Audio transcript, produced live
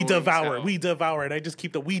we devour. And I just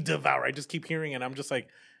keep we devour. I just keep hearing it. I'm just like,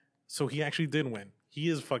 so he actually did win. He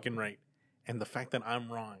is fucking right. And the fact that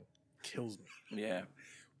I'm wrong kills me. Yeah.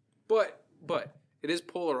 But it is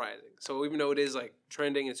polarizing. So even though it is like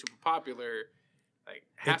trending and super popular, like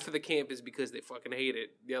half of the camp is because they fucking hate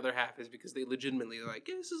it. The other half is because they legitimately are like,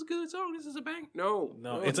 yeah, this is a good song. This is a bang. No,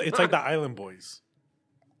 it's like the Island Boys.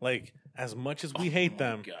 Like, as much as we hate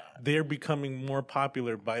them, God. they're becoming more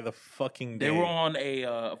popular by the fucking day. They were on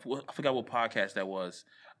I forgot what podcast that was.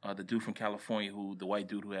 The dude from California, the white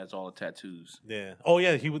dude who has all the tattoos. Yeah. Oh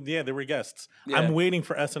yeah, they were guests. Yeah. I'm waiting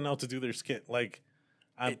for SNL to do their skit. Like,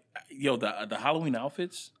 the Halloween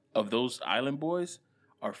outfits of those Island Boys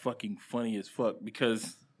are fucking funny as fuck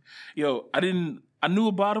because, I knew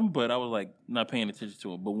about them, but I was like not paying attention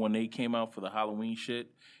to them. But when they came out for the Halloween shit,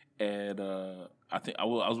 and I think I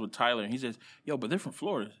was with Tyler, and he says, "Yo, but they're from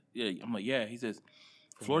Florida." Yeah, I'm like, "Yeah." He says,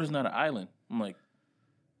 "Florida's not an island." I'm like,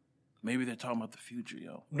 maybe they're talking about the future,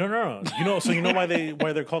 yo. No. You know why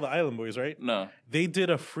they're called the Island Boys, right? No. They did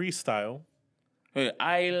a freestyle. Hey,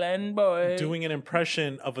 Island Boy. Doing an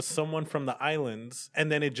impression of someone from the islands,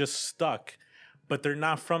 and then it just stuck. But they're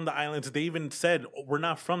not from the islands. They even said, we're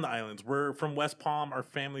not from the islands. We're from West Palm. Our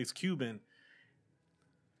family's Cuban.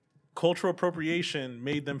 Cultural appropriation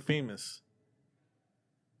made them famous.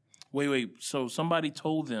 Wait. So somebody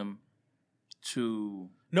told them to...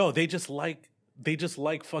 No, they just like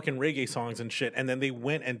fucking reggae songs and shit. And then they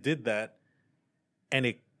went and did that, and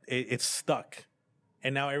it stuck.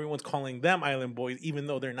 And now everyone's calling them Island Boys, even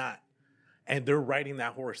though they're not. And they're riding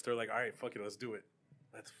that horse. They're like, all right, fuck it, let's do it.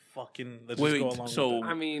 Let's just go along with it.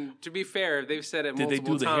 I mean, to be fair, they've said it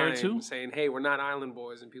multiple times, saying, hey, we're not Island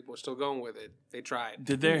Boys, and people are still going with it. They tried.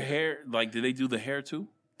 Did their hair, did they do the hair too?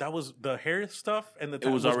 That was the hair stuff, and it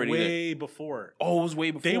was already way before. Oh, it was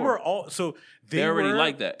way before. They were all they already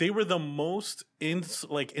like that. They were the most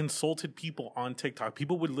insulted people on TikTok.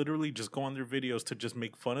 People would literally just go on their videos to just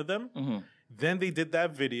make fun of them. Mm-hmm. Then they did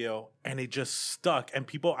that video, and it just stuck. And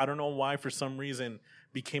people, I don't know why, for some reason,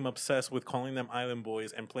 became obsessed with calling them Island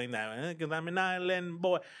Boys and playing that. Because I'm an Island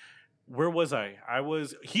Boy. Where was I? I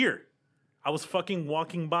was here. I was fucking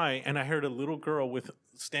walking by, and I heard a little girl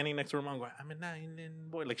standing next to her mom going, I'm an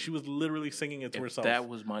island boy. Like, she was literally singing it to herself. If that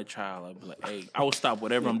was my child, I'd be like, hey, I would stop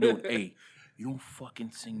whatever I'm doing. Hey, you don't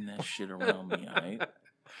fucking sing that shit around me, all right?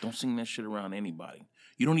 Don't sing that shit around anybody.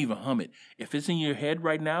 You don't even hum it. If it's in your head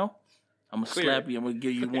right now, I'm going to slap you. I'm going to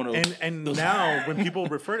give you one of those. And now, when people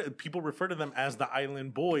refer to them as the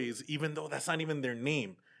Island Boys, even though that's not even their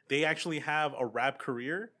name, they actually have a rap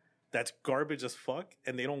career that's garbage as fuck,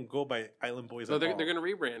 and they don't go by Island Boys at all. They're going to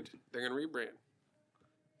rebrand.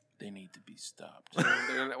 They need to be stopped. They're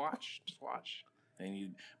going to just watch.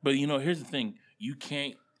 But here's the thing: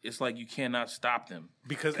 it's like you cannot stop them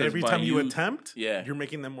because every time you attempt, you're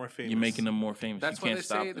making them more famous. You're making them more famous. That's why they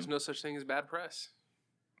say there's no such thing as bad press.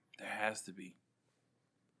 There has to be.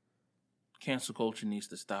 Cancel culture needs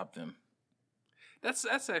to stop them. That's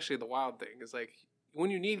actually the wild thing. It's like,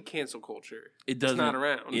 when you need cancel culture, it's not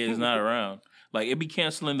around. Yeah, it's not around. Like, it be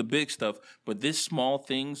canceling the big stuff, but this small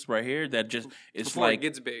things right here that just it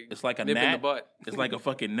gets big. It's like a nip gnat. in the butt. It's like a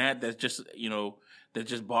fucking gnat that's just that's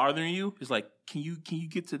just bothering you. It's like, can you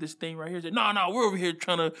get to this thing right here? Like, no, we're over here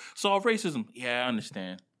trying to solve racism. Yeah, I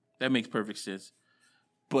understand. That makes perfect sense.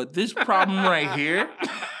 But this problem right here,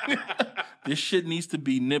 this shit needs to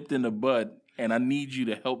be nipped in the bud, and I need you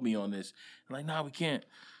to help me on this. I'm like, nah, we can't.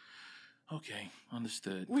 Okay,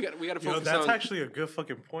 understood. We got to focus that's actually a good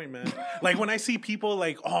fucking point, man. Like, when I see people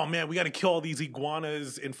like, oh man, we got to kill all these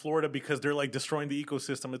iguanas in Florida because they're like destroying the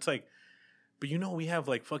ecosystem. It's like, but we have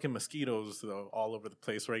like fucking mosquitoes though all over the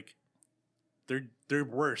place, right? They're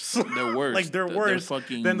worse. They're worse. Like, they're worse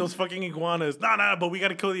than those fucking iguanas. No, but we got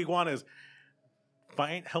to kill the iguanas.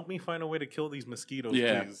 Help me find a way to kill these mosquitoes,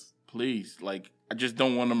 please. Please, like, I just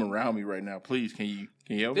don't want them around me right now. Please, can you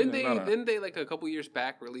help me? Didn't they like a couple years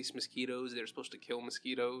back release mosquitoes? They're supposed to kill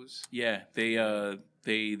mosquitoes. Yeah, they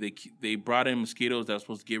brought in mosquitoes that were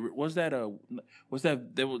supposed to get rid.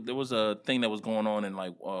 There was a thing that was going on in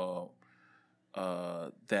like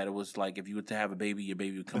that it was like if you were to have a baby, your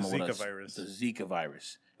baby would come with the Zika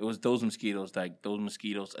virus. It was those mosquitoes, like those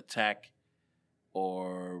mosquitoes attack,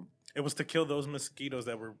 or it was to kill those mosquitoes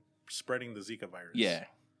that were spreading the Zika virus. Yeah.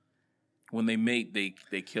 When they mate, they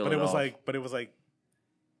kill it off. But it was like,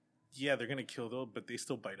 yeah, they're gonna kill those, but they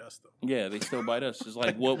still bite us though. Yeah, they still bite us. It's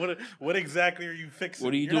like what exactly are you fixing?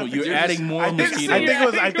 What are you doing? You're adding more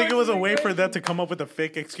mosquitoes. I think it was a way for them to come up with a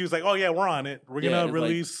fake excuse, like, oh yeah, we're on it. We're gonna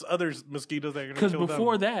release other mosquitoes that are gonna kill them. Because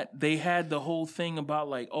before that, they had the whole thing about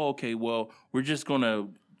like, oh, okay, well, we're just gonna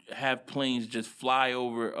have planes just fly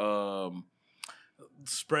over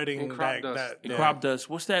spreading And crop dust. that And crop dust.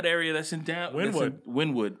 What's that area that's in down? Wynwood.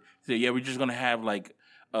 Wynwood. So, yeah, we're just gonna have like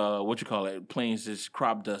planes just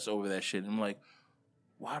crop dust over that shit. And I'm like,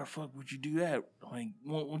 why the fuck would you do that? Like,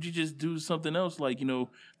 won't you just do something else? Like,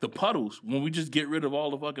 the puddles. When we just get rid of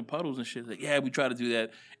all the fucking puddles and shit. Like, yeah, we try to do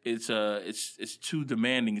that. It's too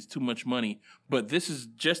demanding. It's too much money. But this is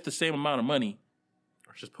just the same amount of money.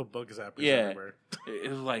 Or just put bug zappers Yeah. everywhere.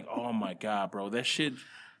 It was like, oh my God, bro. That shit,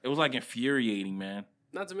 it was like infuriating, man.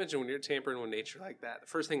 Not to mention when you're tampering with nature like that, the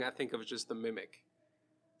first thing I think of is just the mimic.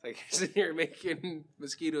 Like sitting here making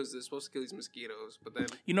mosquitoes that's supposed to kill these mosquitoes, but then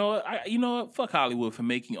You know what? Fuck Hollywood for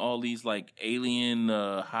making all these like alien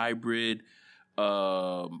hybrid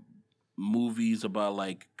movies about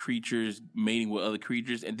like creatures mating with other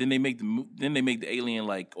creatures, and then they make the alien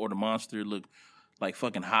like or the monster look like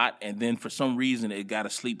fucking hot, and then for some reason it got to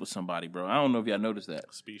sleep with somebody, bro. I don't know if y'all noticed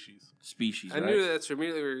that. Species. I right? knew that's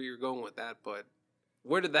immediately where you were going with that, but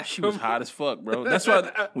where did that She come was hot as fuck, bro. That's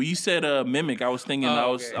why when you said mimic, I was thinking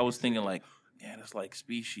okay. I was thinking like, yeah, that's like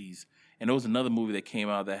Species. And there was another movie that came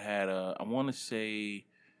out that had I want to say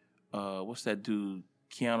what's that dude?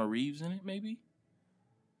 Keanu Reeves in it, maybe?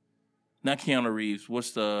 Not Keanu Reeves.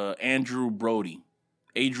 What's the Andrew Brody?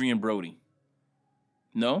 Adrian Brody.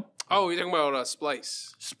 No? Oh, you're talking about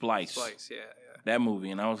Splice. Splice. Splice, yeah. That movie,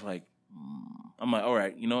 and I was like, I'm like, all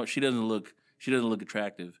right, you know what? She doesn't look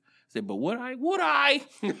attractive. I said, but would I? Would I?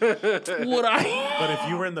 But if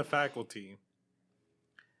you were in the faculty,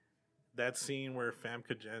 that scene where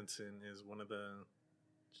Famke Janssen is one of the...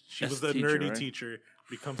 She That's was the the teacher, nerdy right? teacher,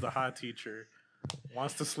 becomes the hot teacher,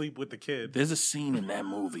 wants to sleep with the kid. There's a scene in that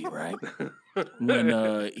movie, right?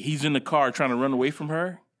 When he's in the car trying to run away from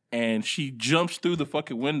her, and she jumps through the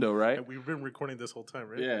fucking window, right? And we've been recording this whole time,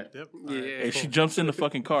 right? Yeah. Yep. Yeah. All right, And she jumps in the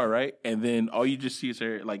fucking car, right? And then all you just see is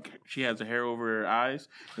her, like, she has her hair over her eyes,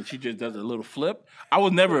 and she just does a little flip. I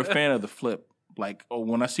was never a fan of the flip. Like,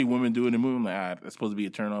 when I see women do it in the movie, I'm like, that's supposed to be a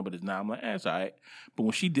turn on, but it's not. I'm like, it's all right. But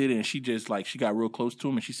when she did it, and she just, like, she got real close to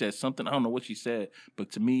him, and she said something, I don't know what she said,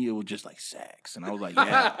 but to me, it was just like sex. And I was like,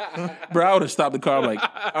 yeah. Bro, I would have stopped the car. I'm like,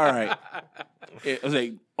 all right. I was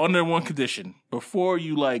like, under one condition. Before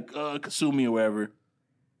you, like, consume me or whatever,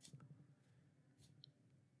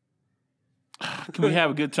 can we have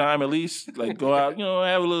a good time at least? Like, go out,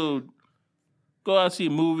 go out, see a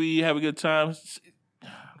movie, have a good time.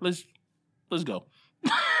 Let's go.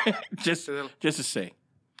 just to say.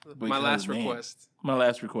 My last Man, request. My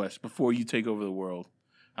last request before you take over the world.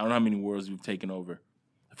 I don't know how many worlds you've taken over.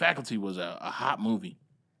 The Faculty was a hot movie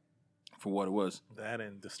for what it was. That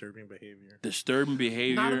and disturbing behavior. Disturbing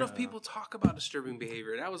behavior. Not enough people talk about disturbing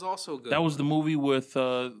behavior. That was also good. That was the movie with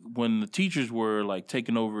when the teachers were like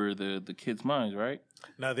taking over the kids' minds, right?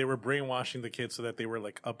 Now they were brainwashing the kids so that they were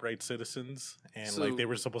like upright citizens and like they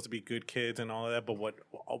were supposed to be good kids and all of that. But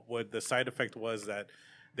what the side effect was that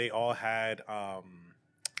they all had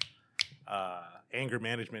anger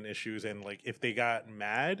management issues, and like if they got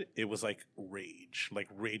mad, it was like rage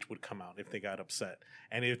would come out if they got upset,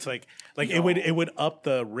 and it's like it would up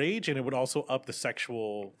the rage, and it would also up the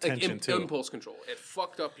sexual tension too. Impulse control. It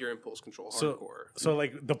fucked up your impulse control hardcore. So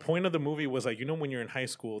like the point of the movie was like, when you're in high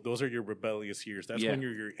school, those are your rebellious years. That's when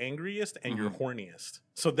you're your angriest and your horniest.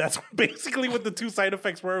 So that's basically what the two side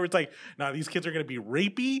effects were. It's like, these kids are gonna be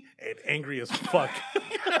rapey and angry as fuck.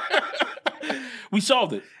 We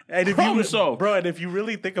solved it. And if Problem solved. Bro, and if you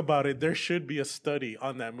really think about it, there should be a study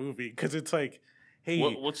on that movie because it's like, hey,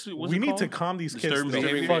 what's we it need called? to calm these kids Disturbing the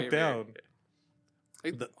behavior. fuck down.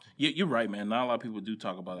 You're right, man. Not a lot of people do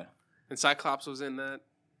talk about that. And Cyclops was in that.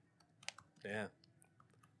 Yeah.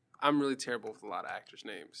 I'm really terrible with a lot of actors'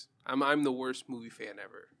 names. I'm the worst movie fan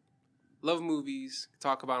ever. Love movies,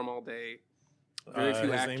 talk about them all day. Very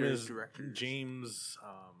few his actors, name is directors. James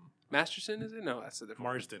Masterson, is it? No, that's a different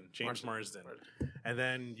Marsden. James Marsden. And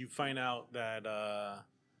then you find out that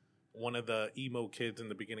one of the emo kids in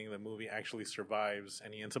the beginning of the movie actually survives,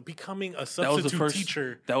 and he ends up becoming a substitute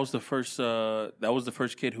teacher. That was the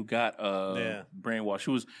first kid who got brainwashed.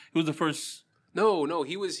 He was the first. No,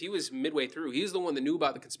 he was midway through. He's the one that knew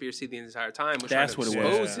about the conspiracy the entire time. That's what it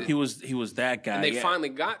was. It. He was that guy. And they finally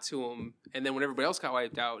got to him. And then when everybody else got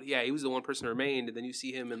wiped out, he was the one person who remained. And then you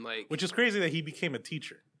see him in like, which is crazy that he became a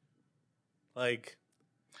teacher. Like,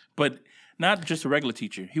 but not just a regular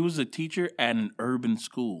teacher. He was a teacher at an urban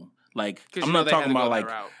school. Like, I'm not they talking had to go about that like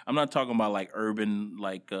route. I'm not talking about like urban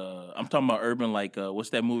like I'm talking about urban like what's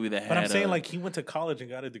that movie that had? But I'm saying like he went to college and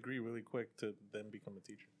got a degree really quick to then become a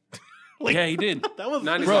teacher. Like, yeah, he did. That was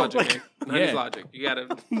 90s bro, logic. like, Nick. 90s yeah. logic. You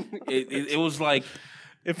gotta. It was like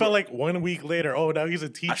it felt like 1 week later. Oh, now he's a I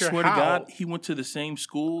teacher. swear How? to God, he went to the same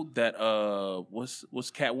school that what's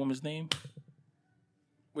Catwoman's name?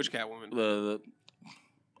 Which Catwoman?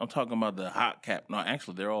 I'm talking about the hot Cat. No,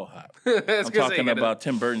 actually, they're all hot. I'm talking about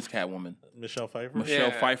Tim Burton's Catwoman. Michelle Pfeiffer.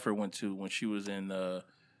 Michelle Pfeiffer went to when she was in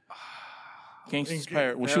Gangsta's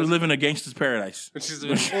Paradise. When she was living a Gangsta's Paradise.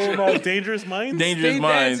 Oh no, Dangerous Minds. Dangerous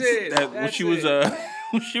Minds. When she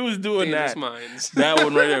was doing Dangerous that. Minds. That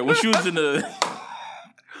one right there. When she was in the.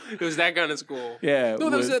 It was that kind of school. Yeah. No,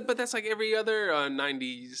 but that's like every other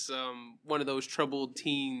 90s, one of those troubled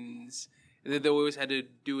teens. They always had to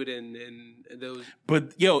do it in those.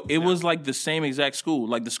 But, it was like the same exact school.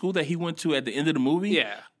 Like the school that he went to at the end of the movie.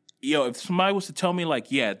 Yeah. If somebody was to tell me, like,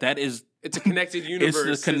 that is. It's a connected universe.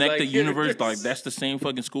 It's a connected universe. Like, that's the same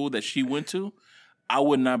fucking school that she went to. I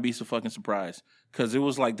would not be so fucking surprised. Because it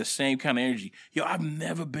was like the same kind of energy. I've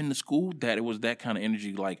never been to school that it was that kind of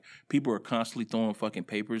energy. Like, people are constantly throwing fucking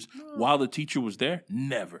papers while the teacher was there.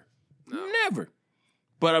 Never. Never.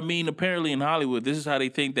 But, I mean, apparently in Hollywood, this is how they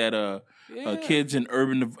think that kids in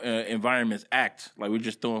urban environments act. Like, we're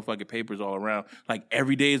just throwing fucking papers all around. Like,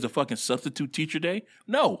 every day is a fucking substitute teacher day?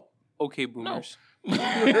 No. Okay, boomers. No.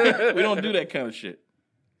 We don't do that kind of shit.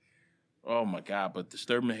 Oh my God! But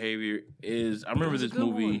Disturbing Behavior is. I remember this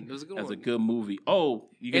movie as a good movie. Oh,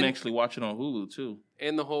 you can actually watch it on Hulu too.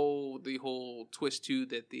 And the whole twist too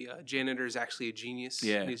that the janitor is actually a genius.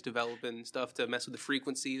 Yeah, and he's developing stuff to mess with the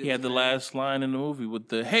frequency. He had the last line in the movie with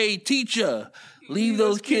the "Hey teacher, leave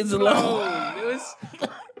those kids alone."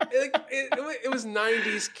 It was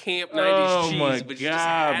 90s camp, 90s cheese, my but you God, just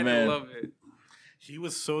had man. to love it. He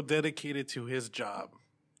was so dedicated to his job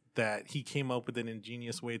that he came up with an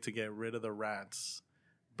ingenious way to get rid of the rats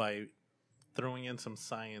by throwing in some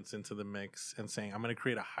science into the mix and saying, I'm going to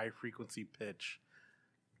create a high frequency pitch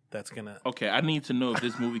that's going to... Okay, I need to know if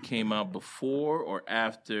this movie came out before or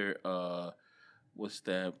after, what's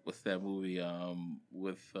that movie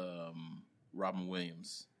with Robin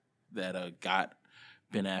Williams that got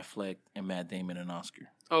Ben Affleck and Matt Damon an Oscar.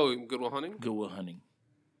 Oh, Good Will Hunting? Good Will Hunting.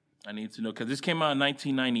 I need to know, because this came out in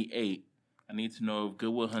 1998. I need to know if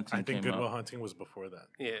Good Will Hunting came out. I think Good Will Hunting was before that.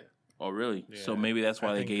 Yeah. Oh, really? Yeah. So maybe that's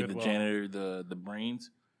why they gave the Goodwill... janitor the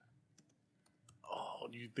brains? Oh,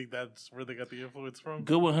 do you think that's where they got the influence from?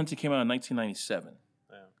 Good Will Hunting came out in 1997.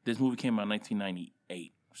 Yeah. This movie came out in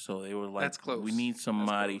 1998. So they were like, that's close. We need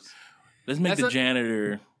somebody. Let's make the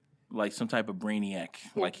janitor like some type of brainiac.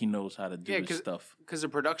 Like he knows how to do this stuff. Because the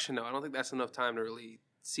production, though, I don't think that's enough time to really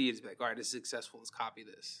see it. It's like, all right, this is successful. Let's copy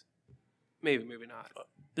this. Maybe not.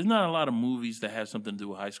 There's not a lot of movies that have something to do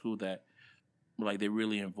with high school that, like, they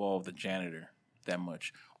really involve the janitor that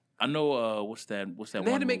much. I know what's that? And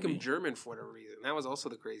they had to make him German for whatever reason. That was also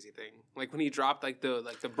the crazy thing. Like when he dropped the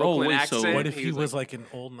Brooklyn accent. So what if he was like an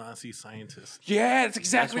old Nazi scientist? Yeah, that's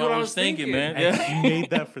exactly what I was thinking, man. And he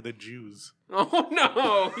made that for the Jews. Oh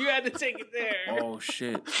no, you had to take it there. Oh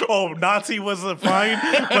shit. Oh, Nazi was fine,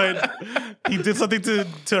 but he did something to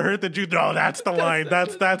hurt the Jews. No, that's the line.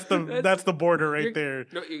 That's the border right there.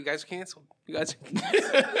 No, you guys are canceled. You guys are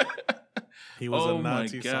canceled. He was a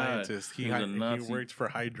Nazi scientist. He worked for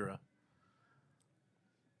Hydra.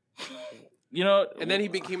 And then he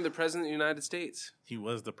became the president of the United States. He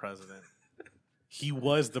was the president. He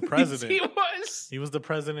was the president. He was. He was the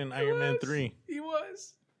president in Iron Man 3. He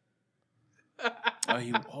was.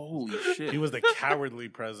 Holy shit. He was the cowardly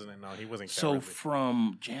president. No, he wasn't cowardly. So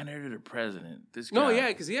from janitor to president, this guy... No, yeah,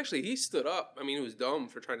 because he stood up. I mean, he was dumb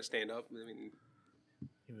for trying to stand up. I mean...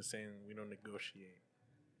 He was saying, we don't negotiate.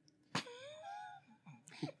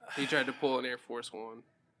 He tried to pull an Air Force One.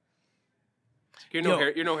 You're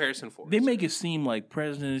no Harrison Ford. They make it seem like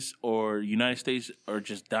presidents or United States are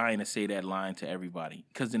just dying to say that line to everybody.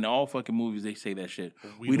 Because in all fucking movies, they say that shit.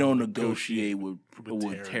 We don't negotiate with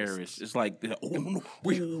terrorists. It's like,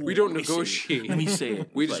 we don't negotiate. Let me say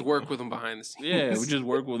it. We just work with them behind the scenes. Yeah, we just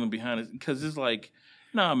work with them behind it. Because it's like,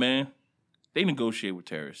 nah, man. They negotiate with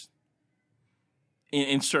terrorists.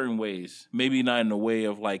 In certain ways. Maybe not in a way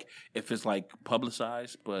of like, if it's like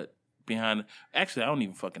publicized, but behind... Actually, I don't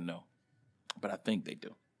even fucking know. But I think they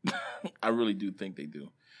do. I really do think they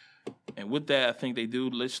do. And with that, I think they do.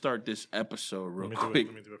 Let's start this episode real quick.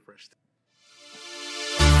 Let me do it first.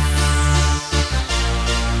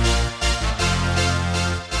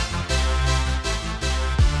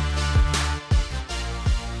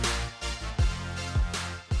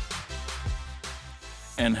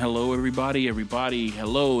 And hello, everybody.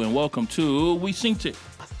 Hello, and welcome to We Synced It.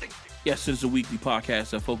 Yes, it's a weekly podcast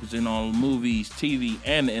that focuses on movies, TV,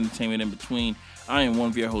 and the entertainment in between. I am one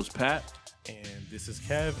of your hosts, Pat. And this is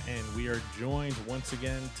Kev, and we are joined once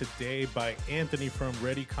again today by Anthony from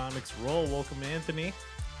Ready Comics Roll. Welcome, Anthony.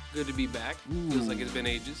 Good to be back. Ooh. Feels like it's been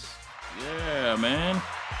ages. Yeah, man.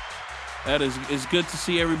 It's good to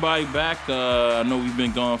see everybody back. I know we've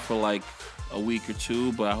been gone for like a week or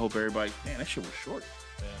two, but I hope everybody. Man, that shit was short.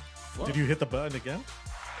 Yeah. Fuck. Did you hit the button again?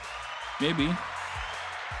 Maybe.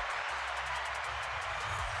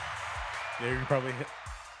 Yeah, you probably hit.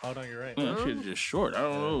 Oh no, you're right. Man, that shit is just short. I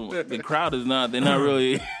don't know. The crowd is not. They're not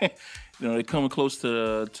really. They're coming close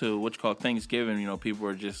to what you call Thanksgiving. People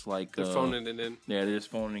are just like They're phoning it in. Yeah, they're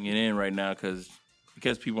just phoning it in right now because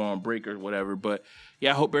people are on break or whatever. But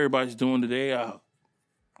yeah, I hope everybody's doing today. I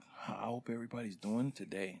hope everybody's doing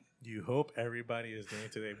today. You hope everybody is doing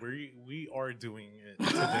today. We are doing it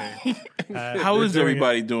today. How is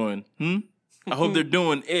everybody doing? I hope they're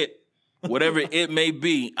doing it. Whatever it may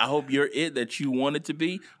be, I hope you're it that you want it to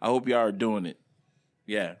be. I hope y'all are doing it.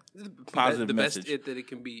 Yeah. Positive the message. best it that it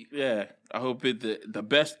can be. Yeah. I hope it the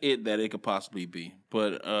best it that it could possibly be.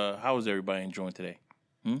 But how is everybody enjoying today?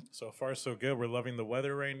 So far, so good. We're loving the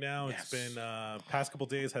weather right now. Yes. It's been past couple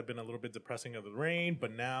days have been a little bit depressing of the rain,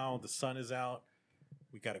 but now the sun is out.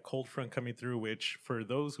 We got a cold front coming through, which for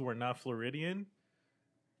those who are not Floridian,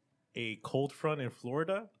 a cold front in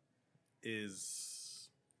Florida is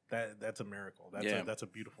that's a miracle. That's a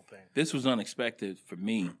beautiful thing. This was unexpected for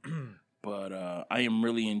me, but I am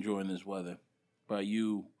really enjoying this weather. But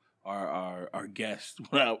you are our guest.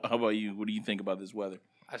 How about you? What do you think about this weather?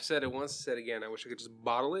 I've said it once, said it again. I wish I could just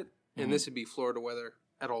bottle it, and this would be Florida weather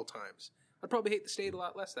at all times. I'd probably hate the state a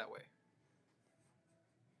lot less that way.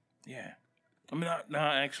 Yeah. I mean, no,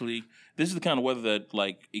 actually, this is the kind of weather that,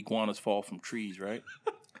 like, iguanas fall from trees, right?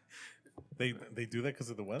 They do that because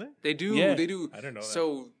of the weather? They do. Yeah. They do. I didn't know that.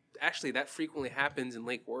 So, actually, that frequently happens in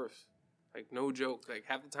Lake Worth. Like, no joke. Like,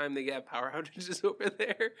 half the time they get power outages over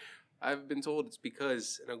there. I've been told it's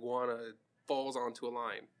because an iguana falls onto a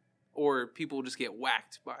line. Or people just get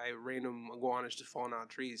whacked by random iguanas just falling out of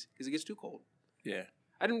trees because it gets too cold. Yeah.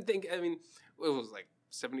 I mean, it was like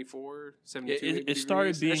 74, 72 It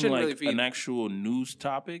started degrees. being like an actual news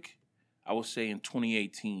topic, I would say in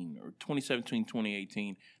 2018 or 2017,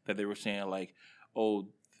 2018, that they were saying like, oh,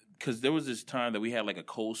 because there was this time that we had like a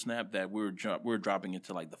cold snap that we were dropping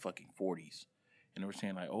into like the fucking 40s. And they were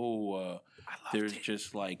saying like, there's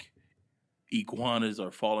just like iguanas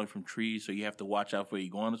are falling from trees, so you have to watch out for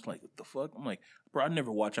iguanas. Like, what the fuck? I'm like, bro, I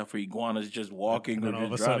never watch out for iguanas just walking or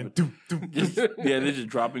just dropping. They're just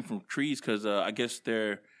dropping from trees because I guess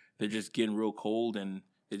they're just getting real cold and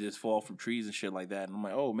they just fall from trees and shit like that. And I'm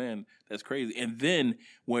like, oh man, that's crazy. And then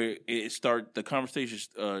where the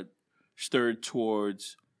conversation stirred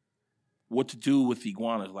towards what to do with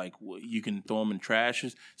iguanas. Like, you can throw them in trash.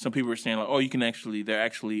 Some people are saying like, oh, they're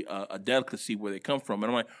actually a delicacy where they come from. And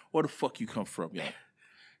I'm like, where the fuck you come from, yo?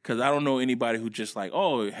 Because I don't know anybody who just like,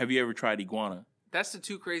 oh, have you ever tried iguana? That's the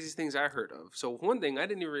two craziest things I heard of. So one thing I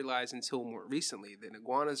didn't even realize until more recently that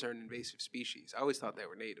iguanas are an invasive species. I always thought they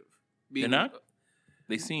were native. They're not?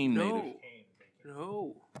 They seem native.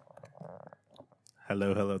 No.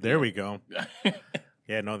 Hello. There we go.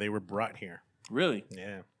 Yeah, no, they were brought here. Really?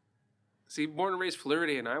 Yeah. See, born and raised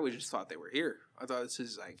Floridian, I always just thought they were here. I thought this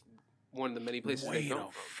is like one of the many places they come from. Wait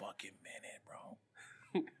a fucking minute,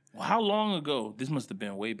 bro. Well, how long ago? This must have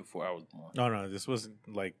been way before I was born. No, this was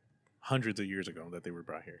like hundreds of years ago that they were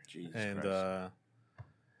brought here. Jesus and Christ.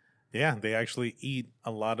 Yeah, they actually eat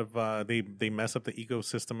a lot of they mess up the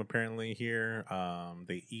ecosystem apparently here.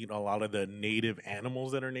 They eat a lot of the native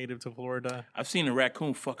animals that are native to Florida. I've seen a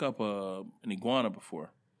raccoon fuck up an iguana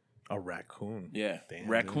before. A raccoon. Yeah. Damn,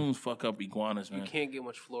 raccoons fuck up iguanas, man. You can't get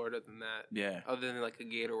much Florida than that. Yeah. Other than like a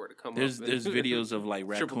gator were to come There's up. There's videos of like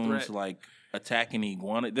raccoons like attacking the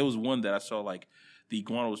iguana. There was one that I saw like the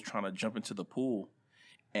iguana was trying to jump into the pool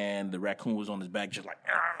and the raccoon was on his back just like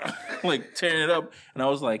like tearing it up. And I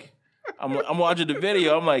was like, I'm watching the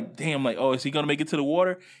video. I'm like, damn, like, oh, is he gonna make it to the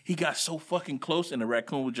water? He got so fucking close and the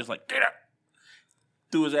raccoon was just like, get up.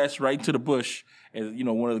 Threw his ass right into the bush. And, you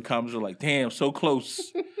know, one of the comments were like, damn, so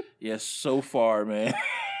close. Yes, so far, man.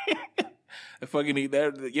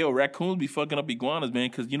 Raccoons be fucking up iguanas,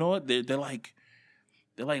 man, because you know what? They're like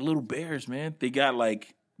little bears, man. They got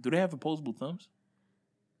like, do they have opposable thumbs?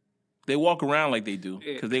 They walk around like they do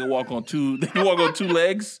because they can walk on two. They can walk on two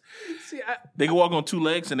legs. They can walk on two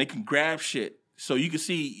legs and they can grab shit. So you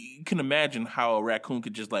can imagine how a raccoon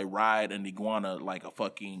could just like ride an iguana like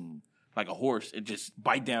a horse and just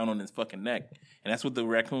bite down on his fucking neck. And that's what the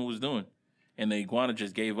raccoon was doing. And the iguana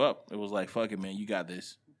just gave up. It was like, fuck it, man, you got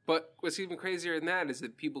this. But what's even crazier than that is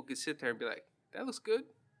that people could sit there and be like, that looks good.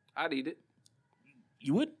 I'd eat it.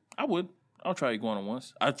 You would? I would. I'll try iguana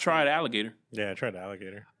once. I tried alligator. Yeah, I tried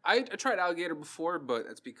alligator. I tried alligator before, but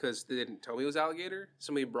that's because they didn't tell me it was alligator.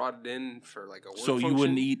 Somebody brought it in for like a work So you function.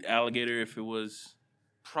 wouldn't eat alligator if it was...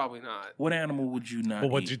 Probably not. What animal would you not?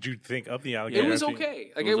 Well, what eat? did you think of the alligator? It was after you-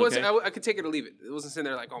 okay. Like It it was was. okay? I could take it or leave it. It wasn't sitting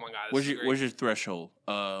there like, oh my god. This is great. Where's your threshold?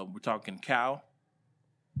 We're talking cow,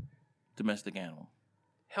 domestic animal.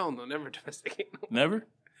 Hell no, never domesticate. Never.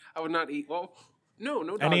 I would not eat. Well, no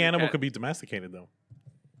dog Any or animal cat. could be domesticated, though.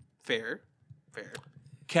 fair.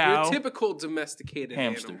 Cow. Your typical domesticated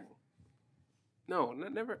Hamster. animal. No,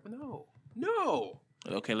 never. No.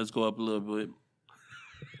 Okay, let's go up a little bit.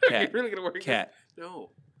 You're Cat. really gonna work? Cat.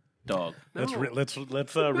 No. Dog. No.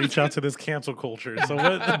 Let's reach out to this cancel culture. So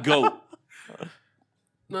what? Goat.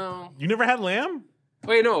 No. You never had lamb?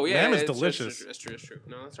 Wait, no. Yeah, Lamb is it's- delicious. That's true.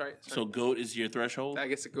 No, that's right. So goat is your threshold. I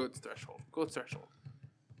guess a goat's threshold. Goat's threshold.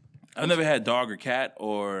 I've never had dog or cat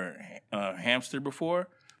or hamster before,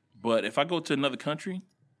 but if I go to another country,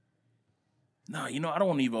 no, I don't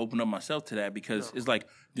want to even open up myself to that because it's like,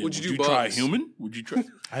 Would you do try a bugs? human? Would you try?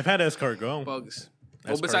 I've had escargot. Bugs.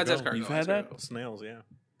 Well, besides Escargot. escargot. You've had that? escargot. Snails, yeah.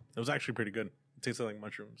 It was actually pretty good. It tasted like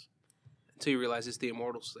mushrooms. Until you realize it's the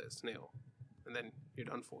immortal snail, and then you're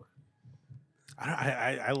done for.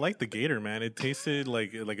 I like the gator, man. It tasted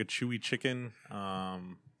like a chewy chicken.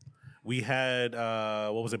 We had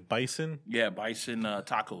what was it? Bison. Yeah, bison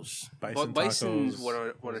tacos. Bison Bison's tacos.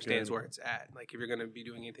 what understands good. where it's at. Like if you're going to be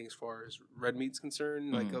doing anything as far as red meat's concerned,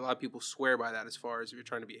 Mm-hmm. like a lot of people swear by that as far as if you're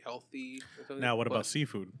trying to be healthy. or something. Now, what But- about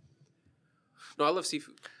seafood? No, I love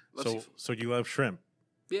seafood. Love So, seafood. so you love shrimp,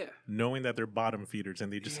 Yeah. knowing that they're bottom feeders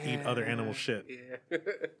and they just eat other animal shit. Yeah.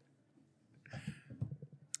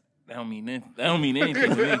 That don't mean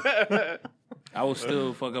anything to me. I will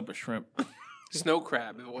still fuck up a shrimp. Snow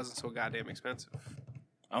crab if it wasn't so goddamn expensive.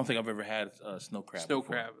 I don't think I've ever had snow crab. Snow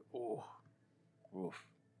before. crab. Oh. Oof.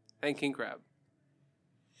 And king crab.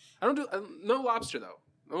 I don't do no lobster though.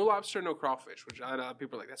 No lobster, no crawfish. Which I know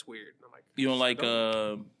people are like that's weird. And I'm like You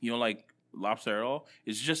don't like lobster at all?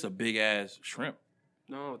 It's just a big ass shrimp.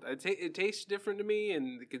 no. It tastes different to me,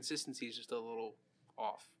 and the consistency is just a little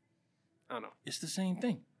off. I don't know. It's the same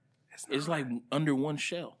thing. It's It's like under one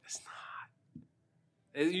shell. it's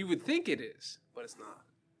not. You would think it is, but it's not.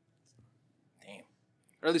 Damn.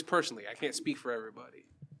 Or at least personally, I can't speak for everybody.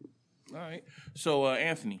 All right. So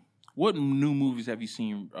Anthony, what new movies have you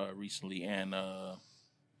seen recently? And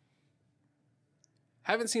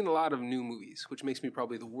Haven't seen a lot of new movies, which makes me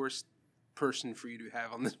probably the worst person for you to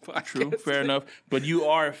have on this podcast. true, fair enough. But you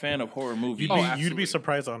are a fan of horror movies. You'd Oh, be absolutely.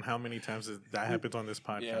 surprised on how many times that happens on this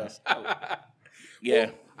podcast. Yeah.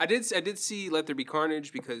 Well, I did see Let There Be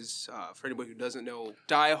Carnage because for anybody who doesn't know,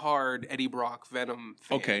 Die Hard Eddie Brock Venom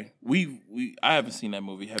fan. Okay. I haven't seen that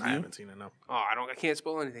movie. Have I you? haven't seen it, no. Oh, I can't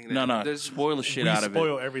spoil anything. No. There's- Spoil the shit We out of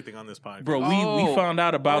spoil it. everything on this podcast. Bro, we found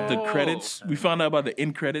out about the Oh. credits. We found out about the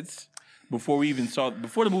end credits before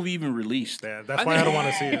the movie even released. Yeah, that's why I don't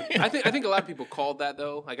want to see it. I think a lot of people called that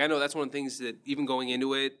though. Like I know that's one of the things that even going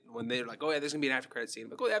into it, when they're like, "Oh yeah, there's gonna be an after credit scene," I'm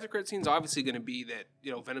like, "Oh, the after credit scene's obviously gonna be that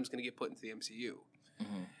Venom's gonna get put into the MCU,"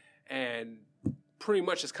 and pretty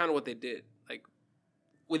much that's kind of what they did. Like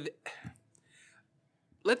with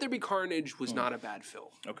Let There Be Carnage was not a bad film.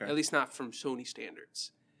 Okay. At least not from Sony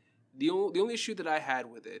standards. The only issue that I had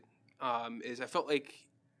with it is I felt like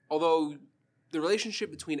although the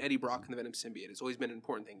relationship between Eddie Brock and the Venom symbiote has always been an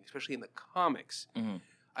important thing, especially in the comics.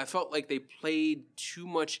 I felt like they played too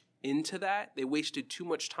much into that. They wasted too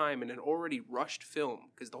much time in an already rushed film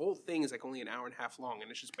because the whole thing is like only an hour and a half long and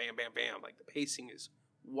it's just bam, bam, bam. Like the pacing is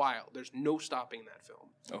wild. There's no stopping that film.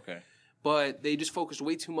 Okay. But they just focused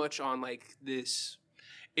way too much on like this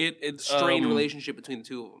It's strained relationship between the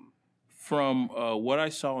two of them. From what I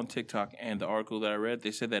saw on TikTok and the article that I read,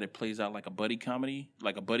 they said that it plays out like a buddy comedy,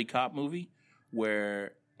 like a buddy cop movie,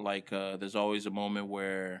 where like there's always a moment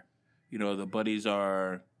where the buddies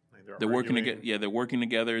are Like, they're working arguing. together. Yeah, they're working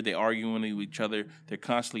together. They're arguing with each other. They're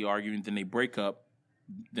constantly arguing. Then they break up.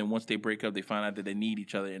 Then once they break up, they find out that they need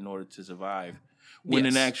each other in order to survive. When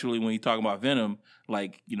Yes. then actually, when you talk about Venom,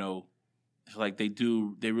 like it's like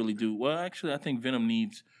they really do. Well, actually, I think Venom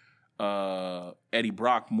needs Eddie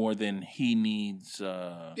Brock more than he needs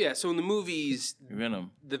Yeah, so in the movies,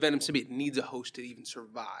 Venom. the Venom symbiote needs a host to even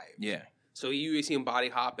survive. Yeah. So you see him body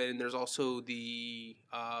hopping. There's also the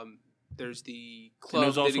there's the And club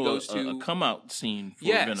there's that he also goes to. a come out scene for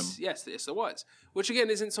yes, Venom. yes, there was. Which again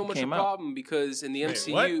isn't so much a Came out. problem because in the Wait,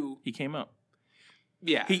 MCU, He came out.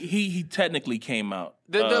 yeah, He technically came out.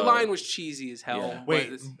 the line was cheesy as hell. yeah. but Wait,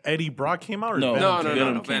 it's- Eddie Brock came out? Or No, Venom no, came no, out? no,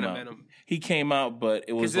 Venom no, came Venom, out. Venom. He came out, but it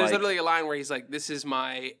Because was there's like literally a line where he's like, "This is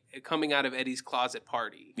my coming out of Eddie's closet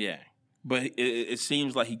party." yeah. But it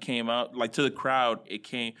seems like he came out like to the crowd.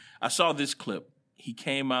 I saw this clip. He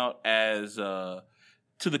came out as to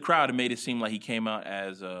the crowd. It made it seem like he came out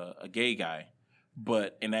as a gay guy,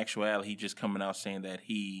 but in actuality, he's just coming out saying that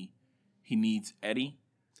he needs Eddie.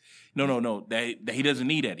 No, that he doesn't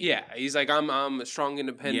need Eddie. Yeah, he's like, I'm a strong,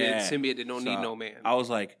 independent Yeah. symbiote that don't So need no man.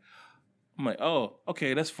 I'm like, oh,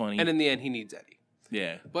 okay, that's funny. And in the end, he needs Eddie.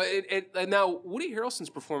 yeah. But and now Woody Harrelson's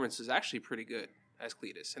performance is actually pretty good as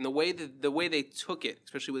Cletus, and the way they took it,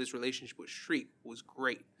 especially with his relationship with Shriek, was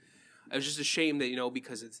great. It was just a shame that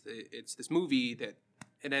because it's this movie that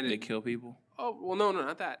it ended. They kill people. Oh well, no,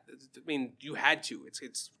 not that. I mean, you had to.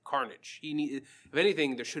 It's carnage. If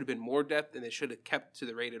anything, there should have been more depth, and they should have kept to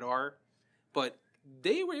the rated R. But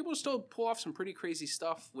they were able to still pull off some pretty crazy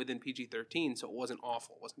stuff within PG-13, so it wasn't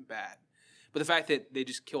awful, it wasn't bad. But the fact that they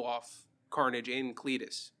just kill off Carnage and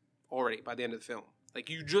Cletus already by the end of the film, like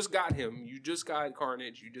you just got him, you just got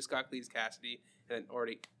Carnage, you just got Cletus Cassidy, and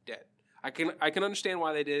already dead. I can understand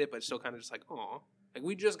why they did it, but it's still kind of just like, oh, like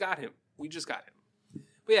we just got him.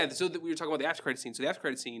 But yeah, so we were talking about the after credit scene. So the after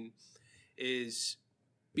credit scene is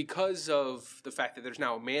because of the fact that there's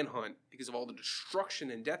now a manhunt because of all the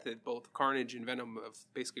destruction and death that both Carnage and Venom have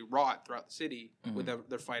basically wrought throughout the city with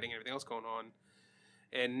their fighting and everything else going on.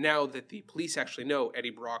 And now that the police actually know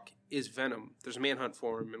Eddie Brock is Venom, there's a manhunt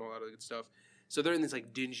for him and all that other good stuff. So they're in this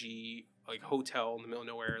like dingy like hotel in the middle of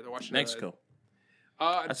nowhere. They're watching Mexico.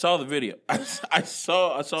 I saw the video. I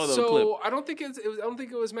saw the clip. So I don't think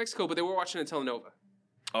it was Mexico, but they were watching a telenovela.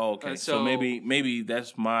 Oh, okay. So maybe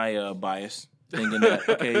that's my bias thinking that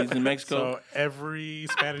okay, he's in Mexico. So every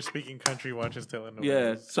Spanish-speaking country watches telenovelas.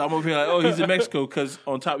 Yeah. So I'm over here like, oh, he's in Mexico because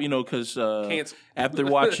on top, because after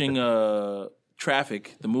watching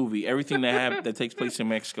Traffic, the movie, everything that takes place in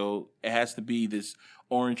Mexico, it has to be this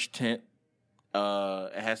orange tint.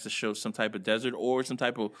 It has to show some type of desert or some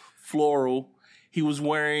type of floral. He was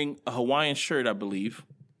wearing a Hawaiian shirt, I believe.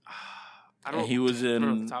 And he was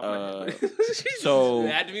in. So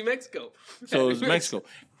it had to be Mexico. So it was Mexico.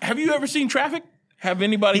 Have you ever seen Traffic? Have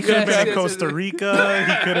anybody? He could have been in Costa Rica.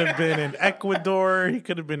 He could have been in Ecuador. He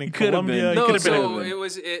could have been in Colombia. No, so it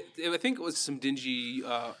was. I think it was some dingy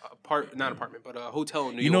not apartment, but a hotel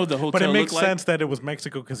in New York. You know the hotel. But it makes sense that it was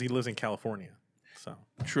Mexico because he lives in California. So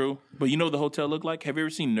true. But you know what the hotel looked like? Have you ever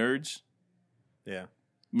seen Nerds? Yeah.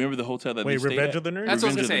 Remember the hotel that they stayed Revenge at? of the Nerds? That's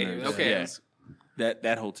what I was Revenge going of to the say. Nerds. Okay. Yeah.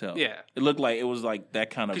 That hotel. Yeah. It looked like it was like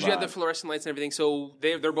that kind of vibe. Because you had the fluorescent lights and everything. So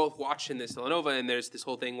they're both watching this telenova, and there's this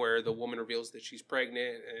whole thing where the woman reveals that she's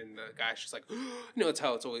pregnant, and the guy's just like, it's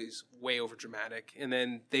how it's always way over dramatic. And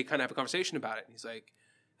then they kind of have a conversation about it. And he's like,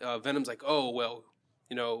 Venom's like, oh, well,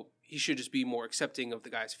 he should just be more accepting of the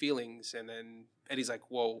guy's feelings. And then Eddie's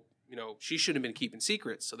like, well, she shouldn't have been keeping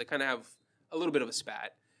secrets. So they kind of have a little bit of a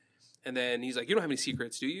spat. And then he's like, you don't have any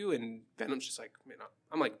secrets, do you? And Venom's just like, man,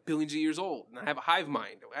 I'm like billions of years old, and I have a hive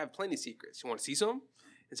mind. I have plenty of secrets. You want to see some?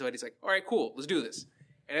 And so Eddie's like, all right, cool, let's do this.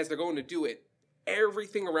 And as they're going to do it,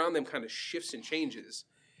 everything around them kind of shifts and changes.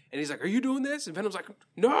 And he's like, are you doing this? And Venom's like,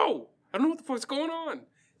 no, I don't know what the fuck's going on.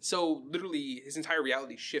 So literally his entire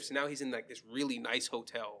reality shifts, and now he's in like this really nice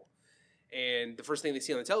hotel. And the first thing they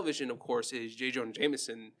see on the television, of course, is J. Jonah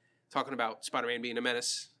Jameson talking about Spider-Man being a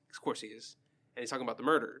menace. Of course he is. And he's talking about the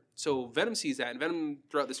murder. So Venom sees that, and Venom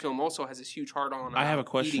throughout this film also has this huge heart on. I have a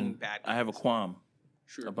question. Eating bad guys. I have a qualm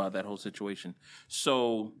about that whole situation.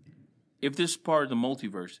 So, if this is part of the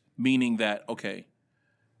multiverse, meaning that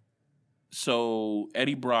so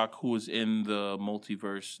Eddie Brock, who was in the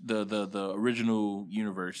multiverse, the original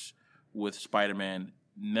universe with Spider-Man,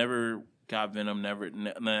 never got Venom.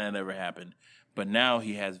 That never happened. But now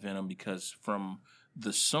he has Venom because from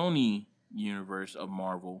the Sony universe of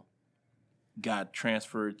Marvel got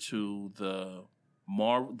transferred to the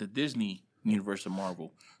Disney universe of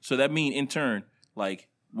Marvel. So that means in turn, like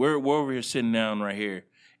we're over here sitting down right here.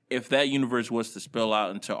 If that universe was to spill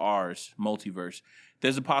out into ours, multiverse,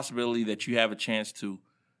 there's a possibility that you have a chance to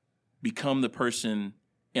become the person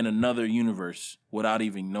in another universe without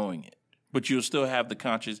even knowing it. But you'll still have the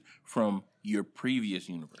conscious from your previous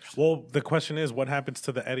universe. Well, the question is, what happens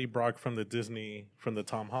to the Eddie Brock from the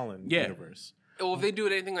Tom Holland universe? Well, if they do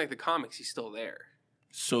it anything like the comics, he's still there.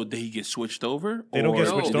 So they get switched over? They don't get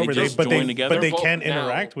switched over. They just but join together? But they They're can both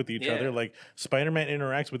interact now. with each Yeah. other. Like Spider-Man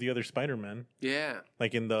interacts with the other Spider-Man. Yeah.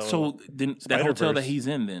 Like in the So then that hotel that Spider-Verse. he's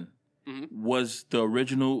in then, was the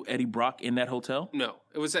original Eddie Brock in that hotel? No,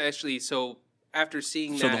 it was actually so after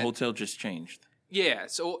seeing So that. the hotel just changed. Yeah,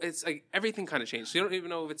 so it's like everything kind of changed. So you don't even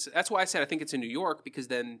know if it's. That's why I said I think it's in New York because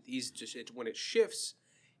then he's just when it shifts,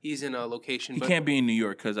 he's in a location. He can't be in New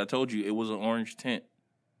York because I told you it was an orange tint.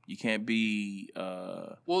 You can't be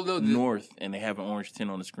north and they have an orange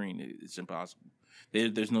tint on the screen. It's impossible.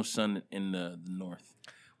 There's no sun in the north.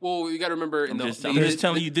 Well, you got to remember. I'm just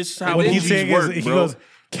telling you, this is how What he's movies saying work, is, he bro. goes,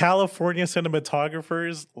 California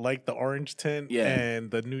cinematographers like the orange tint, Yeah. and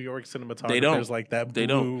the New York cinematographers They don't like that blue. They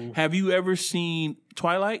don't. Have you ever seen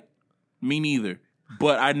Twilight? Me neither.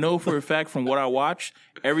 But I know for a fact from what I watched,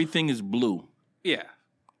 everything is blue Yeah.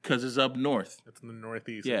 because it's up north. It's in the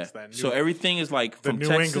Northeast. Yeah. It's that new, So everything is like the from New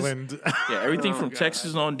Texas. England. Yeah, everything Oh, from God.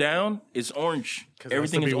 Texas on down is orange. 'Cause it has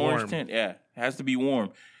Everything to is be orange warm. tint. Yeah, it has to be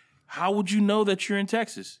warm. How would you know that you're in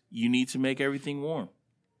Texas? You need to make everything warm.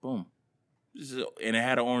 Boom. And it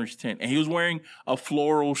had an orange tint. And he was wearing a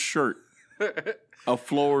floral shirt. A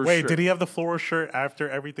floral Wait, shirt. did he have the floral shirt after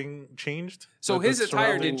everything changed? So The his attire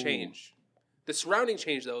surrounding- didn't change. The surrounding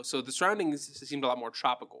changed though. So the surroundings seemed a lot more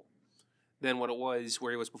tropical than what it was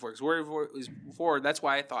where he was before. Because where he was before, that's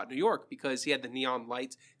why I thought New York, because he had the neon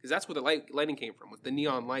lights. Because that's where the lighting came from, with the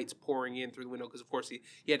neon lights pouring in through the window. Because of course he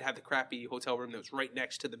had to have the crappy hotel room that was right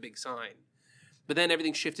next to the big sign. But then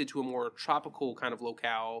everything shifted to a more tropical kind of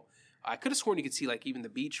locale. I could have sworn you could see like even the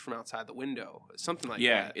beach from outside the window, something like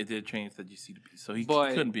yeah, that. it did change that you see the beach. So he But-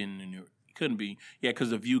 couldn't be in New York. He couldn't be. Yeah, because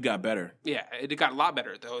the view got better. Yeah, it got a lot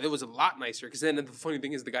better though. It was a lot nicer because then the funny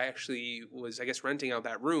thing is the guy actually was, I guess, renting out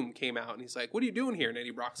that room. Came out and he's like, "What are you doing here?" And Eddie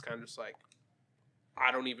Brock's kind of just like,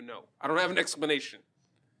 "I don't even know. I don't have an explanation,"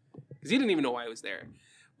 because he didn't even know why I was there.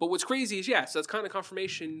 But what's crazy is, so that's kind of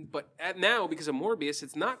confirmation. But now, because of Morbius,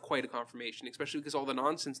 it's not quite a confirmation, especially because all the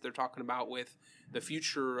nonsense they're talking about with the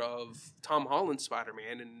future of Tom Holland's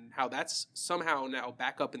Spider-Man and how that's somehow now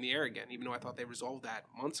back up in the air again, even though I thought they resolved that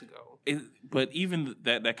months ago. But even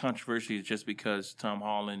that controversy is just because Tom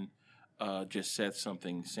Holland just said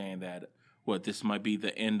something saying that this might be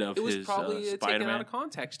the end of It was his probably taken Spider-Man. out of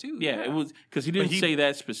context too. Yeah, it was because he didn't say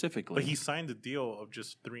that specifically. But he signed a deal of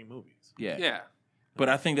just 3 movies. Yeah. But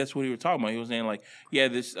I think that's what he was talking about. He was saying like,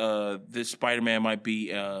 this Spider-Man might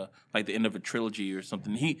be like the end of a trilogy or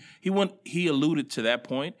something. He alluded to that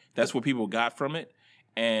point. That's what people got from it.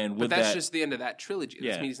 And with But that's that, just the end of that trilogy.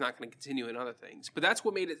 That means he's not going to continue in other things. But that's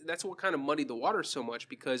what made it. That's what kind of muddied the water so much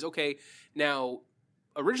because now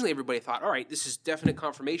originally everybody thought, all right, this is definite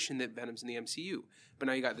confirmation that Venom's in the MCU. But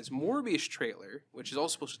now you got this Morbius trailer, which is all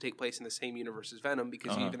supposed to take place in the same universe as Venom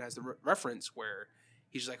because he even has the reference where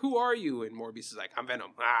he's just like, "Who are you?" And Morbius is like, "I'm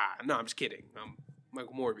Venom." No, I'm just kidding. I'm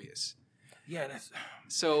Michael Morbius. yeah, that's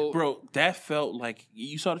So, bro. That felt like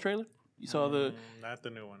you saw the trailer. You saw the Not the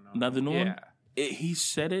new one. No. not the new yeah. one. He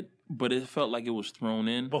said it, but it felt like it was thrown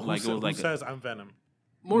in. But who, like it was like says I'm Venom?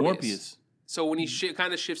 Morbius. So when he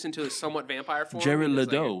kind of shifts into a somewhat vampire form, Jared it's like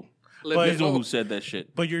Leto. But- He's the one who said that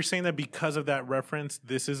shit. But you're saying that because of that reference,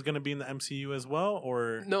 this is going to be in the MCU as well,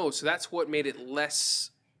 or no, so that's what made it less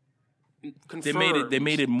confirmed. They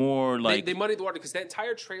made it more like they muddied the water because that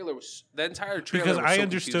entire trailer was because was I so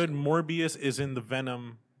understood confusing. Morbius is in the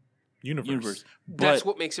Venom universe. That's But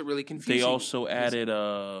what makes it really confusing. they also added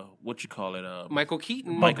what you call it Michael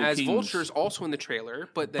Keaton Michael as Keaton's- Vulture's also in the trailer,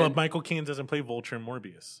 but then But Michael Keaton doesn't play Vulture in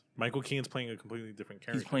Morbius. Michael Keaton's playing a completely different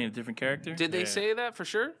character. he's playing a different character. did they Yeah. say that for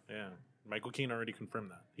sure? Yeah, Michael Keaton already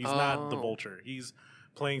confirmed that he's not the Oh. Vulture. He's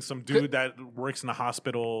playing some dude that works in a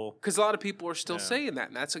hospital. Because a lot of people are still saying that,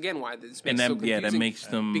 and that's again why this makes and it so that confusing. that makes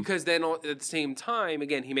them Because then at the same time,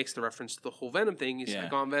 again, he makes the reference to the whole Venom thing. He's Yeah.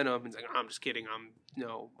 like, "I'm Venom." He's like, "I'm just kidding. I'm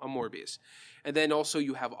Morbius." And then also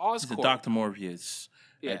you have the Oscorp. Dr. Morbius.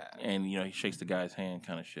 Yeah. and he shakes the guy's hand,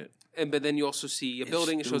 kind of shit. But then you also see a It's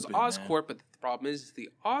building that shows stupid, Oscorp, but the problem is the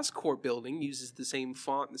Oscorp building uses the same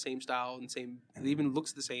font, the same style, and it even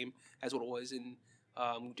looks the same as what it was in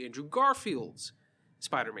Andrew Garfield's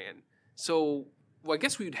Spider-Man. So, I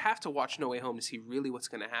guess we would have to watch No Way Home to see really what's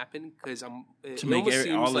going to happen because it make almost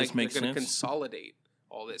seems all this like make they're going to sense. consolidate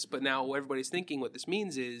all this. But now everybody's thinking what this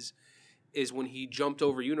means is when he jumped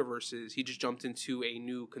over universes, he just jumped into a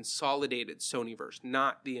new consolidated Sonyverse,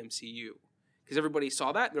 not the MCU. Because everybody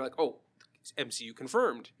saw that and they're like, "Oh, MCU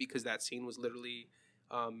confirmed," because that scene was literally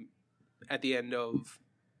at the end of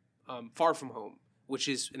Far From Home, which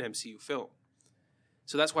is an MCU film.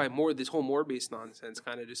 So that's why this whole Morbius nonsense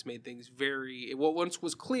kind of just made things what once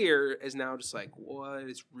was clear is now just like, what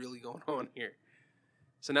is really going on here?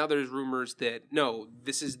 So now there's rumors that, no,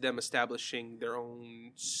 this is them establishing their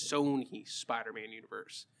own Sony Spider-Man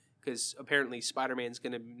universe. Because apparently Spider-Man's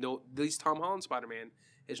going to, at least Tom Holland's Spider-Man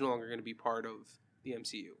is no longer going to be part of the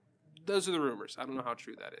MCU. Those are the rumors. I don't know how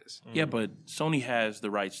true that is. Yeah, but Sony has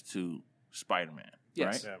the rights to Spider-Man,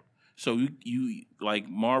 Yes. right? Yeah. So you like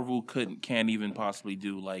Marvel can't even possibly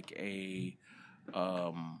do like a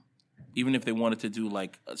even if they wanted to do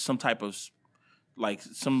like some type of like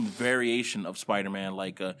some variation of Spider-Man,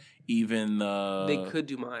 like even They could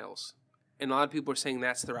do Miles. And a lot of people are saying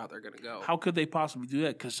that's the route they're going to go. how could they possibly do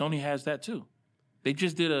that? Because Sony has that too. They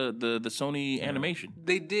just did the Sony animation.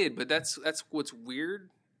 They did, but that's what's weird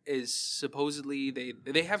is supposedly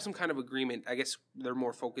they have some kind of agreement. I guess they're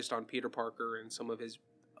more focused on Peter Parker and some of his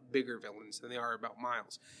bigger villains than they are about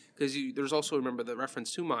Miles. Because there's also, remember, the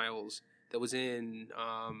reference to Miles that was in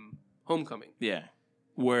Homecoming. Yeah,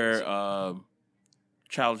 where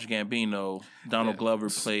Childish Gambino, Donald Glover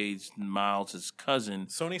plays Miles' cousin.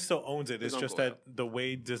 Sony still owns it. It's His just uncle, that the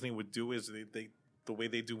way Disney would do is they the way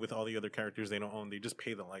they do with all the other characters they don't own. They just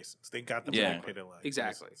pay the license. They got the money to pay the license.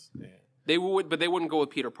 Exactly. Yeah. They would, but they wouldn't go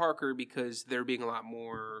with Peter Parker because they're being a lot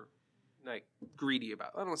more like greedy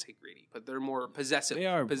about. I don't want to say greedy, but they're more possessive. They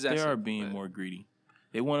are being more greedy.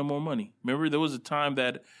 They wanted more money. Remember, there was a time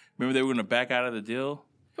that they were going to back out of the deal.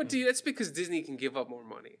 But dude, that's because Disney can give up more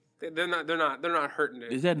money. They're not hurting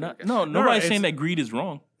it. Is that not? No, nobody's saying that greed is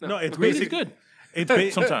wrong. No, it's Greed is basically good.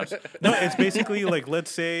 It's Sometimes. No, it's basically like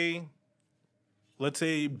let's say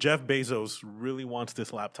Jeff Bezos really wants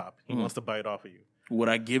this laptop. He wants to buy it off of you. Would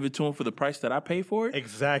I give it to him for the price that I pay for it?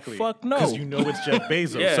 Exactly. Fuck no. Because you know it's Jeff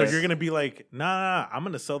Bezos. Yes. So you're gonna be like, nah, I'm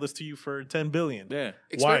gonna sell this to you for $10 billion. Yeah.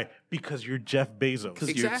 Why? Because you're Jeff Bezos.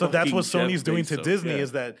 Exactly. So that's what Fucking Sony's Jeff doing to Bezos, Disney yeah.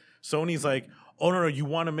 is that Sony's like, oh no, you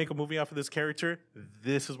want to make a movie off of this character?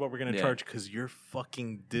 This is what we're gonna charge because you're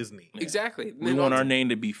fucking Disney. Exactly. We want our name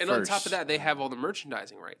to be And first. on top of that, they have all the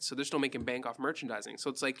merchandising rights, so they're still making bank off merchandising. So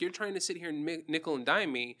it's like you're trying to sit here and nickel and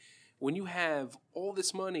dime me when you have all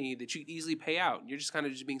this money that you could easily pay out. You're just kind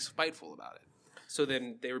of just being spiteful about it. So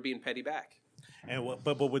then they were being petty back. And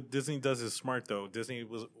but what Disney does is smart though. Disney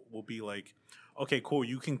will be like, okay, cool,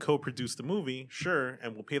 you can co-produce the movie, sure,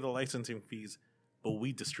 and we'll pay the licensing fees, but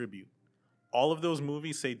we distribute. All of those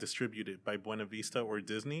movies say distributed by Buena Vista or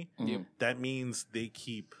Disney. Mhm. That means they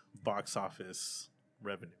keep box office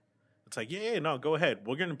revenue. It's like, yeah, no, go ahead.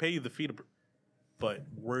 We're going to pay you the fee, but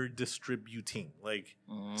we're distributing. Like,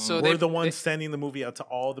 So we're the ones sending the movie out to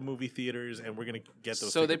all the movie theaters, and we're going to get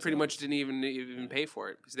those. So they tickets pretty out. much didn't even pay for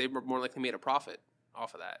it because they were more likely made a profit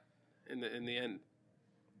off of that in the end.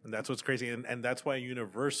 And that's what's crazy. And that's why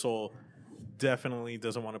Universal definitely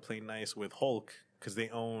doesn't want to play nice with Hulk because they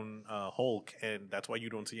own Hulk. And that's why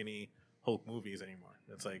you don't see any Hulk movies anymore.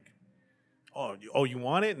 It's like, you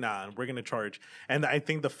want it? Nah, we're going to charge. And I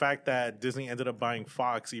think the fact that Disney ended up buying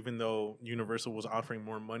Fox, even though Universal was offering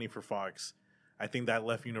more money for Fox, I think that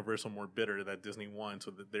left Universal more bitter that Disney won.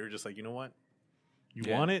 So that they were just like, you know what?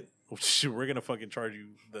 You want it? Oh, shit, we're going to fucking charge you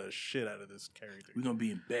the shit out of this character. We're going to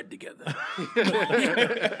be in bed together.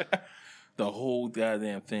 The whole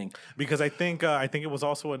goddamn thing. Because I think it was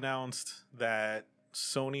also announced that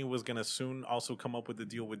Sony was going to soon also come up with a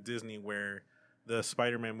deal with Disney where the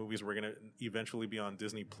Spider-Man movies were going to eventually be on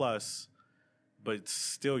Disney Plus, but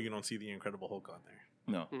still you don't see the Incredible Hulk on there.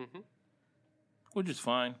 No. Mm-hmm. Which is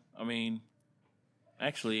fine. I mean,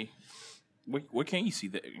 actually, where can you see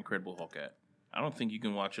the Incredible Hulk at? I don't think you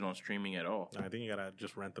can watch it on streaming at all. I think you got to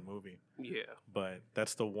just rent the movie. Yeah. But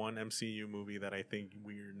that's the one MCU movie that I think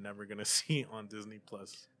we're never going to see on Disney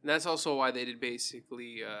Plus. And that's also why they did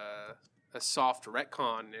basically a soft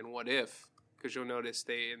retcon in What If, because you'll notice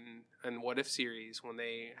they in What If series when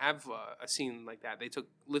they have a scene like that, they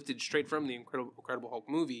lifted straight from the Incredible Hulk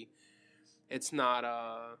movie. It's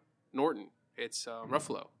not Norton, it's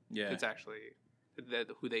Ruffalo. Yeah. It's actually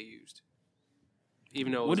who they used.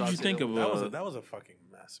 Even though What did you think of That was a fucking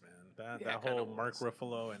mess, man. That whole Mark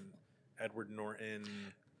Ruffalo and Edward Norton.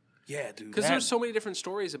 Yeah, dude. Because there's so many different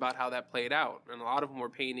stories about how that played out, and a lot of them were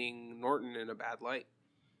painting Norton in a bad light.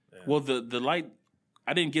 Yeah. Well, the light,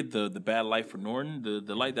 I didn't get the bad light for Norton.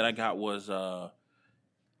 The light that I got was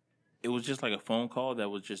it was just like a phone call that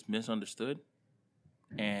was just misunderstood,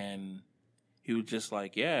 and he was just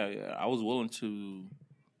like, "Yeah, I was willing to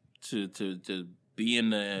be in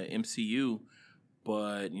the MCU,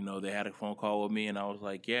 but you know they had a phone call with me, and I was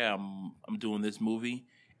like, yeah, I'm doing this movie,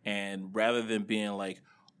 and rather than being like,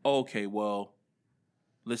 okay, well,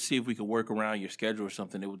 let's see if we can work around your schedule or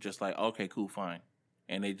something, it was just like, okay, cool, fine."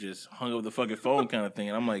 And they just hung up the fucking phone kind of thing.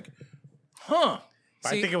 And I'm like, huh. I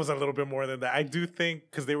think it was a little bit more than that. I do think,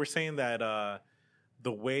 because they were saying that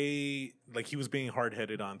the way, like, he was being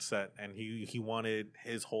hard-headed on set, and he wanted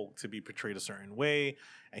his Hulk to be portrayed a certain way,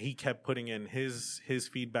 and he kept putting in his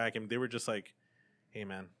feedback, and they were just like, hey,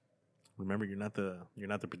 man, remember, you're not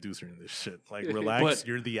the producer in this shit. Like, relax, But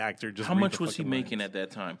you're the actor. Just how read much the was he fucking making lines. at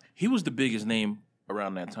that time? He was the biggest name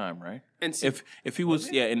around that time, right? And If he was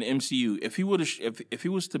in the MCU, if he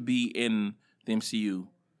was to be in the MCU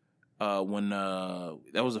when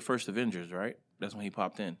that was the first Avengers, right? That's when he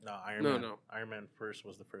popped in. No, Iron No, Man. no. Iron Man first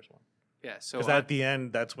was the first one. yeah, so Because at the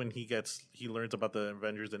end, that's when he learns about the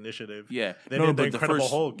Avengers Initiative. Yeah, Then no, in the but the Incredible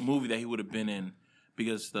first Hulk. movie that he would have been in,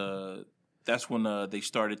 because the that's when they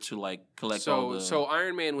started to like collect all the. So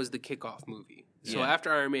Iron Man was the kickoff movie. So Yeah.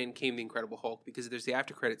 after Iron Man came the Incredible Hulk, because there's the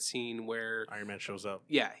after credit scene where Iron Man shows up.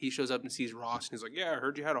 he shows up and sees Ross and he's like, "Yeah, I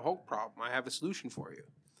heard you had a Hulk problem. I have a solution for you."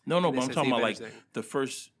 no, and but this I'm is talking the about like Avengers thing.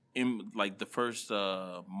 the first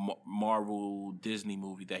Marvel Disney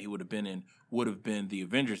movie that he would have been in would have been the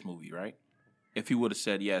Avengers movie, right? If he would have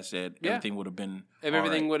said yes, everything would have been. If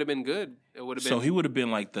everything would have been good, it would have been. So he would have been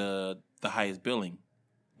like the highest billing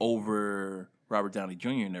over Robert Downey Jr.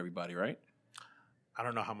 and everybody, right? I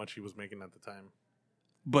don't know how much he was making at the time.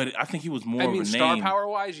 But I think he was more I of mean, a star name. power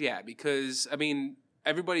wise, yeah, because I mean,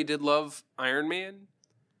 everybody did love Iron Man,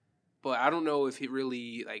 but I don't know if he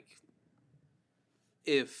really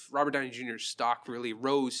if Robert Downey Jr.'s stock really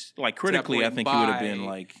rose Like to that critically, I point think he would have by been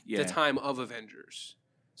like, the time of Avengers.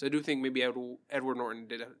 So I do think maybe Edward Norton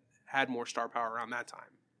had more star power around that time,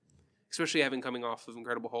 especially having coming off of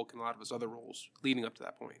Incredible Hulk and a lot of his other roles leading up to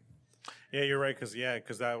that point. Yeah, you're right. Because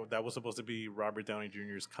that was supposed to be Robert Downey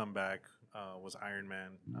Jr.'s comeback. Was Iron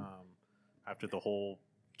Man after the whole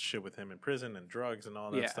shit with him in prison and drugs and all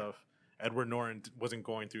that Yeah. stuff. Edward Norton wasn't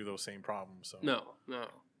going through those same problems. So No.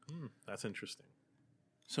 that's interesting.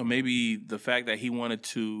 So maybe the fact that he wanted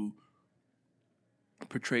to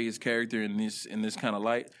portray his character in this kind of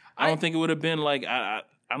light, I don't think it would have been like I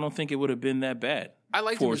don't think it would have been that bad I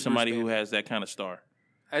liked him for as somebody Bruce who Banner. has that kind of star.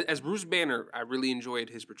 As Bruce Banner, I really enjoyed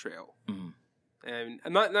his portrayal. Mhm. And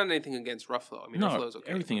I'm not anything against Ruffalo. I mean, No, Ruffalo's okay.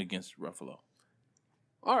 everything against Ruffalo.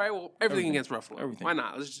 All right, well, everything Everything. against Ruffalo. Everything. Why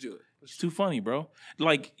not? Let's just do it. It's too funny, bro.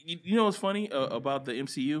 Like you know what's funny about the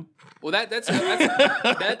MCU? Well, that's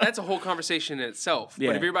a whole conversation in itself. Yeah.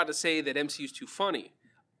 But if you're about to say that MCU's too funny,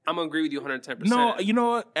 I'm gonna agree with you 110%. No, you know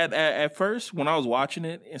what? At first, when I was watching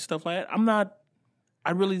it and stuff like that,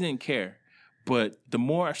 I really didn't care. But the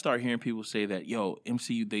more I start hearing people say that, yo,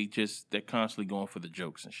 MCU, they're constantly going for the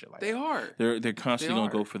jokes and shit like they that. are. They're constantly They gonna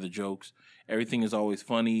are. go for the jokes. Everything is always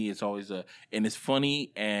funny. It's always and it's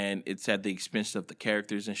funny and it's at the expense of the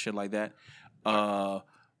characters and shit like that.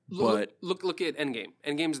 But Look at Endgame.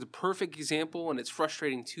 Endgame is the perfect example, and it's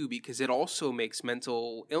frustrating too because it also makes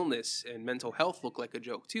mental illness and mental health look like a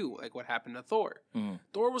joke too, like what happened to Thor. Mhm.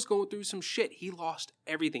 Thor was going through some shit. He lost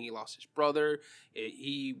everything. He lost his brother.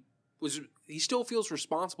 He still feels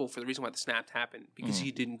responsible for the reason why the snap happened because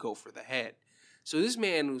he didn't go for the head. So this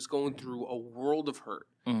man was going through a world of hurt.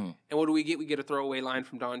 Mhm. And what do we get? We get a throwaway line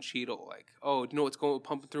from Don Cheadle, like, "Oh, you know what's going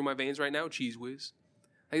pumping through my veins right now? Cheese whiz."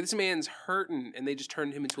 Like this man's hurting, and they just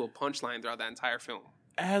turned him into a punchline throughout that entire film.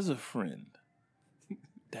 as a friend,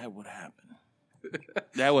 that would happen.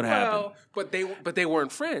 That would happen. Well, but they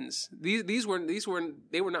weren't friends. These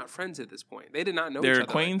weren't they were not friends at this point. They did not know each They're other like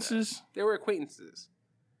that. acquaintances. They were acquaintances.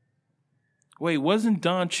 Wait, wasn't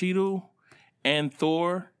Don Cheadle and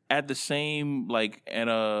Thor at the same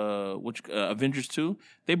Avengers 2?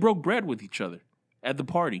 They broke bread with each other at the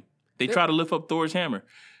party. They try to lift up Thor's hammer.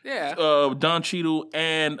 Yeah. Don Cheadle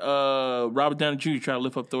and Robert Downey Jr. try to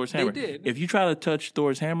lift up Thor's hammer. did. If you try to touch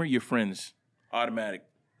Thor's hammer, you're friends. Automatic.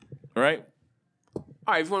 All right? All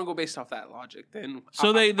right, if you want to go based off that logic, then So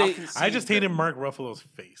I'll they- concede I just that- hated Mark Ruffalo's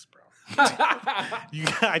face, bro. I think I you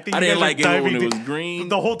didn't guys are like it when diving it deep. was green.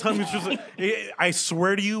 The whole time it's just like, I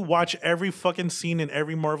swear to you, watch every fucking scene in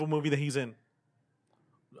every Marvel movie that he's in.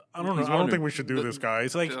 I don't know. He's I don't wondering. think we should do this,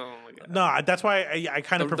 guys. Like, Oh my God. no, that's why I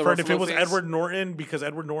kind of The preferred if it Ruffalo was face? Edward Norton, because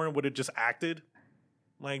Edward Norton would have just acted,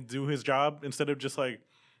 like, do his job instead of just like,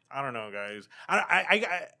 I don't know, guys.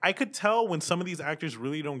 I could tell when some of these actors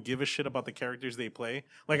really don't give a shit about the characters they play.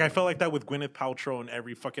 Like, I felt like that with Gwyneth Paltrow in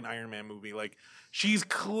every fucking Iron Man movie. Like, she's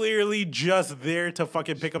clearly just there to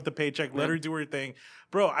fucking pick up the paycheck, let her do her thing.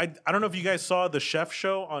 Bro, I don't know if you guys saw the Chef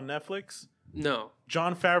Show on Netflix. No.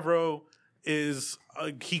 John Favreau is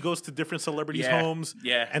he goes to different celebrities' Yeah. homes,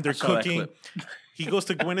 Yeah, and they're I saw that cooking. clip. He goes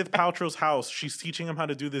to Gwyneth Paltrow's house. She's teaching him how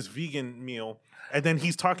to do this vegan meal, and then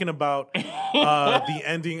he's talking about the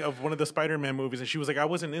ending of one of the Spider-Man movies, and she was like, "I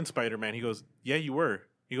wasn't in Spider-Man." He goes, "Yeah, you were."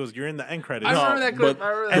 He goes, "You're in the end credits." I remember that clip. But I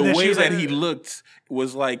remember And the then way she was that like- he looked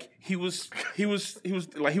was like he was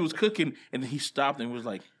like he was cooking, and then he stopped and was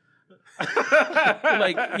like,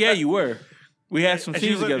 yeah, you were. We had some And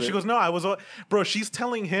scenes together. she goes, "No, I was." Bro, she's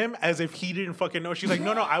telling him as if he didn't fucking know. She's like,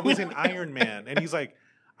 "No, I was in Iron Man," and he's like,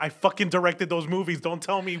 "I fucking directed those movies. Don't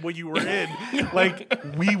tell me what you were in." Like,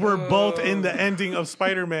 we were both in the ending of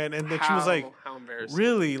Spider-Man, and then she was like, how embarrassing.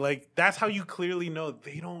 "Really?" Like, that's how you clearly know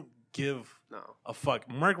they don't give No. a fuck.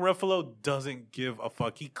 Mark Ruffalo doesn't give a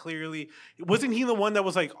fuck. He clearly wasn't he the one that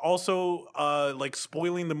was like also like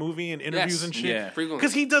spoiling the movie in interviews Yes. and shit. Yeah. Frequently.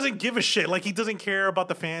 Because he doesn't give a shit. Like, he doesn't care about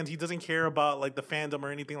the fans. He doesn't care about like the fandom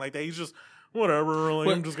or anything like that. He's just whatever. Like,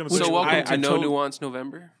 But- I'm just gonna. So say welcome I to No told- Nuance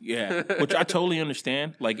November. Yeah, which I totally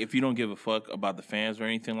understand. Like, if you don't give a fuck about the fans or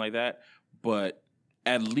anything like that, but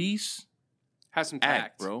at least Have some act,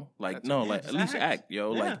 tact, bro. Like, That's- no, yeah, like just at least act. act,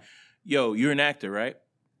 yo. Yeah. Like, yo, you're an actor, right?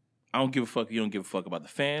 I don't give a fuck. You don't give a fuck about the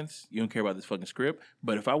fans. You don't care about this fucking script.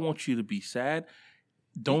 But if I want you to be sad,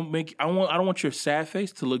 don't make. I don't want your sad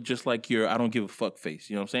face to look just like your I don't give a fuck face.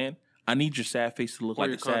 You know what I'm saying? I need your sad face to look Or like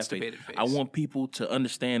your a sad face. constipated face. I want people to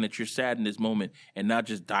understand that you're sad in this moment and not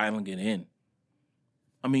just dialing it in.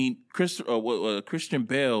 I mean, Christian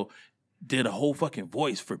Bale did a whole fucking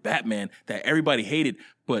voice for Batman that everybody hated,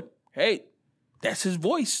 but hey, that's his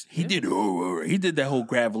voice. He did that whole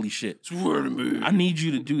gravelly shit. I need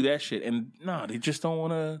you to do that shit, and no, they just don't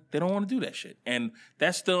want to. They don't want to do that shit, and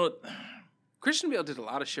that's still. Christian Bale did a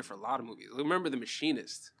lot of shit for a lot of movies. Remember The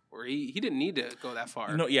Machinist, where he didn't need to go that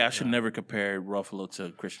far. You know, yeah, I should never compare Ruffalo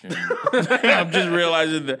to Christian. I'm just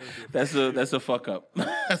realizing that that's a fuck up.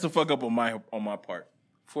 That's a fuck up on my part.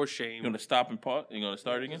 For You shame. gonna stop and pause? You gonna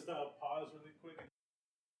start again? Just pause really quick.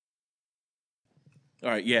 All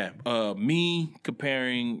right, yeah. Me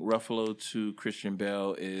comparing Ruffalo to Christian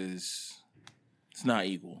Bale it's not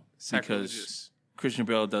equal because Sacrilegious. Christian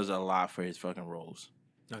Bale does a lot for his fucking roles.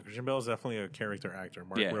 No, Christian Bale is definitely a character actor.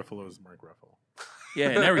 Mark Yeah. Ruffalo is Mark Ruffalo. Yeah,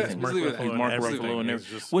 and everything. Mark Ruffalo He's in Mark everything. Ruffalo and He's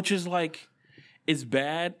everything, just- which is like it's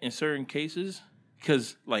bad in certain cases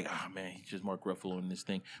because like oh man, he's just Mark Ruffalo in this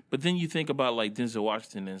thing. But then you think about like Denzel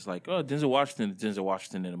Washington, and it's like oh Denzel Washington is Denzel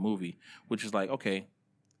Washington in a movie, which is like okay,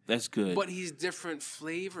 that's good. But he's different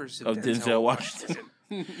flavors Of Denzel Washington.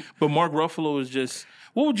 But Mark Ruffalo is just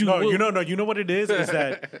what would you? No, what- you know what it is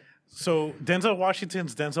that so Denzel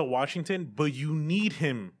Washington's Denzel Washington, but you need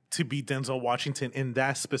him to be Denzel Washington in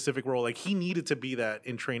that specific role. Like he needed to be that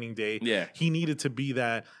in Training Day. Yeah. He needed to be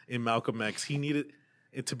that in Malcolm X. He needed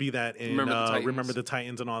it to be that in Remember the Titans. Remember the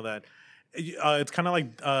Titans and all that. It's kind of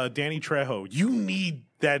like Danny Trejo. You need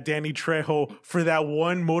that Danny Trejo for that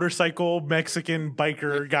one motorcycle Mexican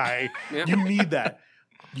biker guy. Yeah. You need that.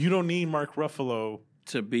 You don't need Mark Ruffalo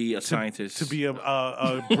to be a scientist to be a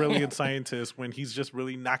brilliant scientist when he's just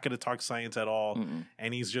really not going to talk science at all,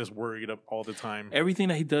 and he's just worried up all the time. everything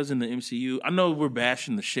that he does in the MCU. I know we're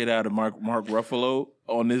bashing the shit out of Mark Ruffalo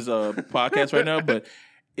on this podcast right now, but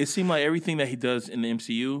it seemed like everything that he does in the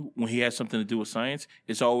MCU when he has something to do with science,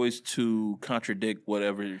 it's always to contradict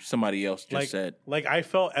whatever somebody else just said. Like I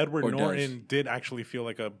felt Edward Or Norton did actually feel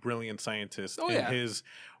like a brilliant scientist Oh, in yeah. his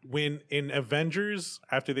when in Avengers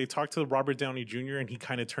after they talked to Robert Downey Jr. and he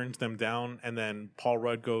kind of turns them down, and then Paul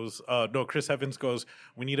Rudd goes, Chris Evans goes,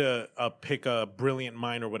 we need to pick a brilliant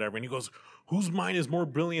mind or whatever, and he goes, whose mind is more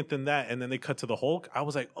brilliant than that? And then they cut to the Hulk. I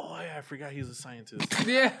was like, oh yeah, I forgot he's a scientist.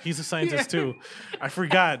 Yeah. He's a scientist too. I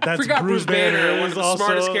forgot. That's Forgot Bruce Banner. one was of the also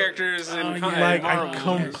smartest characters in yeah. like I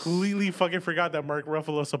Marvel. completely fucking forgot that Mark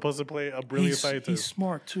Ruffalo is supposed to play a brilliant He's scientist.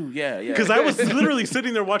 smart too. Yeah. Because I was literally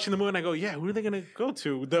sitting there watching the movie and I go, yeah, who are they gonna go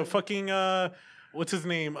to? The fucking what's his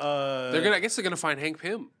name? I guess they're gonna find Hank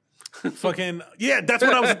Pym. fucking yeah. That's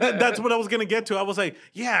what I was gonna get to. I was like,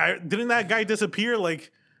 yeah, didn't that guy disappear?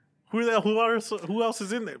 Like. Who else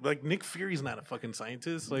is in there? Like Nick Fury's not a fucking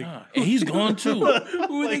scientist. Like Nah, and he's gone too.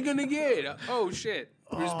 Who are they gonna get? Oh shit,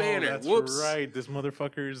 Bruce Banner. That's Whoops. right. This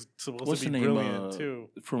motherfucker's supposed What's to her be name? brilliant too.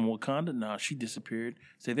 From Wakanda? Nah, she disappeared.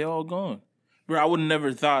 Say they're all gone. Bro, I would have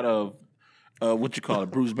never thought of what you call it,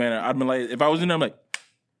 Bruce Banner. I'd been like, if I was in there, I'm like,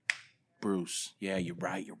 Bruce. Yeah, you're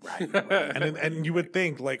right. And you would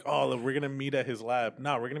think like, oh, we're gonna meet at his lab.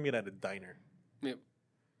 No, we're gonna meet at a diner Yep.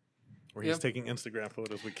 where he's Yep. taking Instagram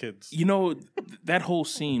photos with kids. You know, that whole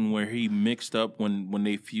scene where he mixed up when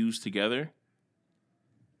they fused together,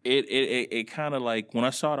 it kind of like, when I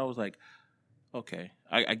saw it, I was like, okay,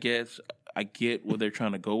 I guess I get where they're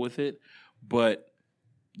trying to go with it. But,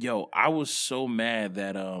 yo, I was so mad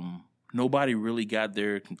that nobody really got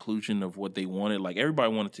their conclusion of what they wanted. Like,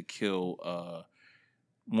 everybody wanted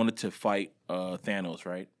to fight Thanos,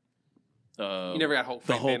 right? You never got Hulk the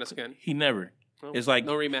fight Hulk, Thanos again. he never. No, It's like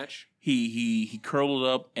no rematch. he curled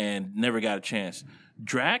up and never got a chance.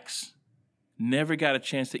 Drax never got a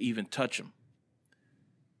chance to even touch him.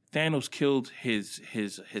 Thanos killed his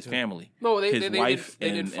family. No, his wife they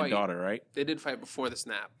and, did and fight. daughter, right? They did fight before the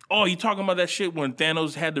snap. Oh, you talking about that shit when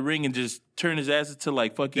Thanos had the ring and just turned his ass into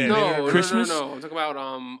like fucking No, Christmas? no. I'm talking about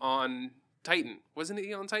on Titan. Wasn't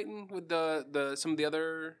he on Titan with the some of the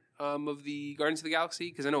other of the Guardians of the Galaxy?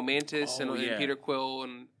 Because I know Mantis Oh, and yeah. Peter Quill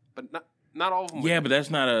but not all of them. Yeah, but that's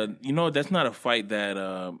not a fight that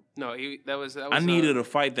No, that was I needed a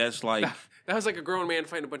fight that's like that was like a grown man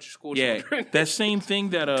fighting a bunch of school yeah, children. that same thing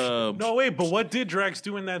that No, wait, but what did Drax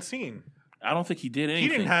do in that scene? I don't think he did anything. He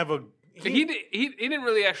didn't have a. He didn't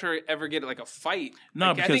really actually ever get like a fight. No,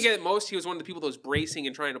 like, I because think at most he was one of the people that was bracing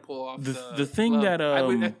and trying to pull off the thing glove.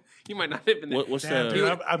 that he might not have been there. what's Damn, the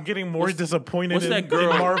dude, I'm getting more disappointed what's that in girl-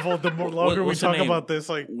 Marvel the more longer we what's her talk name? about this.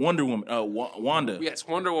 Like, Wonder Woman, Wanda. Yes,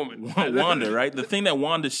 Wonder Woman. Wanda, right? The thing that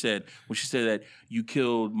Wanda said when she said that you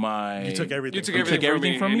killed my, you took everything. You took you took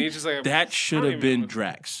everything from and me. he's just like, That should I don't have even been know.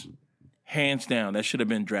 Drax, hands down. That should have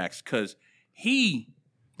been Drax because he,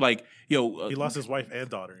 like, he lost his wife and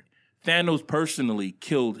daughter. Thanos personally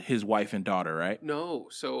killed his wife and daughter, right? No,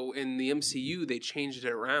 so in the MCU they changed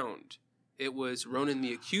it around. It was Ronan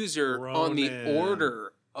the Accuser on the Ronan.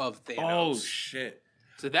 order of Thanos. Oh shit!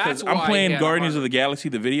 So that's Because why I'm playing he had a Guardians of heart- the Galaxy,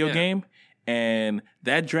 the video Yeah. game, and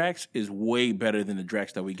that Drax is way better than the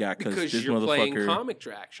Drax that we got because this you're playing motherfucker. comic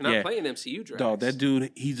Drax. You're not Yeah. playing MCU Drax. Dog, that dude,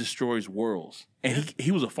 he destroys worlds, and he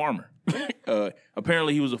was a farmer.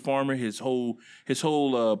 Apparently, he was a farmer. His whole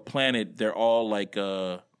planet, they're all like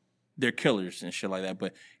they're killers and shit like that.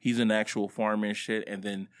 But he's an actual farmer and shit. And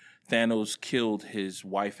then Thanos killed his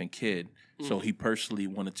wife and kid, so he personally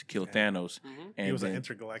wanted to kill Thanos. And He was an then,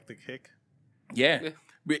 intergalactic hick. yeah.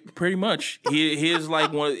 Pretty much, he is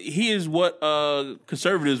like one. He is what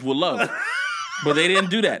conservatives would love, but they didn't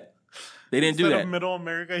do that. They didn't do Instead that. of Middle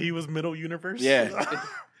America, he was Middle Universe. Yeah.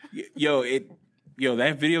 Yo,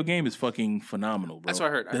 that video game is fucking phenomenal, bro. That's what I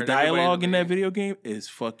heard. I The heard everybody dialogue in the that video game is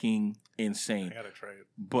fucking insane. I gotta try it.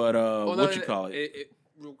 But Well, no, what you call it?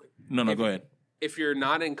 real quick. No, if- go ahead. If you're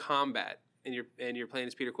not in combat and you're playing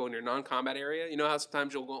as Peter Quill in your non-combat area, you know how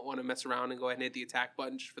sometimes you'll want to mess around and go ahead and hit the attack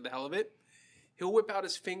button just for the hell of it. He'll whip out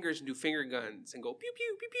his fingers and do finger guns and go pew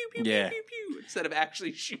pew pew pew pew Yeah. pew pew pew instead of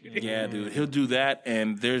actually shooting. Yeah, dude, he'll do that.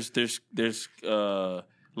 And there's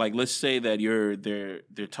like, let's say that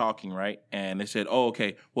they're talking, right, and they said, oh,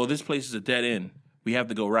 okay, well, this place is a dead end. We have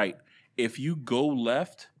to go right. If you go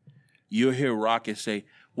left, you'll hear Rocket say,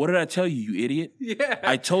 "What did I tell you, you idiot? Yeah.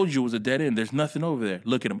 I told you it was a dead end. There's nothing over there.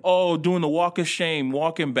 Look at him. Oh, doing the walk of shame,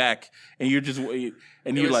 walking back, and you're just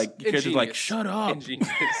and you're was like, your character's like, ingenious. shut up.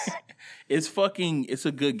 Ingenious. It's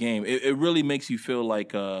a good game. It really makes you feel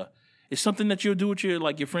like it's something that you'll do with your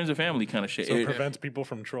friends and family kind of shit. So it prevents people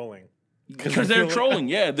from trolling. Because they're trolling,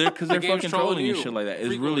 yeah, because they're game's fucking trolling and you shit like that. It's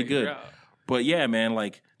frequently, really good. yeah. But yeah, man,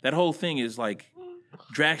 like that whole thing is like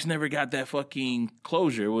Drax never got that fucking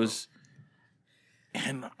closure. It was,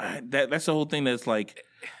 and that's the whole thing. That's like,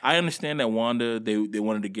 I understand that Wanda they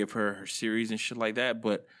wanted to give her series and shit like that,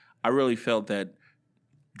 but I really felt that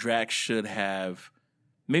Drax should have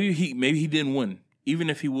maybe he didn't win, even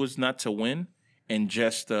if he was not to win, and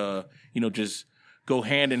just just go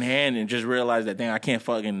hand in hand and just realize that, dang, I can't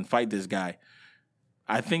fucking fight this guy.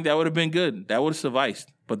 I think that would have been good. That would have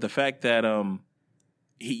sufficed. But the fact that in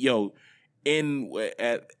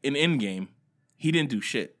Endgame, he didn't do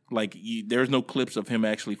shit. Like there's no clips of him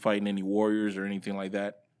actually fighting any warriors or anything like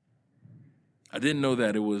that. I didn't know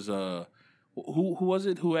that it was who was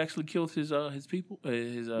it who actually killed his people?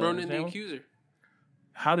 Ronan the family? Accuser.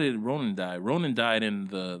 How did Ronan die? Ronan died in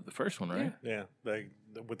the first one, right? Yeah, like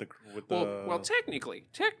with the Well, technically,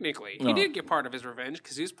 he No. did get part of his revenge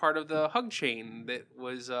because he was part of the hug chain that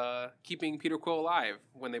was keeping Peter Quill alive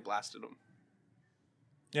when they blasted him.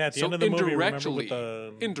 yeah. At the So end of the movie, remember indirectly, with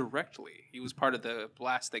the indirectly, he was part of the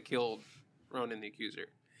blast that killed Ronan the Accuser.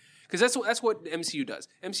 Because that's what MCU does.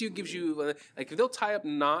 MCU gives you like if they'll tie up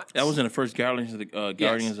knots. That was in the first Guardians of the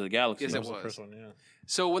Guardians of the Galaxy. Yes, that it was the was. first one. Yeah.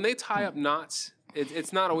 So when they tie up knots,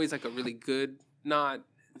 it's not always like a really good knot.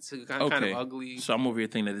 It's kind of ugly. So I'm over here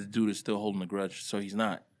thinking that this dude is still holding a grudge. So he's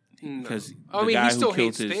not. No. Because I mean, guy he who still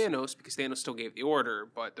killed hates his- Thanos because Thanos still gave the order,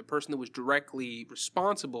 but the person that was directly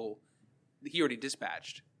responsible, he already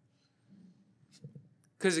dispatched.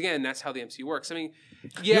 Because again, that's how the MCU works. I mean,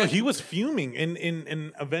 yeah, Yo, he was fuming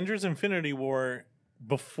in Avengers: Infinity War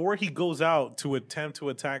before he goes out to attempt to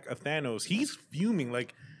attack a Thanos. He's fuming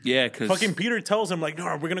like. Yeah, because Fucking Peter tells him like, "No,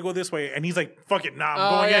 we're gonna go this way," and he's like, "Fuck it, nah, I'm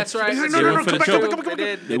Oh, going that's in." right. He's like, They "No, went for come the back, joke. come back, come back, They come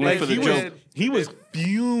did. back." They went for the he joke. he was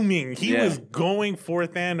fuming. He Yeah. was going for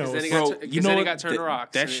Thanos. then he bro, got- you know then he what? got turned to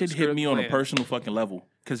rocks That and it shit screwed hit me up on the a plan. personal fucking level.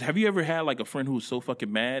 Because have you ever had like a friend who's so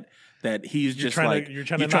fucking mad that he's just trying to- like you're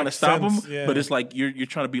trying to to knock stop sense, him, yeah. but it's like you're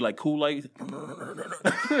trying to be like cool, like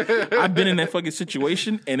I've been in that fucking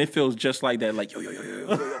situation and it feels just like that. Like yo, no,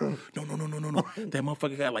 that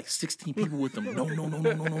motherfucker got like 16 people with him.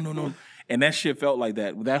 No. And that shit felt like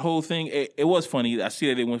that. That whole thing, it was funny. I see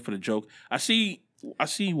that they went for the joke. I see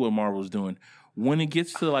what Marvel's doing. When it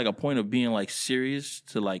gets to like a point of being like serious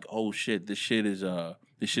to like, oh shit, this shit is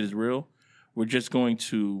real. We're just going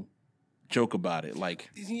to joke about it. Like,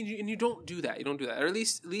 And you don't do that. You don't do that, or at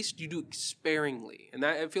least you do it sparingly. And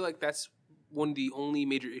that, I feel like that's one of the only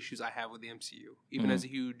major issues I have with the MCU, even as a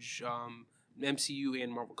huge MCU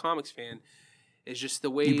and Marvel Comics fan, is just the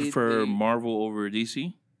way You prefer Marvel over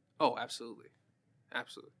DC? Oh, absolutely.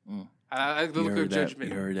 I look at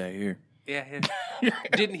judgment. You heard that here. Yeah.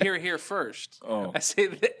 Didn't hear it here first. Oh. I say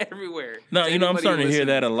that everywhere. No, To I'm anybody starting to hear listening.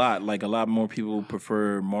 that a lot. Like, a lot more people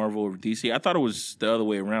prefer Marvel over DC. I thought it was the other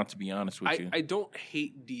way around, to be honest with you. I don't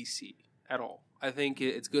hate DC at all. I think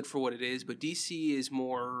it's good for what it is, but DC is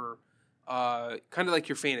more kind of like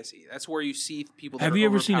your fantasy. That's where you see people that Have are you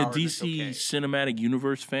ever seen a overpowered and it's DC okay. cinematic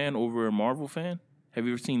universe fan over a Marvel fan? Have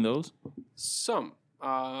you ever seen those? Some.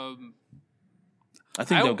 I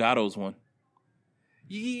think Delgado's one.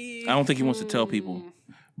 Yeah, I don't think he wants to tell people.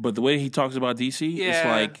 But the way he talks about DC, it's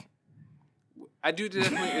like... I do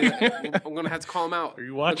definitely. I'm going to have to call him out. Are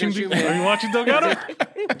you watching? Look at you, Are man. you watching Delgado?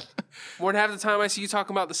 More than half the time I see you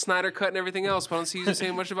talking about the Snyder Cut and everything else, but I don't see you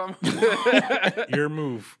saying much about Your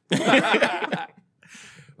move. But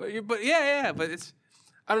yeah, but it's,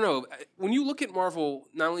 I don't know. When you look at Marvel,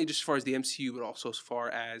 not only just as far as the MCU, but also as far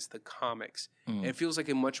as the comics, it feels like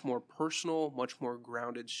a much more personal, much more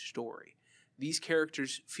grounded story. These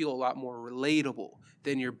characters feel a lot more relatable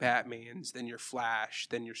than your Batmans, than your Flash,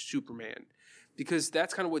 than your Superman. Because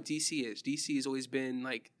that's kind of what DC is. DC has always been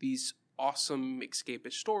like these awesome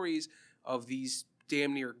escapist stories of these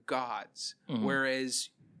damn near gods.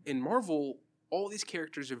 Whereas in Marvel, all these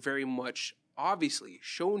characters are very much obviously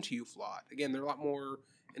shown to you flawed. Again, they're a lot more,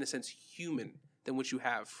 in a sense, human than what you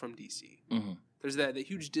have from DC. There's that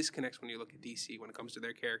huge disconnect when you look at DC when it comes to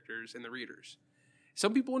their characters and the readers.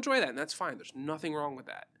 Some people enjoy that, and that's fine. There's nothing wrong with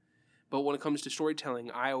that. But when it comes to storytelling,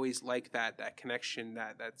 I always like that connection,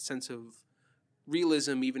 that sense of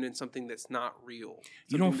realism, even in something that's not real.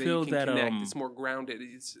 You don't Something feel you can that connect. It's more grounded.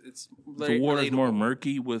 It's the war is more relatable.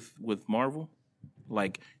 murky with Marvel?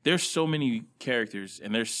 Like, there's so many characters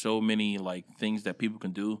and there's so many, like, things that people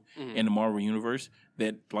can do in the Marvel universe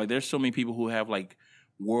that, like, there's so many people who have, like,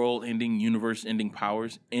 world-ending, universe-ending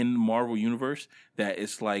powers in the Marvel universe that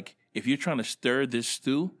it's like, if you're trying to stir this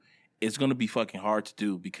stew, it's going to be fucking hard to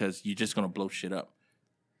do because you're just going to blow shit up.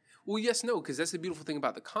 Well, yes, no, because that's the beautiful thing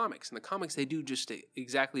about the comics. In the comics, they do just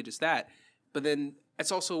exactly just that. But then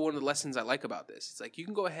that's also one of the lessons I like about this. It's like you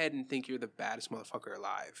can go ahead and think you're the baddest motherfucker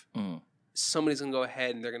alive. Somebody's going to go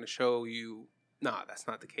ahead and they're going to show you, nah, that's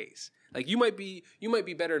not the case. Like you might be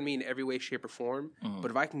better than me in every way, shape, or form.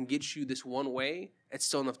 But if I can get you this one way, it's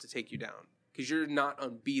still enough to take you down because you're not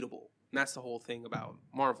unbeatable. And that's the whole thing about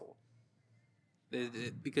Marvel.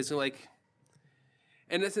 Because like,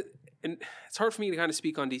 and it's hard for me to kind of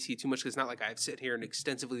speak on DC too much because it's not like I've sit here and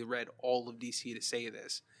extensively read all of DC to say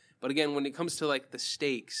this. But again, when it comes to like the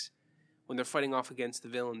stakes, when they're fighting off against the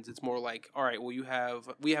villains, it's more like, all right, well,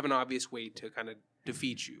 we have an obvious way to kind of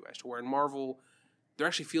defeat you. As to where in Marvel, there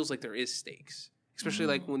actually feels like there is stakes, especially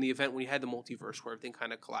like when you had the multiverse where everything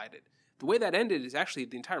kind of collided. The way that ended is actually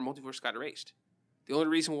the entire multiverse got erased. The only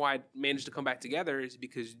reason why it managed to come back together is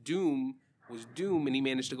because Doom was Doom, and he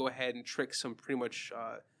managed to go ahead and trick some pretty much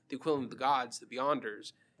the equivalent of the gods, the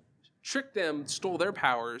Beyonders, tricked them, stole their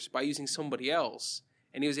powers by using somebody else,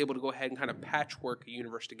 and he was able to go ahead and kind of patchwork a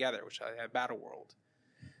universe together, which I had Battleworld.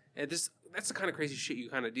 And that's the kind of crazy shit you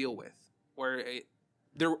kind of deal with, where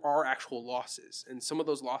there are actual losses, and some of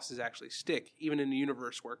those losses actually stick, even in a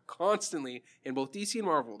universe where constantly, in both DC and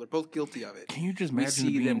Marvel, they're both guilty of it. Can you just imagine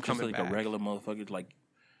being just like a regular motherfucker? Like,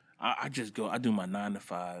 I just go, I do my 9 to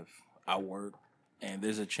 5, I work, and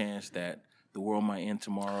there's a chance that the world might end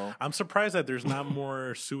tomorrow. I'm surprised that there's not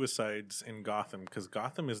more suicides in Gotham because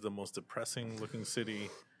Gotham is the most depressing looking city.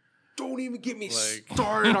 Don't even get me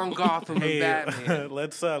started on Gotham and Batman.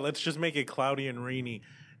 let's just make it cloudy and rainy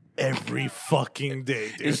every fucking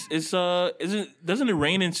day, dude. Doesn't it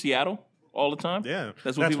rain in Seattle all the time? Yeah,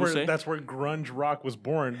 that's what people say. That's where grunge rock was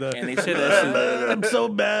born. And they said that I'm so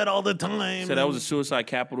bad all the time. Said that was the suicide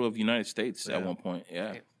capital of the United States at one point.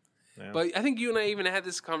 Yeah. But I think you and I even had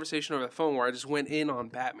this conversation over the phone where I just went in on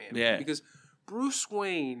Batman. Yeah. Because Bruce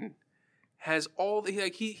Wayne has all the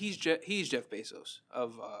he's Jeff Bezos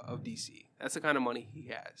of DC. That's the kind of money he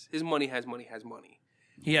has. His money has money has money.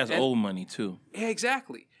 He has old money too. Yeah,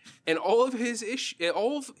 exactly. And all of his I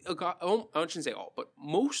shouldn't say all, but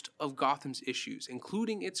most of Gotham's issues,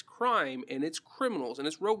 including its crime and its criminals and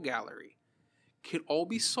its rogue gallery, could all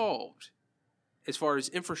be solved as far as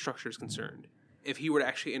infrastructure is concerned if he were to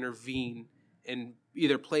actually intervene and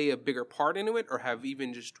either play a bigger part into it or have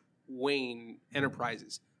even just Wayne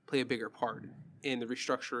Enterprises play a bigger part in the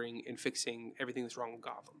restructuring and fixing everything that's wrong with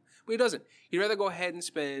Gotham. But he doesn't. He'd rather go ahead and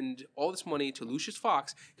spend all this money to Lucius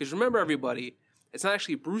Fox, because remember, everybody, it's not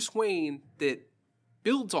actually Bruce Wayne that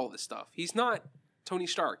builds all this stuff. He's not Tony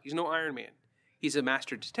Stark. He's no Iron Man. He's a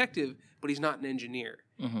master detective, but he's not an engineer.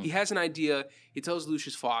 Mm-hmm. He has an idea. He tells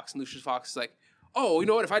Lucius Fox, and Lucius Fox is like, oh, you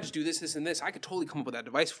know what? If I just do this, this, and this, I could totally come up with that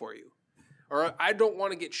device for you. Or I don't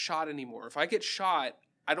want to get shot anymore. If I get shot,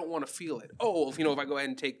 I don't want to feel it. Oh, if I go ahead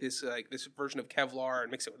and take this this version of Kevlar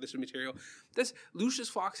and mix it with this material, Lucius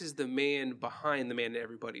Fox is the man behind the man that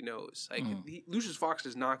everybody knows. Like Lucius Fox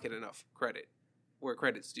does not get enough credit where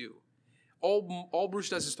credit's due. All Bruce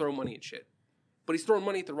does is throw money at shit, but he's throwing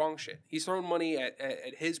money at the wrong shit. He's throwing money at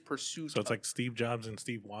his pursuit. So it's like Steve Jobs and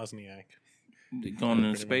Steve Wozniak going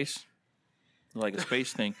into space. Like a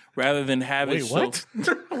space thing, rather than have Wait, it. what?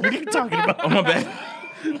 What are you talking about? Oh my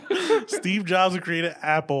bad. Steve Jobs who created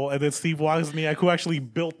Apple, and then Steve Wozniak who actually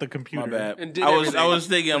built the computer. My bad. And did I everything. was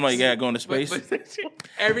thinking. I'm like, yeah, going to space. But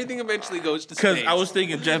everything eventually goes to Because space. I was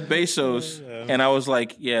thinking Jeff Bezos, and I was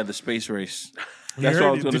like, yeah, the space race. You That's heard- what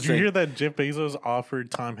I was going to Did say. you hear that Jeff Bezos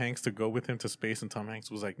offered Tom Hanks to go with him to space, and Tom Hanks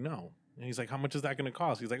was like, no. And he's like, how much is that going to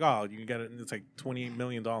cost? He's like, oh, you can get it. It's like $28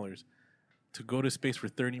 million to go to space for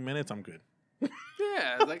 30 minutes. I'm good.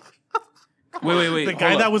 yeah, like Wait. The guy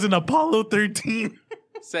hold that up. was in Apollo 13.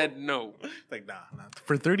 said no. Like, nah.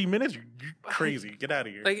 For 30 minutes, you're crazy. Get out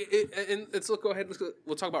of here. Like, and go ahead.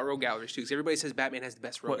 We'll talk about rogue galleries too, because everybody says Batman has the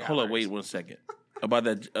best rogue galleries. Hold up, wait 1 second. About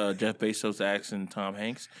that Jeff Bezos asking Tom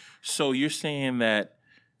Hanks. So you're saying that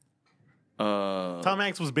Tom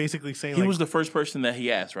Hanks was basically saying he like, was the first person that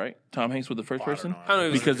he asked, right? Tom Hanks was the first I don't person? know. I don't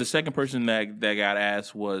know. Because the second person that got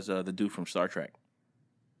asked was the dude from Star Trek.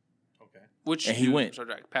 okay. Which and he dude went. from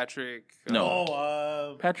Star Trek? Patrick. No.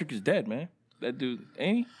 Oh, Patrick is dead, man. That dude,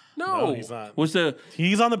 ain't he? No, no, he's not. Was the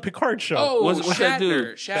He's on the Picard show. Oh, what's that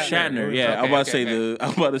dude? Shatner. Yeah, Okay, I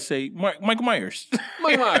was about to say Michael Myers.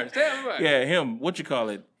 Mike Myers. Damn right. Yeah, him. What you call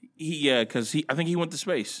it? Because I think he went to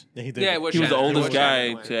space. Yeah, he did. Yeah, it was He was the Shatner. oldest It was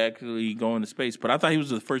guy Shatner. to actually go into space, but I thought he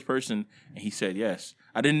was the first person, and he said yes.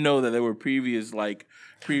 I didn't know that there were previous.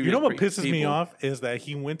 You know what pisses me people. off is that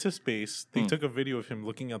he went to space. They took a video of him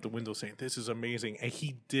looking out the window saying, "This is amazing," and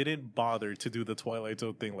he didn't bother to do the Twilight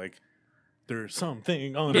Zone thing. Like, there's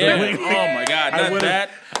something on Yeah. the wing. Oh my God. I Not would've- that.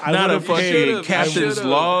 I Not a would've- fucking should've- captain's should've.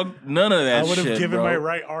 log. None of that I would have shit, given bro. my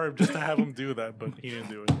right arm just to have him do that, but he didn't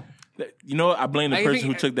do it. You know what? I blame the I person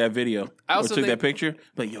think- who took that video I or also took that think- picture.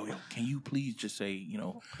 Like, yo, can you please just say,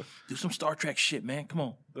 do some Star Trek shit, man? Come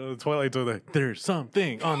on. The Twilight Zone, like, there's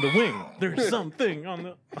something on the wing. There's something on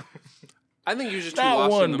the. I think you're just too Not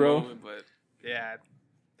lost one, in the bro. moment, but yeah,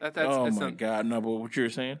 that's Oh that's my not. God. No, but what you were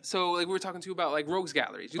saying? So, like we were talking to you about, like rogues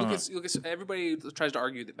galleries. You look at everybody tries to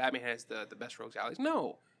argue that Batman has the best rogues galleries.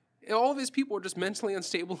 No, all of his people are just mentally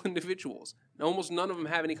unstable individuals. Almost none of them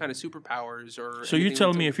have any kind of superpowers or. So you're anything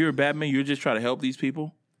telling to- me if you're a Batman, you're just trying to help these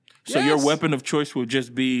people? So your Yes. weapon of choice will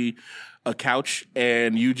just be a couch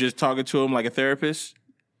and you just talking to him like a therapist?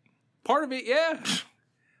 part of it, yeah.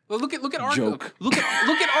 Well, look at Arkham. Joke. Look at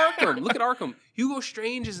Arkham. Look at Arkham. Hugo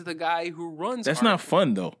Strange is the guy who runs. That's Arkham. not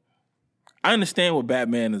fun, though. I understand what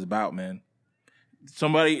Batman is about, man.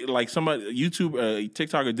 Somebody, YouTube,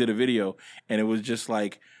 TikToker did a video, and it was just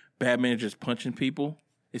like Batman just punching people.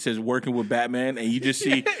 It says working with Batman, and you just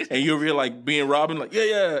see, and you're real like being Robin, like,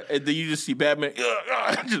 yeah. And then you just see Batman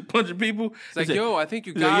just punching people. It's like, yo, I think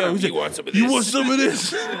you He's like, got yo, him. he's You like, want some of You this? want some of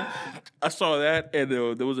this? I saw that, and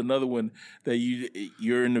there was another one that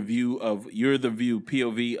you're in the view of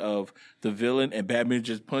POV of the villain, and Batman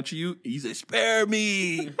just punching you. He said, "Spare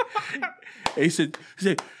me." And he said,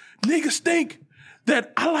 "Niggas think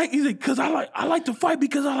that I like." He said, "Cause I like to fight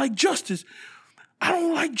because I like justice. I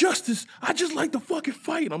don't like justice. I just like to fucking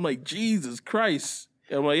fight." And I'm like, Jesus Christ.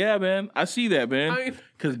 And I'm like, yeah, man, I see that, man. I mean-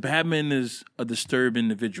 Because Batman is a disturbed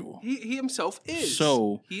individual. He himself is.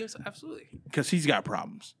 So- he is absolutely. Because he's got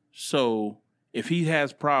problems. So if he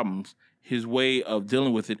has problems, his way of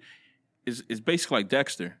dealing with it is basically like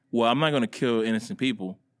Dexter. Well, I'm not going to kill innocent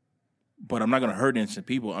people, but I'm not going to hurt innocent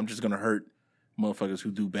people. I'm just going to hurt motherfuckers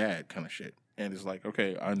who do bad kind of shit. And it's like,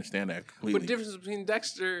 okay, I understand that completely. But the difference between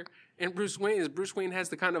Dexter and Bruce Wayne is Bruce Wayne has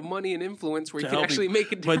the kind of money and influence where he To can help actually people.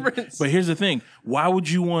 make a difference. But here's the thing. Why would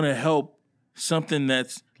you want to help something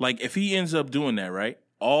that's like, if he ends up doing that, right?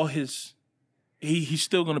 He's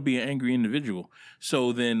still going to be an angry individual.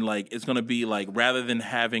 So then, like, it's going to be like, rather than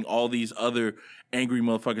having all these other angry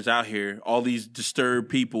motherfuckers out here, all these disturbed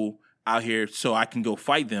people out here, so I can go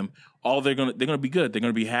fight them, they're gonna be good. They're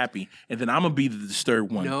gonna be happy, and then I'm gonna be the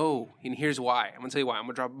disturbed one. No, and here's why. I'm gonna tell you why. I'm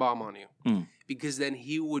gonna drop a bomb on you. Hmm. Because then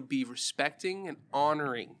he would be respecting and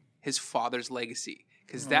honoring his father's legacy.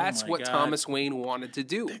 Because that's my what God. Thomas Wayne wanted to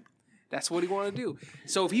do. That's what he wanted to do.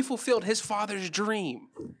 So if he fulfilled his father's dream,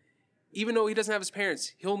 even though he doesn't have his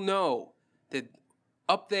parents, he'll know that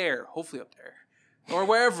up there, hopefully up there, or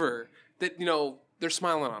wherever, that they're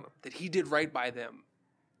smiling on him, that he did right by them.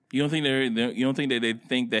 You don't think they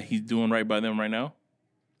think that he's doing right by them right now?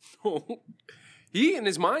 He, in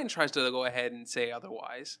his mind, tries to go ahead and say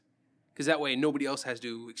otherwise, because that way nobody else has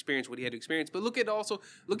to experience what he had to experience. But look at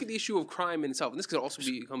the issue of crime in itself, and this could also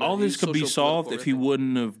become all this could be solved if he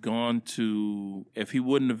wouldn't have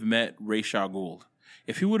met Ra's al Ghul.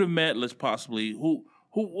 If he would have met, let's possibly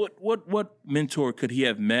what mentor could he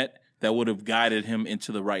have met that would have guided him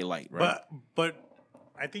into the right light, right? But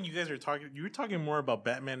I think you guys are talking. You were talking more about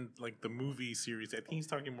Batman, like the movie series. I think he's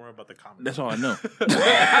talking more about the comic. That's all I know.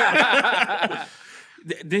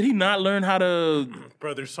 Did he not learn how to?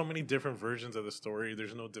 Bro, there's so many different versions of the story.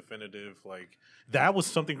 There's no definitive. Like that was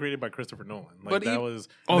something created by Christopher Nolan. Like But that he- was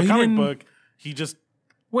Oh, in he the comic didn't- book. He just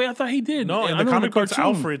Wait, I thought he did. no. In I the know comic books,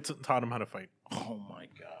 cartoon. Alfred taught him how to fight Oh my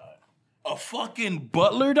god, a fucking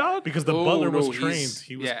butler, dog. because the Oh, butler was no, trained. he's-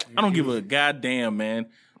 He was. yeah. I don't give a goddamn, man.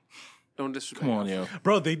 Don't disrespect. Come on, yo.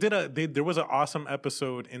 Bro, there was an awesome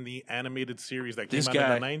episode in the animated series that came This out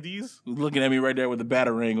guy- in the 90s. Looking at me right there with the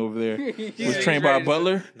batarang over there. Yeah, Was he's trained by a ready to-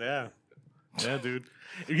 butler. Yeah. Yeah, dude.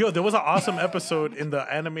 Yo, there was an awesome episode in the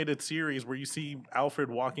animated series where you see Alfred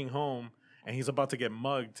walking home and he's about to get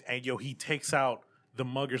mugged, and he takes out the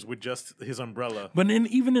muggers with just his umbrella. But then,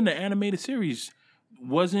 even in the animated series,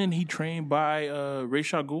 wasn't he trained by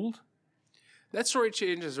Ra's al Ghul? That story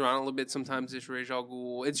changes around a little bit. Sometimes it's Ra's al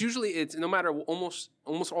Ghul. It's no matter almost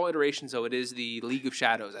all iterations though. It is the League of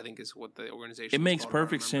Shadows. I think is what the organization. It is makes called, if I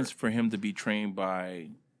perfect remember. sense for him to be trained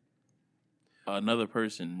by another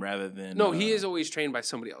person rather than. No, he is always trained by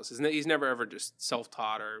somebody else. He's never ever just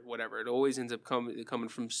self-taught or whatever. It always ends up coming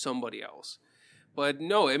from somebody else. But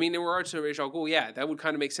no, I mean, in regards to Ra's al Ghul, yeah, that would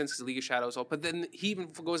kind of make sense because the League of Shadows. But then he even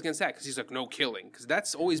goes against that because he's like, no killing, because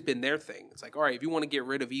that's always been their thing. It's like, all right, if you want to get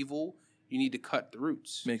rid of evil, you need to cut the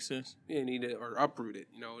roots. Makes sense. You need to, or uproot it.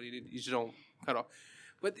 You just don't cut off.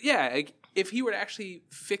 But yeah, like, if he were to actually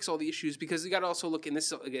fix all the issues, because you got to also look, and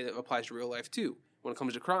this again applies to real life too. When it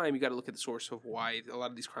comes to crime, you got to look at the source of why a lot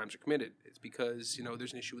of these crimes are committed. It's because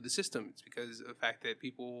there's an issue with the system. It's because of the fact that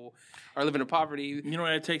people are living in poverty. You know what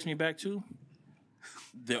that takes me back to?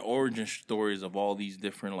 The origin stories of all these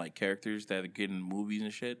different like characters that are getting movies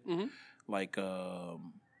and shit. Mhm. Like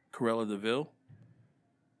Cruella de Vil.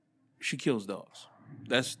 She kills dogs.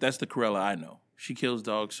 That's the Cruella I know. She kills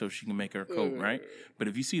dogs so she can make her coat, right? But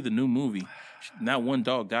if you see the new movie, not one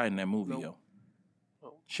dog died in that movie, Nope. yo.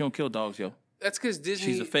 Nope. She don't kill dogs, yo. That's because Disney.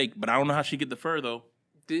 She's a fake, but I don't know how she get the fur though.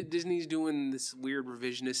 Disney's doing this weird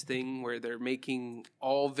revisionist thing where they're making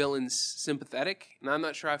all villains sympathetic, and I'm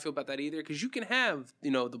not sure how I feel about that either. Because you can have, the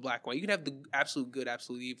black and white, you can have the absolute good,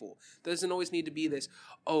 absolute evil. Doesn't always need to be this.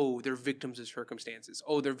 Oh, they're victims of circumstances.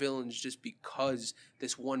 Oh, they're villains just because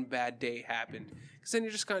this one bad day happened. Because then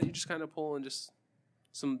you're just kind of pulling just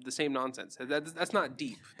the same nonsense. That's not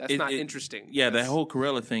deep. That's not interesting. Yeah, that That's- whole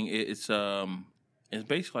Cruella thing, it's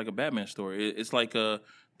basically like a Batman story. It's like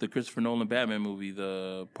the Christopher Nolan Batman movie,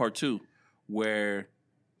 the Part 2, where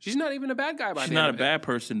she's not even a bad guy. By she's the not end a of it. bad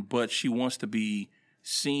person, but she wants to be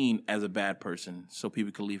seen as a bad person so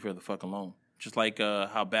people can leave her the fuck alone. Just like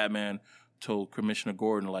how Batman told Commissioner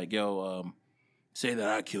Gordon, like, yo, say that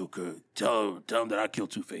I killed Kirk. Tell him that I killed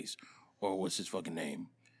Two-Face. Or what's his fucking name?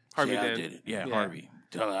 Harvey Say I Dent. did it. Yeah, Yeah. Harvey.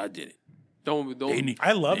 Tell her I did it. Don't.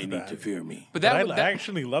 I love they that. need to fear me. But But that, I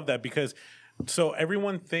actually love that because so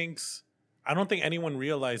everyone thinks, I don't think anyone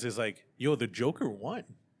realizes like, yo, the Joker won.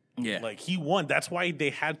 Yeah. Like he won. That's why they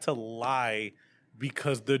had to lie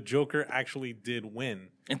because the Joker actually did win.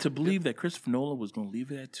 And to believe that Christopher Nolan was going to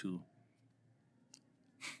leave it at 2.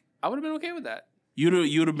 I would have been okay with that.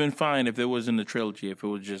 You'd have been fine if it wasn't a trilogy, if it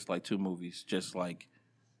was just like 2 movies. Just like,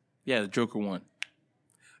 yeah, the Joker won.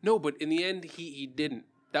 No, but in the end, he didn't.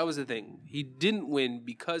 That was the thing. He didn't win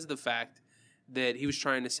because of the fact that he was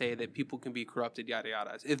trying to say that people can be corrupted, yada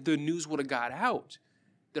yada. If the news would have got out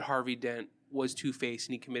that Harvey Dent was Two-Face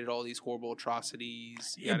and he committed all these horrible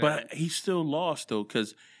atrocities, Yeah, yada, but he still lost, though,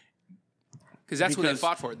 because that's what they because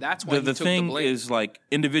fought for. That's why the he took thing the blame. is like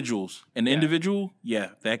individuals. An Yeah. individual,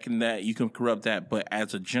 yeah, that you can corrupt that. But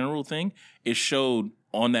as a general thing, it showed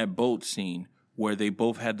on that boat scene where they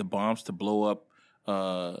both had the bombs to blow up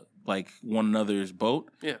like one another's boat.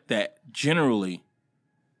 Yeah. That generally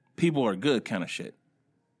people are good kind of shit.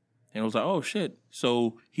 And it was like, oh shit.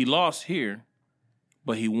 So he lost here,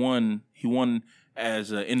 but he won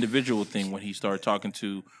as an individual thing when he started talking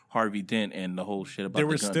to Harvey Dent and the whole shit about There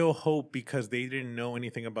the was gun. still hope because they didn't know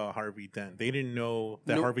anything about Harvey Dent. They didn't know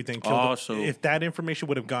that Nope. Harvey Dent killed him. Also- If that information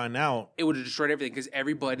would have gone out, It would have destroyed everything because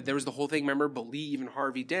everybody, there was the whole thing, remember, believe in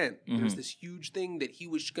Harvey Dent. There Mm-hmm. was this huge thing that he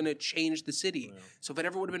was going to change the city. So if it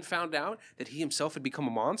ever would have been found out that he himself had become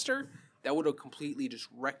a monster, that would have completely just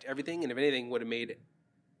wrecked everything, and if anything, would have made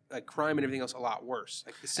like crime and everything else a lot worse.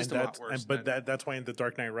 Like the system a lot worse. But that's why in The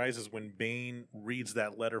Dark Knight Rises, when Bane reads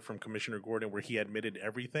that letter from Commissioner Gordon where he admitted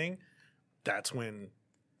everything, that's when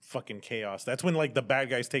fucking chaos. That's when like the bad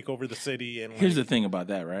guys take over the city. And here's the thing about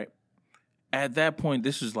that, right? At that point,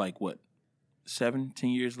 this is like what, 10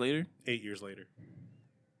 years later? 8 years later.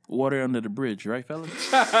 Water under the bridge, right, fellas?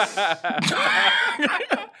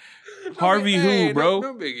 Harvey who, bro?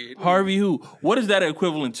 No biggie. Harvey who? What is that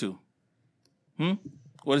equivalent to?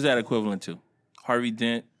 What is that equivalent to? Harvey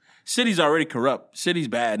Dent. City's already corrupt. City's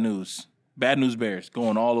bad news. Bad news bears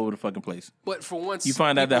going all over the fucking place. But for once, you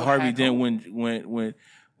find out that Harvey Dent when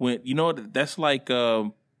you know that's like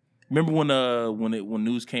remember when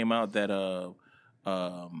news came out that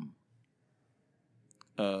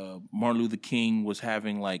Martin Luther King was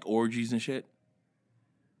having like orgies and shit.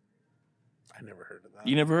 I never heard of that.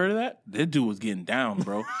 You never heard of that? That dude was getting down,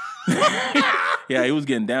 bro. Yeah, he was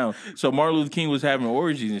getting down. So Martin Luther King was having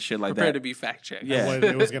orgies and shit like Prepared that. to be fact checked. Yeah. What,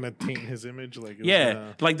 it was gonna taint his image. Like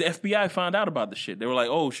like the FBI found out about the shit. They were like,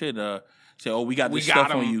 "Oh shit!" Say, "Oh, we got this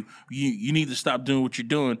stuff on you. You need to stop doing what you're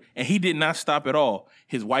doing." And he did not stop at all.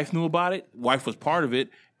 His wife knew about it. Wife was part of it.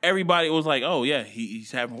 Everybody was like, "Oh yeah,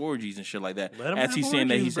 he's having orgies and shit like that." As he's saying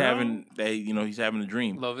that he's having he's having a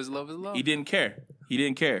dream. Love is love is love. He didn't care. He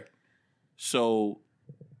didn't care. So,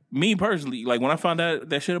 me personally, like when I found out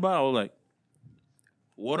that shit about it, I was like,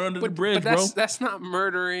 water under the bridge, but bro. That's not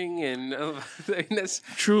murdering, and that's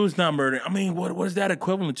true. It's not murdering. I mean, what is that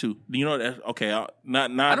equivalent to? You know, okay, not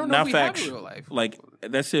I don't know not if we have facts. in real life. Like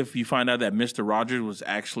that's if you find out that Mr. Rogers was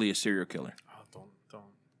actually a serial killer,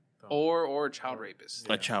 or a child rapist,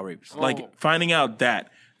 a child rapist. Like finding out that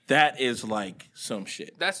is like some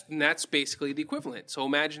shit. That's basically the equivalent. So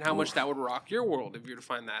imagine how much that would rock your world if you were to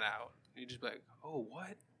find that out. You'd just be like, oh,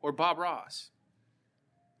 what? Or Bob Ross.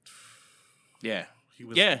 Yeah.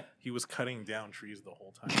 He was cutting down trees the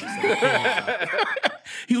whole time.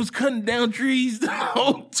 He was cutting down trees the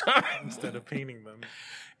whole time. Instead of painting them.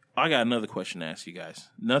 I got another question to ask you guys.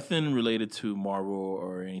 Nothing related to Marvel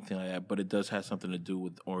or anything like that, but it does have something to do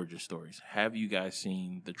with origin stories. Have you guys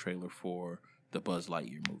seen the trailer for the Buzz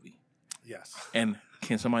Lightyear movie? Yes. And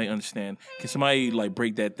can somebody understand? Can somebody like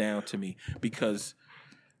break that down to me? Because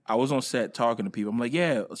I was on set talking to people. I'm like,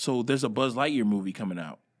 yeah, so there's a Buzz Lightyear movie coming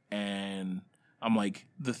out. And I'm like,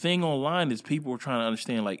 the thing online is people were trying to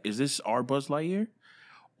understand, like, is this our Buzz Lightyear?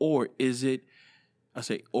 Or is it,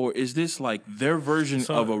 or is this like their version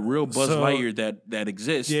of a real Buzz Lightyear that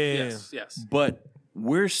exists? Yeah. Yes. But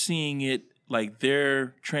we're seeing it like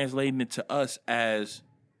they're translating it to us as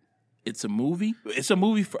it's a movie. It's a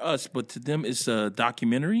movie for us, but to them it's a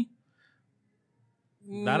documentary.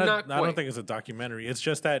 I don't think it's a documentary. It's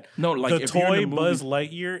just that like the toy Buzz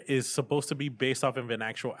Lightyear is supposed to be based off of an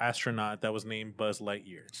actual astronaut that was named Buzz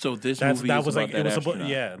Lightyear. So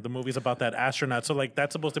the movie's about that astronaut. So like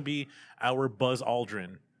that's supposed to be our Buzz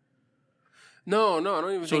Aldrin. No, I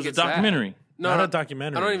don't even think it's a documentary. That. No, not a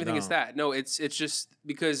documentary. I don't even think it's that. No, it's just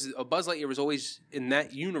because a Buzz Lightyear was always in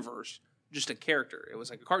that universe just a character. It was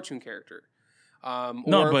like a cartoon character. Or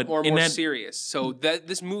more serious. So that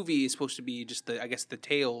this movie is supposed to be just the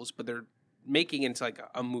tales, but they're making it into like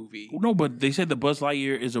a movie. No, but they said the Buzz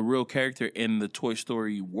Lightyear is a real character in the Toy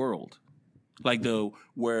Story world, like the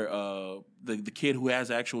kid who has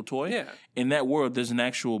the actual toy. Yeah, in that world, there's an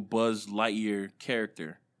actual Buzz Lightyear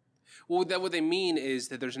character. Well, what they mean is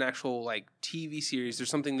that there's an actual like TV series. There's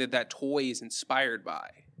something that toy is inspired by.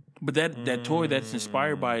 But that toy that's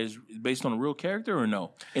inspired by is based on a real character or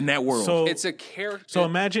no? In that world. So it's a character. So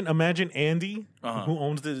imagine Andy, who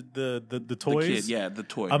owns the toys. The kid, yeah, the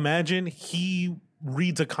toy. Imagine he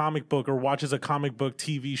reads a comic book or watches a comic book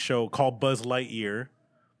TV show called Buzz Lightyear.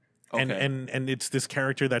 Okay. And it's this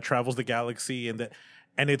character that travels the galaxy and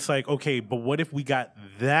it's like, okay, but what if we got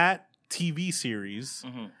that TV series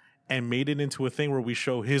and made it into a thing where we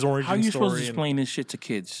show his origin story? How are you supposed to explain this shit to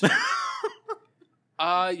kids?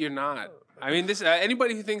 You're not. I mean, this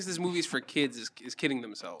anybody who thinks this movie's for kids is kidding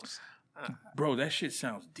themselves. Bro, that shit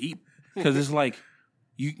sounds deep. Because it's like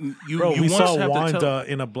you we saw Wanda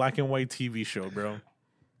in a black and white TV show, bro.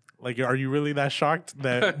 Like, are you really that shocked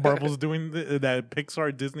that Marvel's doing that?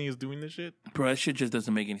 Pixar, Disney is doing this shit, bro? That shit just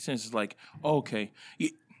doesn't make any sense. It's like, okay,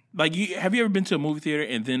 have you ever been to a movie theater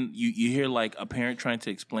and then you hear like a parent trying to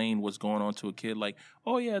explain what's going on to a kid, like,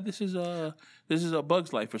 oh yeah, this is a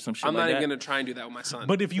Bug's Life or some shit. I'm like not that. even gonna try and do that with my son.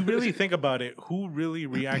 But if you really think about it, who really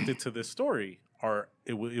reacted to this story?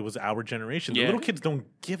 It was our generation. The little kids don't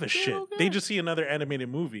give a shit. They just see another animated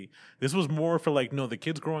movie. This was more for like, no, the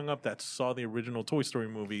kids growing up that saw the original Toy Story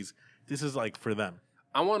movies. This is like for them.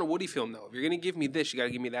 I want a Woody film though. If you're gonna give me this, you gotta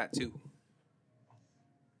give me that too.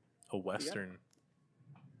 a western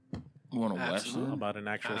You want a Absolutely. western? about an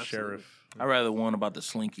actual Absolutely. sheriff. I'd rather one about the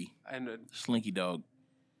Slinky. And Slinky dog.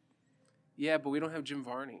 yeah, but we don't have Jim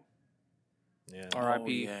Varney. Yeah.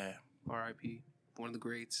 R.I.P. Oh, yeah. R.I.P. One of the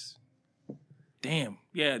greats. Damn.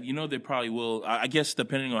 Yeah, they probably will. I guess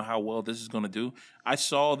depending on how well this is going to do. I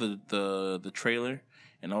saw the trailer,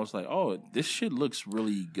 and I was like, oh, this shit looks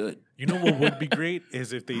really good. You know what would be great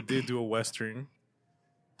is if they did do a western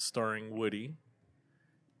starring Woody,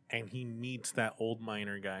 and he meets that old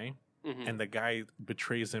miner guy, Mhm. and the guy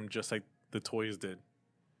betrays him just like the toys did.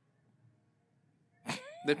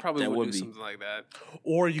 They probably That would would do be. something like that.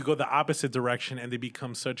 Or you go the opposite direction and they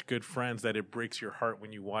become such good friends that it breaks your heart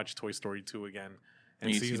when you watch Toy Story 2 again.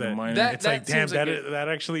 And You see sees the that. miner. That- It's like, damn, seems like that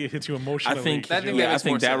actually hits you emotionally. I think, 'cause I think you're that I makes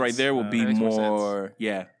think more that right sense. there would That be makes more sense. more.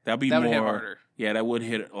 Yeah, that'd be That more. would hit harder. Yeah, that would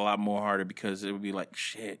hit a lot more harder because it would be like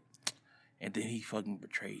shit, and then he fucking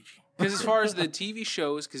betrayed you. Because as far as the TV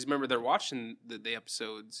shows, because remember they're watching the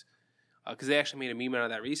episodes, because they actually made a meme out of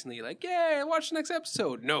that recently. Like, yeah, watch the next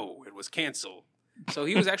episode. No, it was canceled. So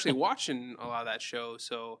he was actually watching a lot of that show.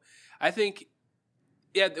 So I think,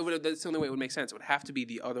 yeah, that's the only way it would make sense. It would have to be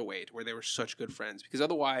the other way, to where they were such good friends. Because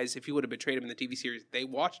otherwise, if he would have betrayed him in the TV series, they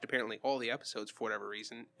watched apparently all the episodes for whatever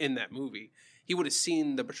reason in that movie. He would have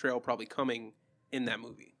seen the betrayal probably coming in that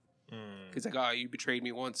movie. Because like, oh, you betrayed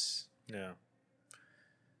me once. Yeah.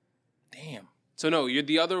 Damn. So no, you're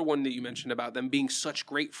the other one that you mentioned about them being such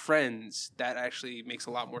great friends. That actually makes a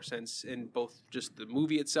lot more sense in both just the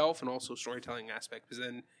movie itself and also storytelling aspect. Because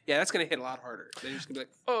then, yeah, that's gonna hit a lot harder. Then you're just gonna be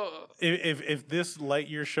like, oh, If this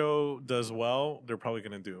Lightyear show does well, they're probably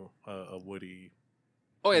going to do a Woody.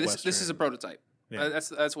 oh yeah, this is Western. a prototype. Yeah.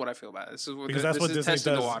 That's what I feel about it. This is what Because that's this what is Disney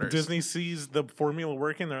testing the does. waters. Disney sees the formula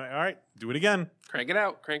working. They're like, all right, do it again. Crank it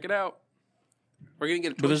out, crank it out. We're gonna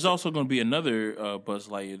get. But there's also going to be another Buzz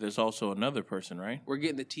Lightyear. There's also another person, right? We're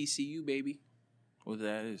getting the TCU baby, What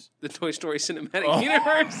that is? the Toy Story Cinematic Oh.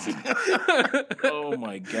 Universe. Oh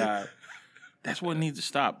my god, that's what needs to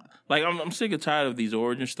stop. Like I'm sick and tired of these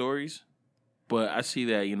origin stories, but I see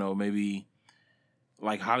that maybe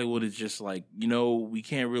like Hollywood is just like we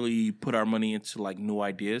can't really put our money into like new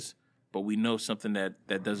ideas, but we know something that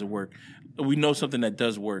doesn't work. We know something that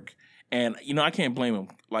does work, and I can't blame them.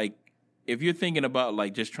 Like if you're thinking about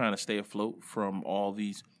like just trying to stay afloat from all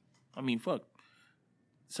these, I mean, fuck,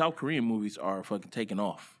 South Korean movies are fucking taking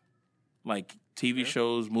off. Like TV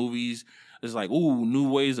shows, movies, it's like, ooh, new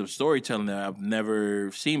ways of storytelling that I've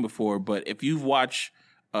never seen before. But if you've watched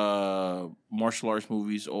martial arts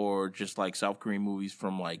movies or just like South Korean movies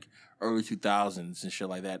from like early 2000s and shit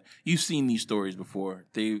like that, you've seen these stories before.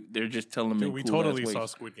 They're just telling them Dude, in we cool-ass totally ways. saw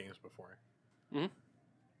Squid Games before. Mhm.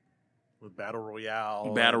 With Battle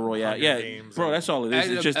Royale. Battle Royale, Hunger yeah, Games bro. and- That's all it is.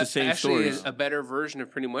 It's just the same actually, stories. a better version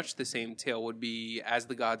of pretty much the same tale would be As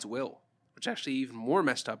the Gods Will, which actually even more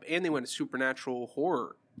messed up, and they went a supernatural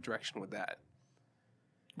horror direction with that.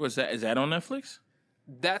 What's that? Is that on Netflix?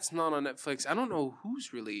 That's not on Netflix. I don't know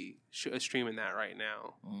who's really streaming that right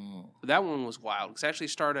now. Mm. But that one was wild because it actually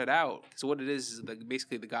started out. So what it is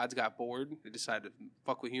basically the gods got bored. They decided to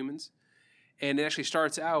fuck with humans. And it actually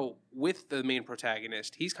starts out with the main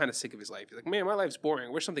protagonist. He's kind of sick of his life. He's like, man, my life's boring.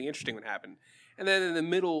 I wish something interesting would happen. And then in the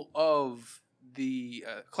middle of the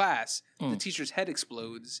class, the teacher's head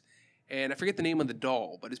explodes. And I forget the name of the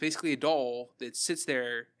doll, but it's basically a doll that sits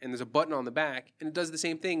there and there's a button on the back. And it does the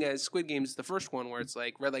same thing as Squid Games, the first one, where it's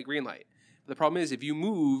like red light, green light. But the problem is if you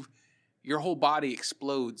move, your whole body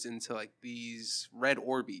explodes into like these red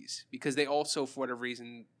Orbeez because they also, for whatever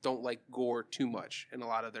reason, don't like gore too much in a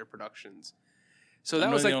lot of their productions. So I that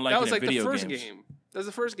know was they like don't like that it was in like the video first games. game. That was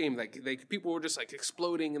the first game. Like people were just like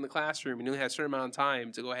exploding in the classroom, and you only had a certain amount of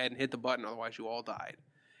time to go ahead and hit the button, otherwise you all died.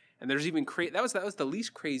 And there's even that was the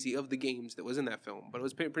least crazy of the games that was in that film, but it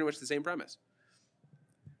was pretty much the same premise.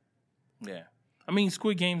 Yeah, I mean,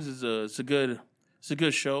 Squid Games is a good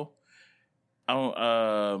show. I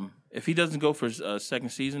don't. If he doesn't go for a second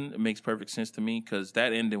season, it makes perfect sense to me because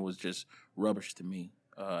that ending was just rubbish to me.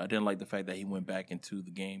 I didn't like the fact that he went back into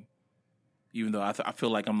the game, even though I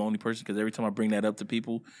feel like I'm the only person because every time I bring that up to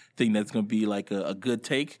people, think that's going to be like a good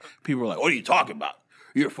take. People are like, "What are you talking about?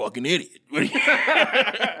 You're a fucking idiot."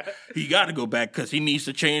 He got to go back because he needs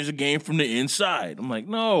to change the game from the inside. I'm like,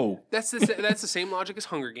 no. That's the same logic as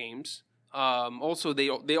Hunger Games. Also, they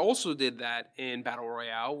also did that in Battle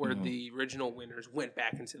Royale, where the original winners went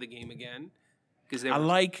back into the game again because I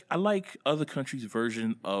like other countries'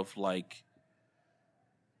 version of like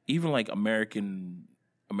even like American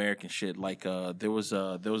shit. Like there was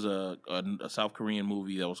a South Korean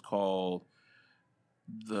movie that was called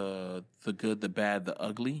The Good, the Bad, the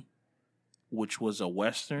Ugly. which was a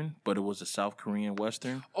Western, but it was a South Korean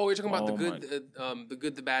Western. Oh, you're talking about Oh, the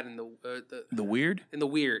good, the bad, and The Weird? and the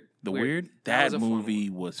weird. The Weird? That was a fun movie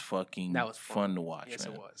was fucking That was fun to watch, Yes,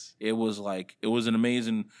 man. it was. It was like, it was an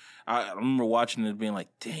amazing, I remember watching it being like,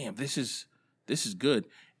 damn, this is good.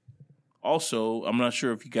 Also, I'm not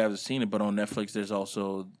sure if you guys have seen it, but on Netflix, there's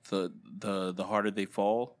also the Harder They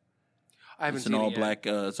Fall. I haven't It's seen an all it yet. black,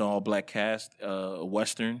 it's an all black cast, a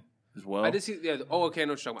Western as well. I did see. Yeah. Oh, okay. I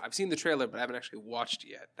know what you're talking about. I've seen the trailer, but I haven't actually watched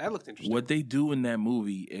it yet. That looked interesting. What they do in that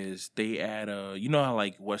movie is they add you know how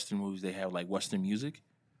like Western movies they have like Western music?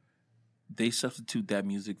 They substitute that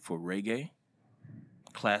music for reggae,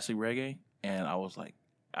 classic reggae, and I was like,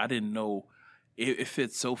 I didn't know it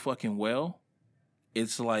fits so fucking well.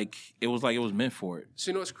 It's like it was meant for it. So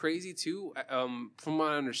you know what's crazy too? From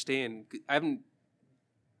what I understand, I haven't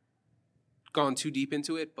gone too deep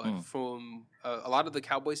into it, but from a lot of the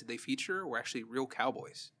cowboys that they feature were actually real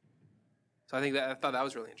cowboys. So I thought that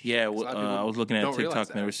was really interesting. Yeah, 'Cause a lot of people I was looking at don't realize TikTok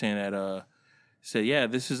and they that. were saying that said yeah,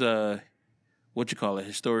 this is what you call it,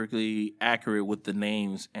 historically accurate with the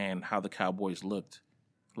names and how the cowboys looked.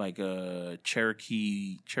 Like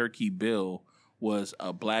Cherokee Bill was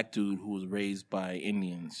a black dude who was raised by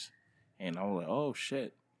Indians, and I was like, oh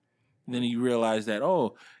shit. And then you realize that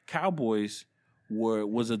cowboys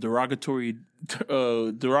was a derogatory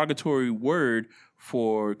word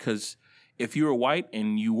for, because if you were white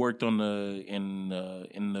and you worked on in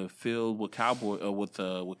the field with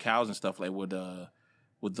with cows and stuff, like with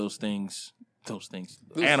those things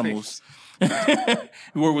animals,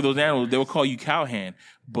 you work with those animals, they would call you cowhand.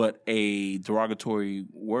 But a derogatory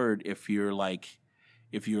word if you're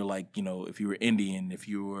if you were Indian, if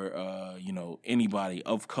you were anybody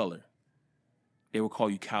of color, they would call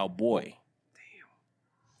you cowboy.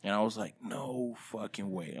 And I was like, no fucking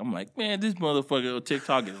way. I'm like, man, this motherfucker on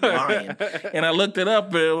TikTok is lying. And I looked it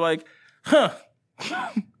up and I'm like,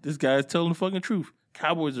 this guy's telling the fucking truth.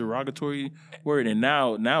 Cowboy is a derogatory word. And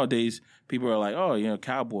nowadays, people are like, oh,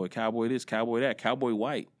 cowboy this, cowboy that, cowboy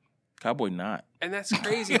white, cowboy not. And that's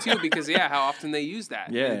crazy too, because how often they use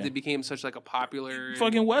that. Yeah. It became such like a popular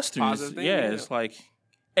Fucking Westerns. positive thing, Yeah, it's like,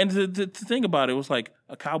 and the thing about it was like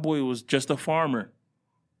a cowboy was just a farmer.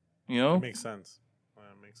 It makes sense.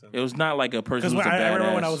 It was not like a person who was a badass. I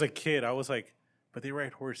remember when I was a kid, I was like, but they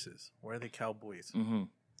ride horses. Why are they cowboys? Mm-hmm.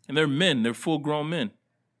 And they're men. They're full-grown men.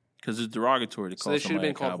 Because it's derogatory to call So they should have somebody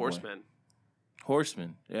been called cowboy. horsemen.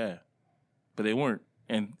 Horsemen, yeah. But they weren't.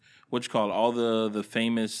 And what you call it, all the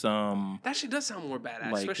famous... That actually does sound more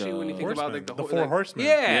badass, like, especially when you think about like the four horsemen.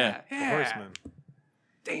 Yeah. The horsemen.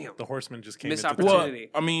 Damn. The horsemen just came Missed into Well, opportunity.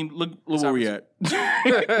 I mean, look where we at.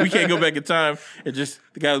 We can't go back in time. It just,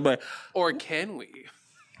 the guy was like... Or can we?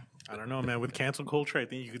 I don't know, man. With cancel culture, I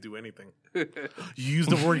think you could do anything. You use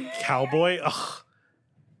the word cowboy? Ugh.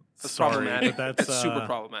 That's Sorry, problematic. but That's super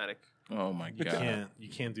problematic. Oh, my God. You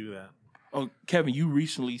can't do that. Oh, Kevin, you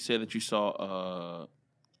recently said that you saw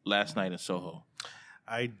Last Night in Soho.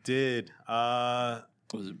 I did. Was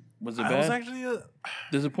it bad? I was actually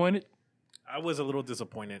Disappointed? I was a little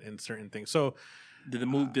disappointed in certain things. So Did the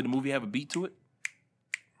movie have a beat to it?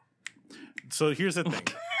 So here's the thing.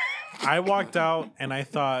 I walked out and I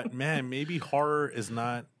thought, man, maybe horror is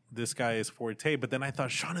not this guy's forte. But then I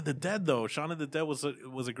thought Shaun of the Dead, though. Shaun of the Dead was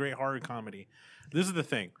a great horror comedy. This is the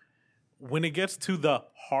thing. When it gets to the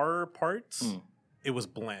horror parts, it was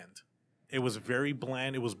bland. It was very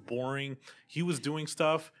bland. It was boring. He was doing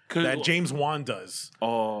stuff that James Wan does.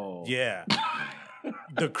 Oh. Yeah.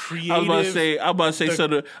 The creative. I'm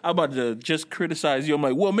about to just criticize you. I'm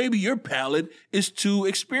like, well, maybe your palate is too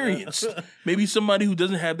experienced. Maybe somebody who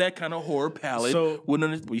doesn't have that kind of horror palate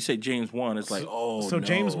wouldn't. When you say James Wan, it's like, So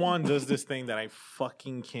James Wan does this thing that I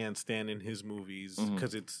fucking can't stand in his movies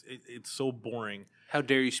because it's so boring. How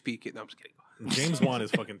dare you speak it? No, I'm just kidding. James Wan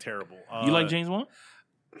is fucking terrible. You like James Wan?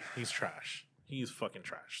 He's trash. He's fucking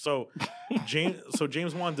trash. So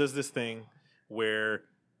James Wan does this thing where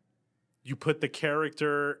you put the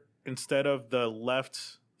character instead of the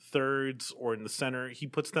left thirds or in the center, he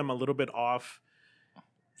puts them a little bit off.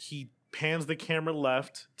 He pans the camera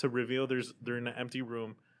left to reveal they're in an empty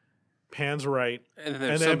room. Pans right, And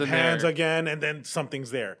then pans again, and then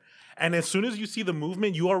something's there. And as soon as you see the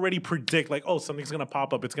movement, you already predict like, oh, something's gonna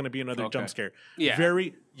pop up. It's gonna be another jump scare. Yeah.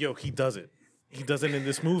 He does it. He does it in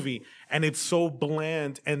this movie, and it's so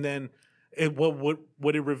bland. And then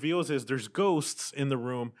what it reveals is there's ghosts in the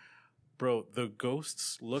room. Bro, the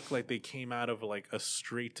ghosts look like they came out of like a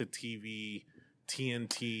straight to TV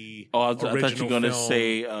TNT. Oh, I thought you were gonna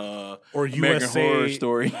say or American USA Horror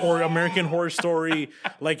Story or American Horror Story.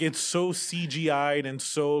 Like it's so CGI'd and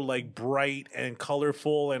so like bright and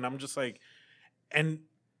colorful, and I'm just like, and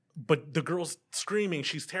but the girl's screaming.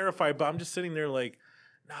 She's terrified, but I'm just sitting there like,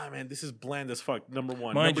 nah, man, this is bland as fuck. Number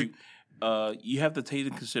one. Mind you, you have to take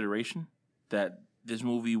into consideration that this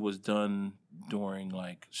movie was done during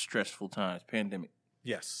like stressful times, pandemic.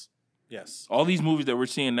 Yes. All these movies that we're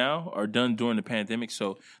seeing now are done during the pandemic,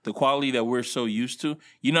 so the quality that we're so used to,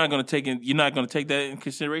 you're not going to take that in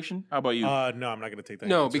consideration. How about you? No, I'm not going to take that.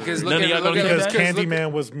 No, into because consideration. look at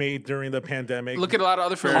Candyman was made during the pandemic. Look at a lot of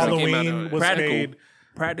other films that came out. Halloween was made.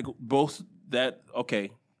 Practical. Both that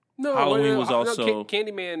okay. No, Halloween was also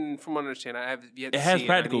Candyman. From what I understand, I have yet to it has see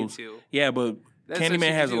practicals. It. Yeah, but That's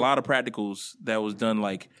Candyman has a CGI. lot of practicals that was done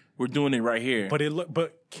like we're doing it right here. But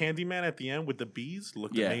Candyman at the end with the bees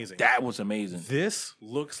looked amazing. That was amazing. This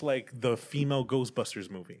looks like the female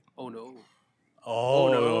Ghostbusters movie. Oh no!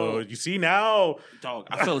 Oh, no. You see now. Dog,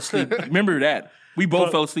 I fell asleep. Remember that? We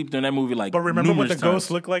both fell asleep during that movie. Like, But remember what the numerous ghosts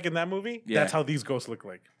times. look like in that movie? Yeah. That's how these ghosts look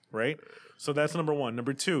like, right? So that's number one.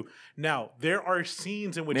 Number two. Now there are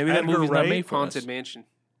scenes in which Maybe that Edgar movie's Wright, not made for Haunted us. Mansion.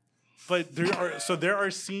 but there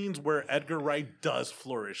are scenes where Edgar Wright does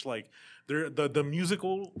flourish. Like the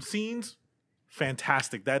musical scenes,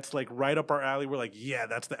 fantastic. That's like right up our alley. We're like, yeah,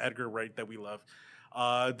 that's the Edgar Wright that we love.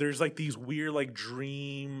 There's like these weird, like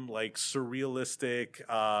dream, like surrealistic,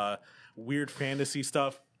 weird fantasy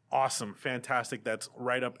stuff. Awesome, fantastic. That's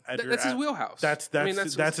right up Edgar. That's his wheelhouse. That's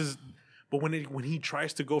his. But when he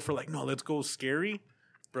tries to go for like, no, let's go scary,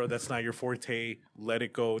 bro. That's not your forte. Let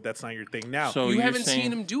it go. That's not your thing. Now, So you you're haven't saying-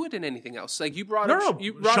 seen him do it in anything else. Like you brought No, up, no,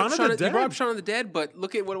 you brought Shaun up of Shaun the of, you brought up Dead. Shaun of the Dead, but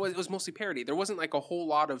look at what it was. It was mostly parody. There wasn't like a whole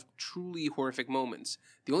lot of truly horrific moments.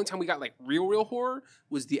 The only time we got like real horror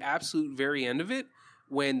was the absolute very end of it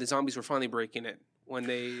when the zombies were finally breaking it. When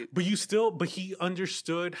they, but he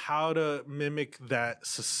understood how to mimic that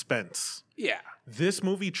suspense. yeah, This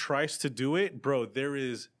movie tries to do it, bro. There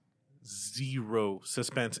is zero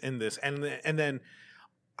suspense in this, and then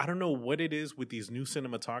I don't know what it is with these new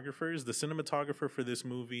cinematographers. The cinematographer for this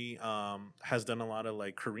movie has done a lot of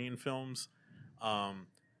like Korean films.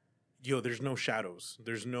 There's no shadows.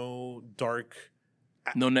 There's no dark.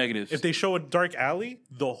 No negatives. If they show a dark alley,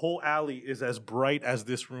 the whole alley is as bright as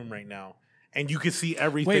this room right now, and you can see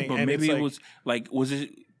everything. Wait, but and maybe it's it was like was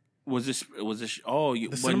this? Oh, the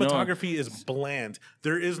cinematography is bland.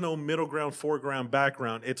 There is no middle ground, foreground,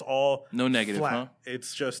 background. It's all No negative, flat. huh?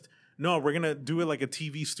 It's just no. We're gonna do it like a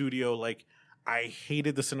TV studio. Like I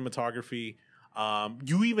hated the cinematography.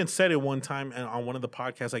 You even said it one time on one of the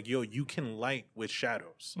podcasts, like, "Yo, you can light with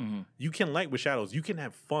shadows. Mhm. You can light with shadows. You can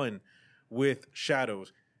have fun with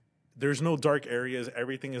shadows. There's no dark areas.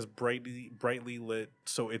 Everything is brightly lit,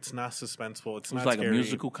 so it's not suspenseful. It's not like scary. a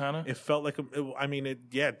musical kind of. It felt like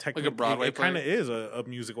technically, Like a Broadway it kind of play? is a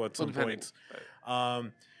musical at some depending. points.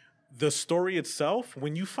 The story itself,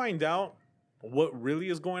 when you find out what really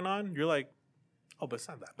is going on, you're like, oh, but it's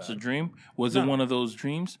not that It's a bad. dream. Was No. it one of those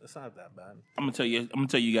dreams? It's not that bad. I'm gonna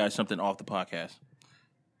tell you guys something off the podcast.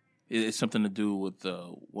 It's something to do with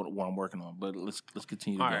what I'm working on. But let's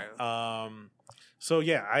continue to all go. right. So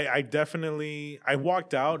yeah, I definitely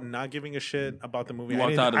walked out not giving a shit about the movie. You I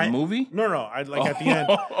walked didn't- out of the movie? No, I like at the end,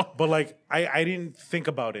 but like I didn't think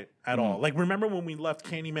about it at all. Like remember when we left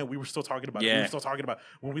Candyman, we were still talking about it. We Yeah. were still talking about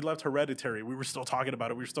when we left Hereditary, we were still talking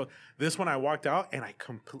about it. We were still this one. I walked out and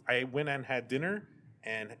I went and had dinner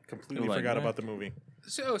and completely You're like, forgot "Man." about the movie.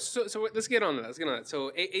 So let's get on to that. Let's get on that.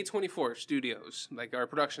 So A24 Studios, like our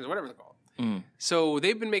productions, whatever they're called. Mm. So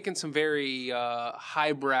they've been making some very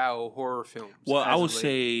highbrow horror films. Well, I as would of late.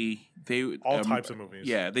 say they All types of movies.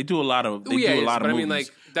 Yeah, they do a lot of. They Oh, yeah, do a yes, lot of but movies. I mean, like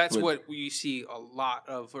that's but what we see a lot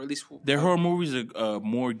of, or at least their horror movies are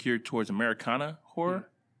more geared towards Americana horror.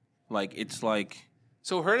 Like it's like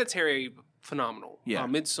So Hereditary, phenomenal. Yeah.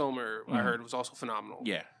 Midsommar, I heard, was also phenomenal.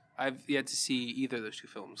 yeah. I've yet to see either of those two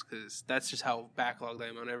films because that's just how backlogged I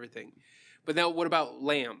am on everything. But now, what about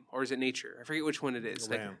Lamb, or is it Nature? I forget which one it is.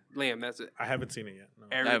 Lamb. Lamb. That's it. I haven't seen it yet. No.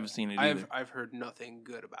 I haven't seen it either. I've heard nothing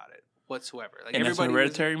good about it whatsoever. Like And that's a everybody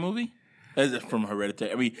was- Hereditary movie. That's from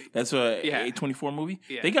Hereditary. I mean, that's a Yeah. A24 movie.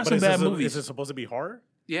 Yeah. They got But some is bad this movies. is it supposed to be horror?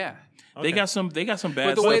 Yeah, They Okay. got some bad but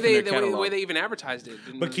stuff the way in they their the way catalog. they even advertised it.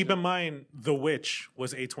 Didn't But keep in mind, The Witch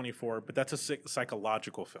was A24, but that's a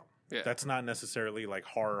psychological film. Yeah. That's not necessarily like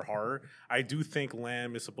horror. I do think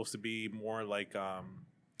Lamb is supposed to be more like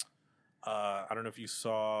I don't know if you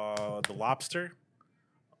saw The Lobster.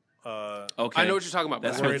 Okay, I know what you're talking about.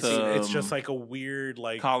 That's but I Where with, haven't seen it. it's just like a weird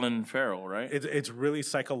like Colin Farrell, right? it's really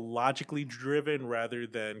psychologically driven rather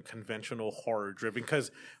than conventional horror driven.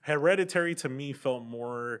 Because Hereditary to me felt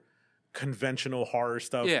more conventional horror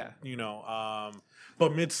stuff. Yeah.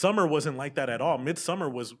 But Midsummer wasn't like that at all. Midsummer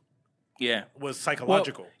was Yeah.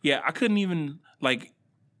 psychological. Yeah, I couldn't even like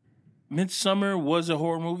Midsummer was a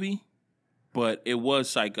horror movie, but it was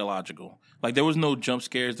psychological. Like, there was no jump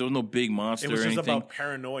scares. There was no big monster It was or just anything. about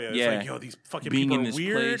paranoia. It's Yeah. like, yo, these fucking Being people in are this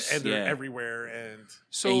weird place, and they're yeah. everywhere. And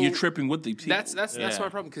So and you're tripping with the people. that's my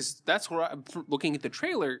problem, because that's where looking at the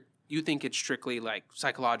trailer, you think it's strictly like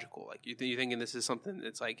psychological. Like you're thinking this is something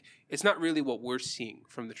that's like, it's not really what we're seeing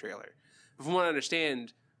from the trailer. From what I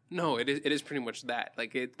understand, no, it is pretty much that.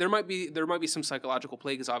 Like there might be some psychological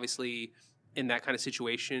play, because obviously in that kind of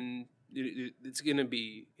situation, it's gonna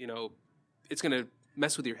be, it's gonna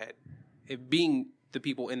mess with your head. It being the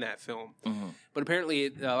people in that film. Mm-hmm. But apparently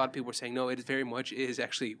a lot of people are saying, no, it very much is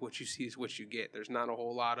actually what you see is what you get. There's not a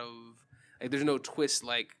whole lot of, like, there's no twist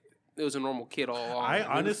like it was a normal kid all along.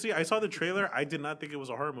 I saw the trailer. I did not think it was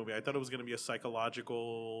a horror movie. I thought it was going to be a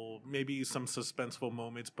psychological, maybe some suspenseful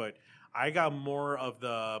moments, but I got more of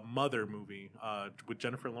the Mother movie with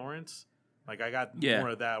Jennifer Lawrence. Like, I got more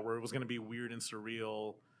of that, where it was going to be weird and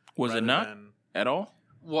surreal. Was it not at all?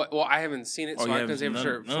 Well, I haven't seen it, so I can't say for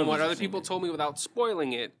sure. From what other people told me without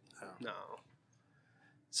spoiling it, no.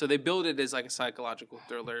 So they build it as like a psychological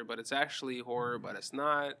thriller, but it's actually horror, but it's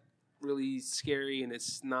not really scary, and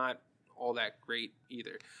it's not all that great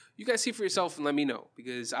either. You guys see for yourself and let me know,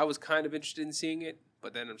 because I was kind of interested in seeing it,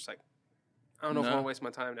 but then I'm just like, I don't know if I want to waste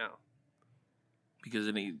my time now. Because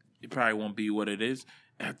it probably won't be what it is.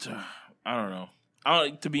 I don't know.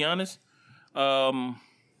 To be honest, I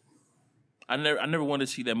never wanted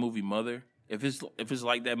to see that movie Mother. If it's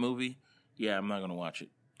like that movie, yeah, I'm not gonna watch it.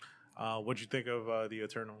 What'd you think of The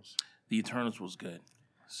Eternals? The Eternals was good.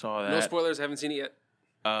 Saw that. No spoilers. Haven't seen it yet.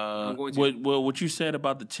 I'm going to. What you said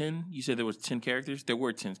about the 10? You said there was 10 characters. There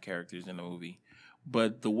were 10 characters in the movie,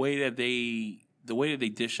 but the way that they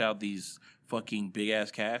dish out these fucking big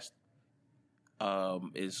ass cast,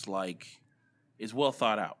 is well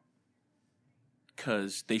thought out.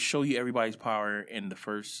 Because they show you everybody's power in the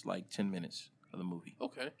first 10 minutes of the movie.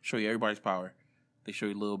 Okay. Show you everybody's power. They show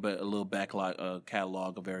you a little backlog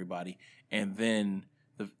catalog of everybody, and then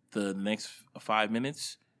the next 5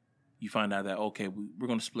 minutes, you find out that okay, we're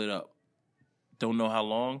going to split up. Don't know how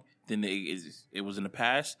long. Then it was in the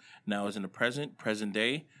past. Now it's in the present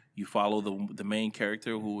day. You follow the main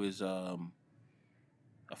character, who is I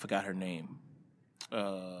forgot her name.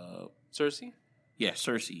 Cersei. Yeah,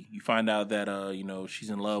 Cersei. You find out that she's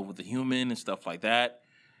in love with a human and stuff like that.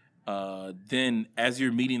 Then, as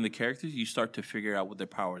you're meeting the characters, you start to figure out what their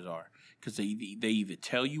powers are, because they either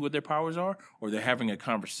tell you what their powers are, or they're having a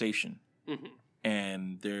conversation. Mm-hmm.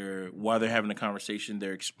 And while they're having a conversation,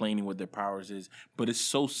 they're explaining what their powers is. But it's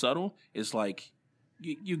so subtle. It's like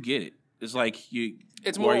you get it. It's like you.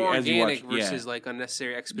 It's more organic versus like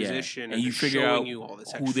unnecessary exposition, and you figure out you all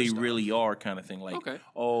this who they stuff. really are, kind of thing. Like, okay.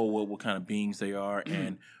 what kind of beings they are,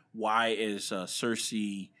 and why is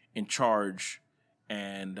Cersei in charge,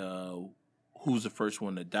 and who's the first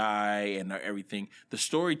one to die, and everything. The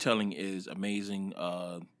storytelling is amazing.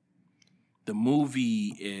 The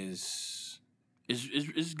movie is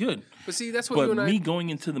good. But see, that's what you and me going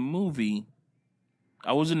into the movie,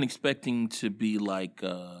 I wasn't expecting to be like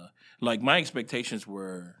my expectations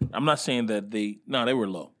were. I'm not saying that they were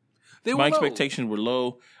low. My expectations were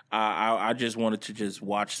low. I just wanted to just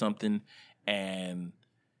watch something, and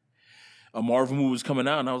a Marvel movie was coming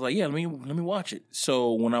out, and I was like, yeah, let me watch it.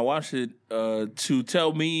 So when I watched it, to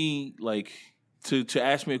tell me to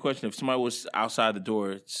ask me a question, if somebody was outside the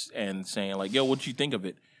door and saying like, yo, what you think of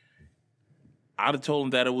it? I'd have told them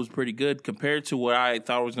that it was pretty good compared to what I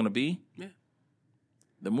thought it was going to be. Yeah.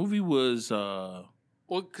 The movie was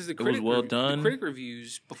because the critic well done. The critic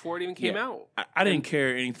reviews before it even came out. I didn't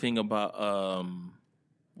care anything about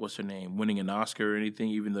what's her name winning an Oscar or anything,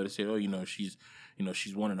 even though they said,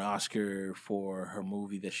 she's won an Oscar for her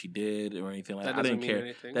movie that she did or anything like that. I didn't care.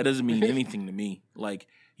 Anything. That doesn't mean anything to me. Like,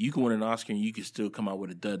 you can win an Oscar and you can still come out with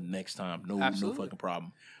a dud next time. No fucking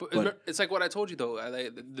problem. But it's like what I told you though.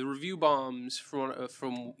 The review bombs from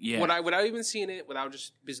without even seeing it, without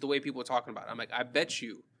just the way people are talking about it. I'm like, I bet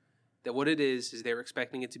you that what it is they're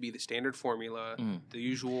expecting it to be the standard formula, the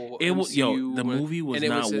usual. The movie was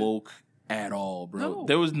not woke at all, bro. No.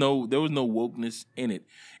 There was no wokeness in it.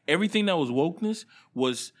 Everything that was wokeness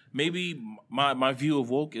was maybe my view of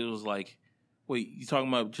woke. It was like, wait, you talking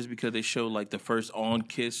about just because they showed like the first on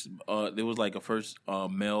kiss? There was like a first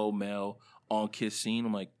male on kiss scene.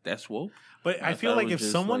 I'm like, that's woke. But I feel like if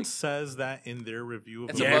someone says that in their review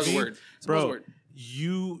of the movie, buzzword. Bro,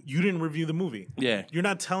 you didn't review the movie. Yeah, you're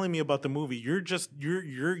not telling me about the movie. You're just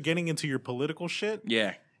you're getting into your political shit.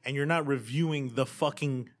 Yeah. And you're not reviewing the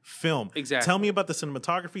fucking film. Exactly. Tell me about the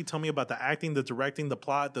cinematography. Tell me about the acting, the directing, the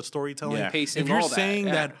plot, the storytelling. Pacing, if you're all saying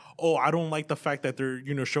that, I don't like the fact that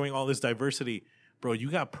they're showing all this diversity, bro, you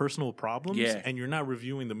got personal problems, Yeah. and you're not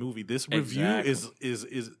reviewing the movie. This review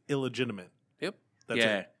is illegitimate. Yep. That's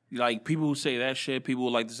yeah. it. Like people who say that shit, people who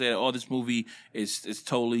like to say, "Oh, this movie is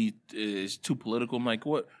totally is too political." I'm like,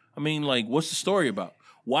 what? I mean, like, what's the story about?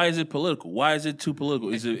 Why is it political? Why is it too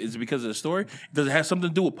political? Is it because of the story? Does it have something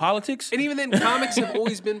to do with politics? And even then, comics have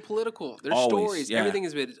always been political. Their Always, stories, yeah. everything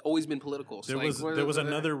has always been political. So There was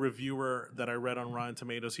another reviewer that I read on Rotten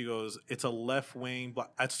Tomatoes. He goes, "It's a left wing."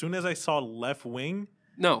 As soon as I saw left wing,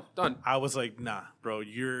 No, done. I was like, "Nah, bro,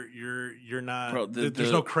 you're not. Bro,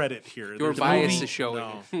 there's no credit here. Your There's bias no- is showing.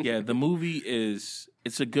 no. Yeah, the movie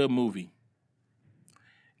it's a good movie.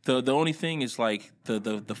 The only thing is like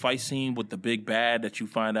the fight scene with the big bad that you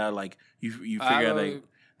find out like you figure out like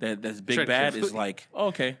that's big Sure, bad sure. is like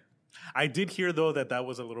okay. I did hear though that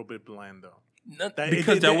was a little bit bland though.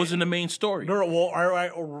 Because that wasn't the main story. No, well,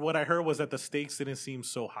 what I heard was that the stakes didn't seem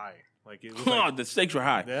so high. Like it was like, The stakes were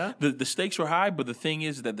high. Yeah? The stakes were high, but the thing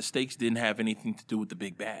is that the stakes didn't have anything to do with the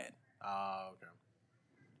big bad. okay.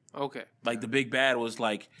 Okay. Like the big bad was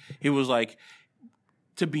like it was like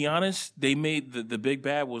to be honest, they made the big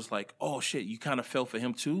bad was like, oh shit, you kind of fell for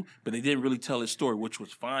him too, but they didn't really tell his story, which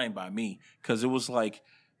was fine by me because it was like,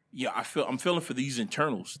 yeah, I'm feeling for these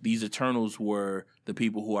Eternals. These Eternals were the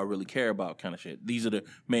people who I really care about, kind of shit. These are the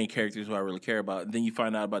main characters who I really care about. And then you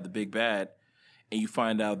find out about the big bad, and you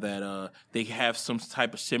find out that they have some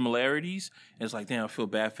type of similarities. And it's like, damn, I feel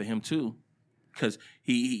bad for him too, because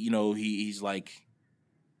he's like.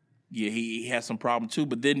 Yeah, he has some problem too.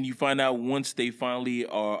 But then you find out once they finally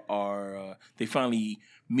they finally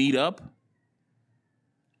meet up,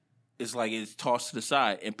 it's like it's tossed to the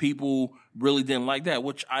side, and people really didn't like that,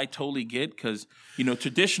 which I totally get because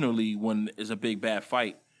traditionally when there's a big bad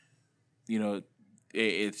fight,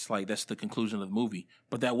 it's like that's the conclusion of the movie.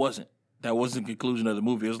 But that wasn't the conclusion of the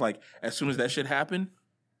movie. It was like as soon as that shit happened,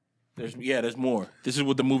 there's more. This is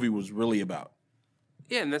what the movie was really about.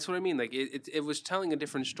 Yeah, and that's what I mean. Like it was telling a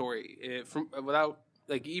different story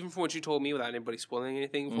even from what you told me, without anybody spoiling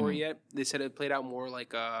anything for it yet. They said it played out more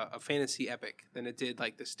like a fantasy epic than it did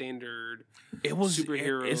like the standard. It was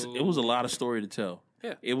superhero. It was a lot of story to tell.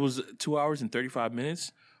 Yeah, it was 2 hours and 35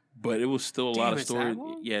 minutes, but it was still a lot of story.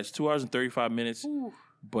 Yeah, it's 2 hours and 35 minutes,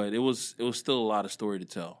 but it was still a lot of story to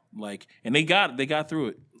tell. Like, and they got through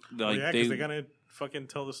it. Like, yeah, because they gotta fucking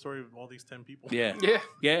tell the story of all these 10 people.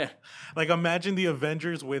 Yeah. Like imagine the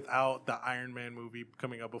Avengers without the Iron Man movie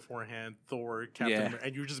coming up beforehand, Thor, Captain America,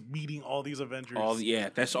 and you're just meeting all these Avengers.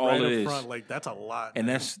 That's all right it up is. front. Like that's a lot. And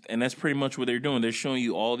that's pretty much what they're doing. They're showing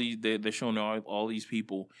you all these. They're showing all these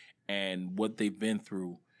people and what they've been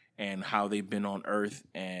through and how they've been on Earth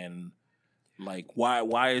and like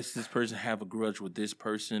why does this person have a grudge with this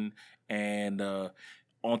person? And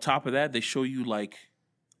on top of that, they show you like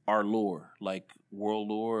our lore, like world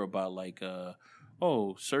lore about like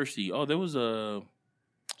Cersei. Oh, there was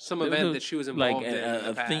some event that she was involved in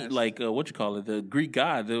the past. Thing, like what you call it, the Greek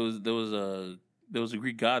god. There was a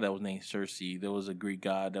Greek god that was named Cersei. There was a Greek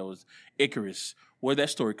god that was Icarus. Where'd that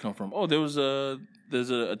story come from? Oh, there's an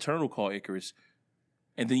Eternal called Icarus.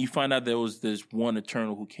 And then you find out there's one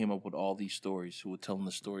Eternal who came up with all these stories, who were telling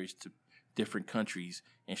the stories to different countries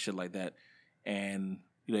and shit like that. And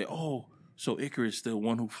you're like, oh, so Icarus, the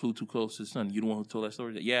one who flew too close to the sun, you the one who told that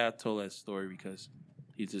story? Yeah, I told that story because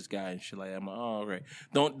he's this guy and shit like that. I'm like, oh, right.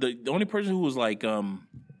 The only person who was like, I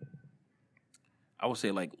would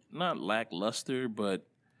say like not lackluster, but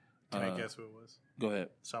Can I guess who it was? Go ahead.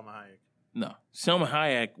 Salma Hayek. No, Selma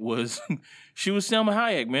Hayek she was Selma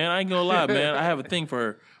Hayek, man. I ain't gonna lie, man. I have a thing for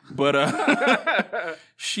her, but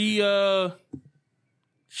she's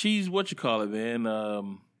what you call it,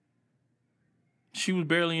 man. She was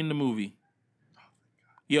barely in the movie.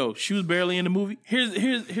 Yo, she was barely in the movie. Here's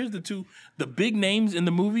the big names in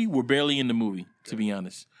the movie were barely in the movie. To be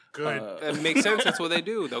honest, Good. That makes sense. That's what they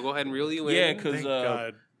do. They'll go ahead and reel you in. yeah, because Thank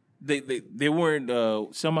God. they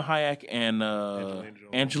weren't Selma Hayek and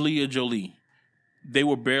Angelina Jolie. They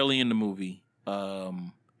were barely in the movie.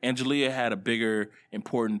 Angelina had a bigger,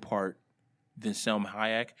 important part than Selma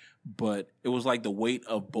Hayek, but it was like the weight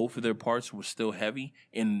of both of their parts was still heavy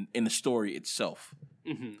in the story itself.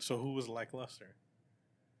 Mm-hmm. So who was lackluster?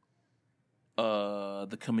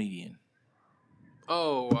 The comedian.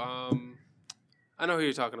 Oh, I know who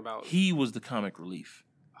you're talking about. He was the comic relief.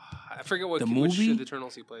 I forget which movie?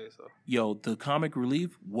 Eternals he plays though. Yo, the comic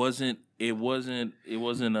relief wasn't. In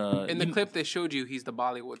the clip they showed you, he's the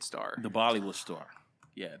Bollywood star. The Bollywood star.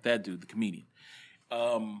 Yeah, that dude, the comedian.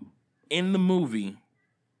 In the movie,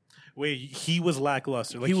 Wait, he was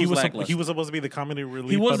lackluster. Like He was lackluster. He was supposed to be the comedy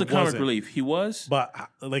relief. he was but the comic wasn't. relief. He was. But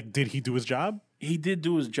like, did he do his job? He did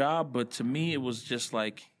do his job, but to me, it was just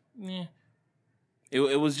like, It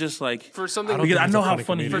was just like For something, don't because think I he's know a how funny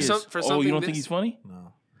funny he comedian. is. For Oh, something you don't this- think he's funny?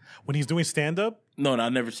 No. When he's doing stand up, No,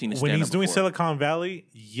 I've never seen his when stand-up he's doing before. Silicon Valley,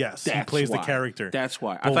 yes, he plays the character. That's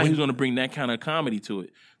why. I But thought he when- was going to bring that kind of comedy to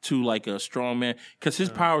it, to like a strong man, because his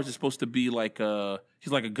powers is supposed to be like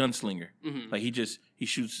he's like a gunslinger. Mm-hmm. Like he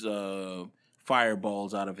shoots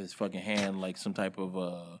fireballs out of his fucking hand, like some type of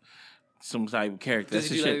character. does That's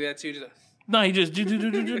he his do shit. like that too? Just, No, he just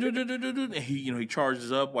and he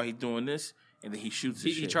charges up while he's doing this, and then he shoots. he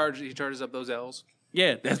his shit. charges up those L's.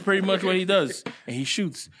 Yeah, that's pretty much what he does, and he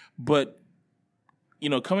shoots. But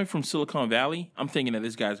coming from Silicon Valley, I'm thinking that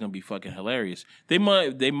this guy's gonna be fucking hilarious. They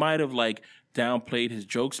might have like downplayed his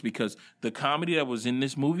jokes because the comedy that was in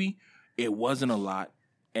this movie, it wasn't a lot,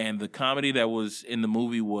 and the comedy that was in the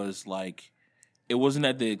movie was like, it wasn't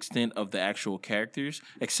at the extent of the actual characters,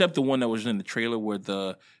 except the one that was in the trailer where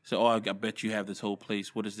I bet you have this whole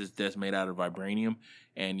place. What is this desk made out of vibranium?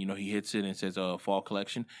 And he hits it and says fall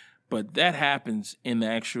collection. But that happens in the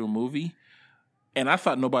actual movie. And I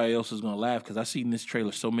thought nobody else was going to laugh because I've seen this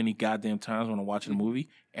trailer so many goddamn times when I'm watching the movie.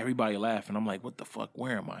 Everybody laugh. And I'm like, what the fuck?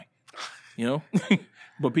 Where am I?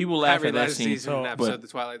 But people laugh at that last scene. season in So- episode but- The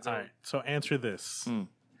Twilight Zone. All right, so answer this. Mm.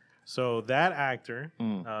 So that actor,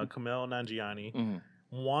 Mm. Kumail Nanjiani, Mhm.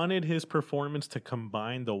 wanted his performance to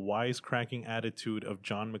combine the wisecracking attitude of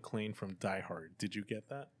John McClane from Die Hard. Did you get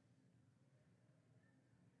that?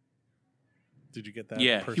 Did you get that?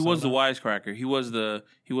 Yeah, he was the persona? wisecracker. He was the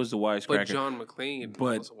wisecracker. But John McClane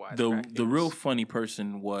But was a wise the real funny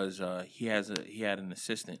person was he had an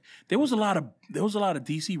assistant. There was a lot of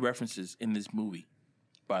DC references in this movie,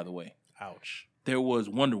 by the way. Ouch. There was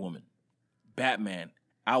Wonder Woman, Batman,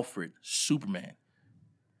 Alfred, Superman,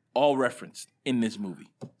 all referenced in this movie.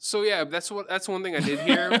 So yeah, that's one thing I did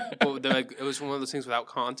hear. It was one of those things without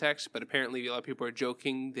context. But apparently, a lot of people are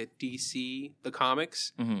joking that DC, the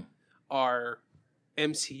comics, Mhm. are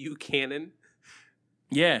MCU canon.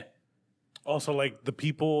 Yeah, Also, like the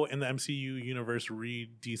people in the MCU universe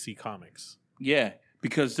read DC comics, yeah,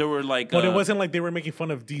 because there were like, but it wasn't like they were making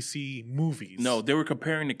fun of DC movies. no, they were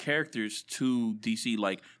comparing the characters to DC.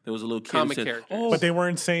 Like there was a little kid Comic who said, characters. "Oh, but they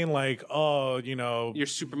weren't saying like, oh, You're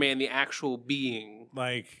Superman, the actual being.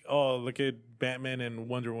 like, oh, look at Batman and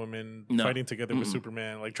Wonder Woman No. fighting together with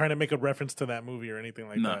Superman, like trying to make a reference to that movie or anything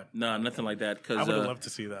like no, that. no, nothing like that." I Because would have loved to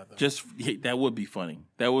see that. Though. just that would be funny.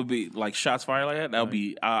 That would be like shots fired like that. That would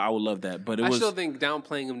be. I would love that. But it I was. still think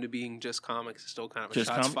downplaying him to being just comics is still kind of a Just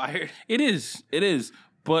shots comic- fired. It is. It is.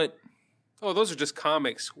 But Oh, those are just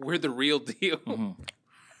comics. We're the real deal. Mm-hmm.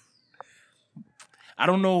 I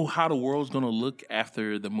don't know how the world's gonna look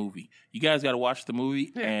after the movie. You guys got to watch the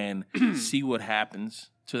movie and see what happens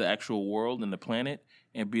to the actual world and the planet,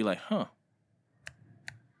 and be like, huh.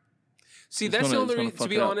 See, It's that's gonna- the it's only gonna to fuck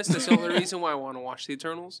be it up. honest, that's the only reason why I want to watch the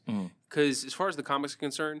Eternals. Mhm. Because as far as the comics are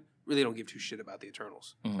concerned, really don't give two shit about the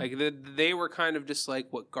Eternals. Mhm. Like they were kind of just like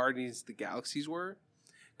what Guardians of the Galaxies were.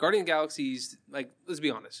 Guardian of the Galaxies, like, let's be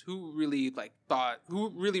honest, who really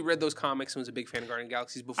read those comics and was a big fan of Guardian of the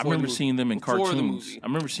Galaxies before? I remember the movie, seeing them in before the cartoons. movie? I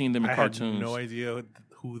remember seeing them in I cartoons. had no idea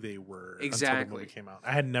who they were until the Exactly. movie came out.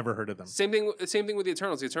 I had never heard of them. Same thing with the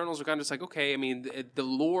Eternals. The Eternals are kind of just like, okay, I mean, the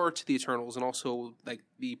lore to the Eternals and also like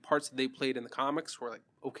the parts that they played in the comics were like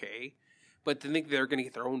okay, but to think they're going to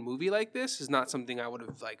get their own movie like this is not something I would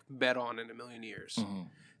have like bet on in a million years. Mhm.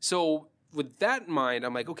 So with that in mind,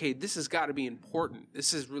 I'm like, okay, this has got to be important.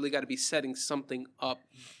 This has really got to be setting something up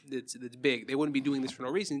that's big. They wouldn't be doing this for no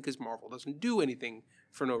reason because Marvel doesn't do anything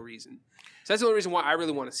for no reason. So that's the only reason why I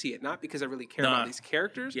really want to see it. Not because I really care Nah. about these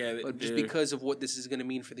characters, Yeah, but just they're- because of what this is going to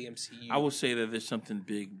mean for the MCU. I would say that there's something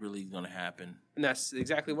big really going to happen. And that's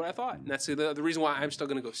exactly what I thought. And that's the reason why I'm still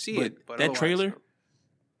going to go see But it. But that otherwise, trailer,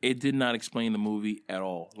 it did not explain the movie at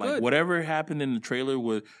all. Like Good. whatever happened in the trailer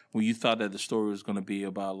when you thought that the story was going to be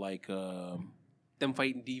about like them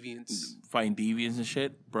fighting deviants. fighting deviants and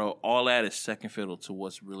shit, bro, all that is second fiddle to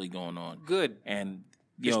what's really going on. Good. And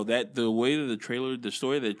that the way that the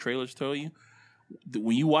story that the trailers tell you,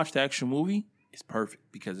 when you watch the actual movie, it's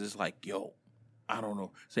perfect because it's like, yo, I don't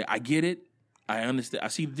know. Say, I get it, I understand. I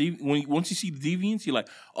see once you see the deviants, you're like,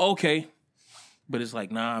 okay, but it's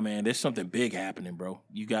like, nah, man, there's something big happening, bro.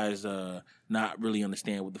 You guys not really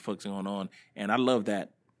understand what the fuck's going on, and I love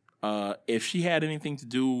that. If she had anything to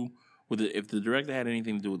do with if the director had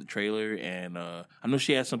anything to do with the trailer, and I know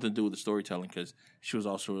she had something to do with the storytelling because she was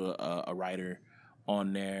also a writer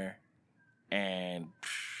on there, and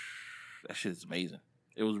that shit is amazing.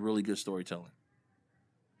 It was really good storytelling.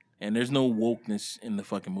 And there's no wokeness in the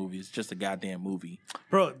fucking movie. It's just a goddamn movie.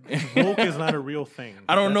 Bro, woke is not a real thing.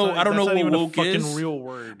 I don't know. Not- I don't that's know not what even a woke fucking is. real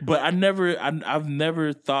word. But I've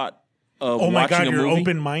never thought of Oh my watching god, a you're movie.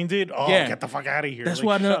 open-minded. Oh, Yeah. get the fuck out of here. That's Like,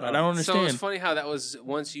 why shut I up. don't So understand. it's funny how that was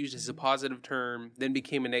once used as a positive term, then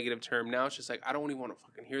became a negative term. Now it's just like I don't even want to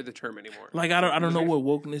fucking hear the term anymore. Like I don't know what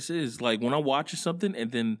wokeness is. Like when I'm watching something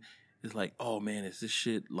and then it's like, oh man, is this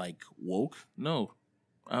shit like woke? No,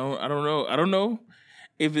 I don't know. I don't know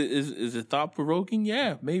if it is it thought provoking.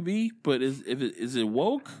 Yeah, maybe. But is it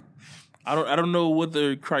woke? I don't know what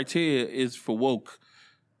the criteria is for woke.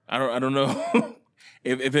 I don't know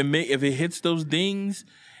if it hits those dings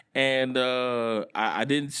and I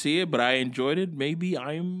didn't see it, but I enjoyed it. Maybe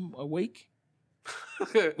I'm awake.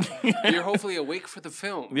 You're hopefully awake for the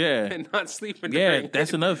film, Yeah. and not sleeping. Yeah, during that's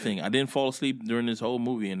it. another thing. I didn't fall asleep during this whole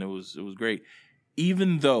movie, and it was great.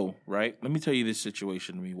 Even though, right? Let me tell you this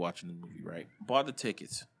situation of me watching the movie. Right, bought the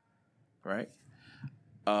tickets. Right,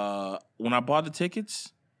 when I bought the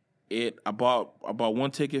tickets, I bought one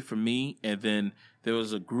ticket for me, and then there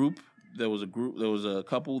was a group. There was a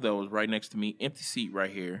couple that was right next to me, empty seat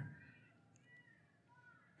right here,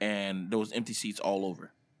 and there was empty seats all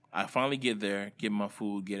over. I finally get there, get my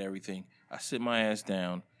food, get everything. I sit my ass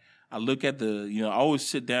down. I look at I always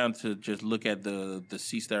sit down to just look at the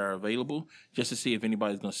seats that are available just to see if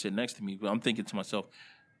anybody's going to sit next to me. But I'm thinking to myself,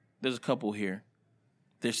 there's a couple here.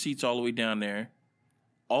 There's seats all the way down there.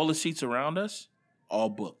 All the seats around us, all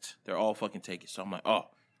booked. They're all fucking taken. So I'm like, oh,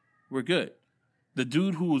 we're good. The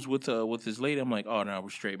dude who was with his lady, I'm like, oh, no, we're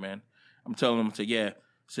straight, man. I'm telling him, yeah. I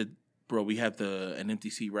said, bro, we have an empty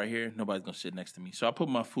seat right here. Nobody's gonna sit next to me. So I put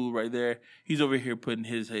my food right there. He's over here putting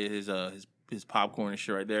his popcorn and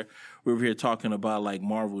shit right there. We're over here talking about like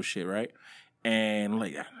Marvel shit, right? And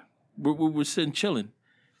like we're sitting chilling.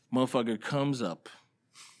 Motherfucker comes up,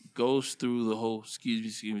 goes through the whole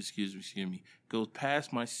excuse me, goes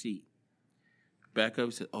past my seat, back up.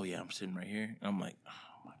 He said, oh yeah, I'm sitting right here. And I'm like,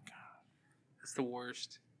 oh my god, That's the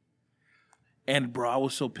worst. And bro, I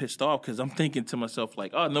was so pissed off because I'm thinking to myself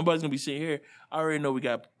like, oh, nobody's gonna be sitting here. I already know we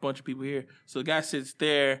got a bunch of people here. So the guy sits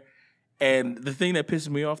there, and the thing that pisses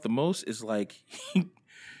me off the most is like,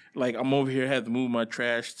 like I'm over here, have to move my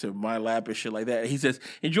trash to my lap and shit like that. And he says,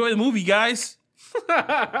 "Enjoy the movie, guys."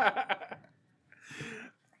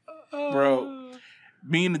 Bro,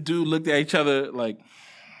 me and the dude looked at each other like,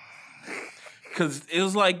 because it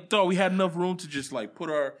was like, dog, we had enough room to just like put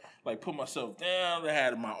myself down. I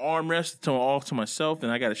had my armrest off to myself,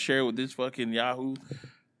 and I got to share it with this fucking Yahoo.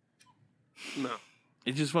 No.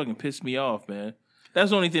 It just fucking pissed me off, man. That's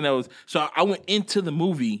the only thing that was. So I went into the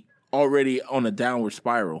movie already on a downward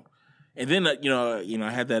spiral. And then,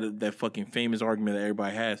 I had that fucking famous argument that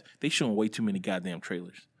everybody has. They showing way too many goddamn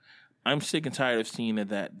trailers. I'm sick and tired of seeing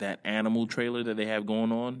that animal trailer that they have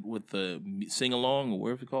going on with the sing-along, or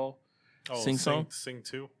whatever it's called. Oh, Sing-song? Sing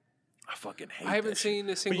 2. I fucking hate I haven't that shit. seen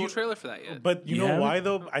a single trailer for that yet. But you You know haven't? why,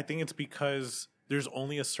 though? I think it's because there's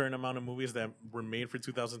only a certain amount of movies that were made for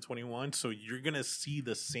 2021, so you're going to see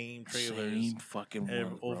the same trailers Same fucking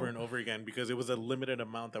one, over bro. and over again because it was a limited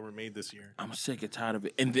amount that were made this year. I'm sick and tired of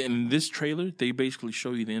it. And then in this trailer, they basically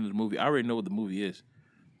show you the end of the movie. I already know what the movie is.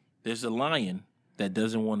 There's a lion that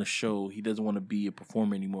doesn't want to show, he doesn't want to be a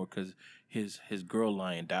performer anymore because his girl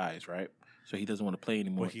lion dies, right? So he doesn't want to play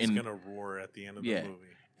anymore. But he's going to roar at the end of the movie.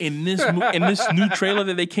 In this new trailer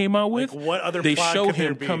that they came out with, Like, what other they plot show could there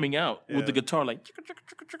him be? coming out with the guitar, like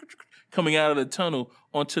coming out of the tunnel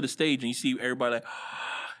onto the stage, and you see everybody like,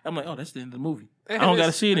 I'm like, oh, that's the end of the movie. I don't got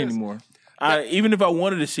to see it anymore. Even if I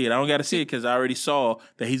wanted to see it, I don't got to see it because I already saw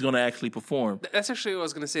that he's going to actually perform. That's actually what I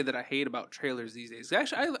was going to say that I hate about trailers these days.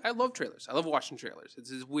 Actually, I love trailers. I love watching trailers.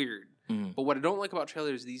 It's weird. Mm. But what I don't like about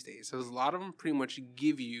trailers these days is a lot of them pretty much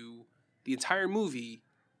give you the entire movie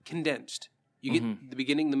condensed. You get the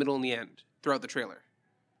beginning, the middle, and the end throughout the trailer.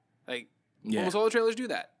 Like, almost all the trailers do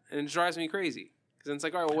that. And it drives me crazy. Because it's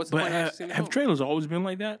like, all right, well, what's the point of actually seeing the have film? trailers always been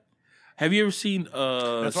like that? Have you ever seen That's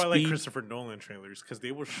why I like Speed? Christopher Nolan trailers because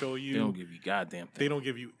they will show you. They don't give you goddamn thing. They don't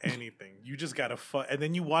give you anything. You just gotta and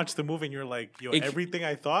then you watch the movie and you're like, yo, It- everything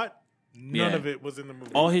I thought, none of it was in the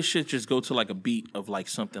movie. All his shit just go to like a beat of like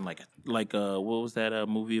something like what was that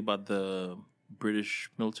movie about the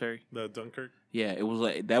British military? The Dunkirk. Yeah, it was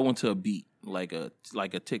like that went to a beat, like a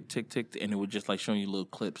tick tick tick, and it was just like showing you little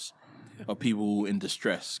clips of people in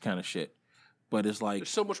distress, kind of shit. But it's like, There's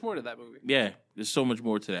so much more to that movie. yeah, there's so much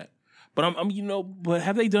more to that. But but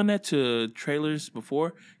have they done that to trailers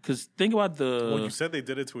before? Because think about Well, you said they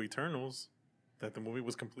did it to Eternals. That the movie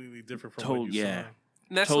was completely different from what you yeah. saw.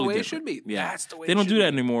 And that's Totally the way different. it should be. Yeah. That's the way They it don't should do be. that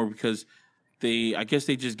anymore because I guess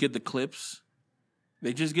they just get the clips.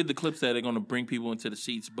 They just get the clips that are going to bring people into the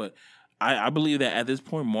seats. But I believe that at this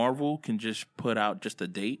point, Marvel can just put out just a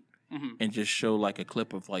date and just show like a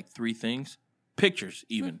clip of like 3 things, pictures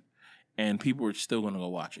even, and people are still going to go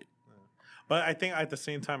watch it. But I think at the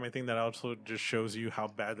same time, I think that also just shows you how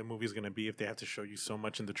bad the movie is going to be if they have to show you so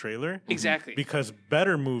much in the trailer. Exactly. Because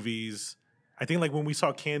better movies, I think like when we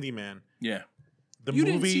saw Candyman, Yeah. the You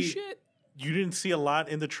movie didn't see shit. you didn't see a lot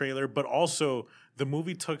in the trailer, but also the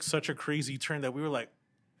movie took such a crazy turn that we were like,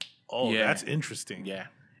 "Oh, Yeah. that's interesting." Yeah.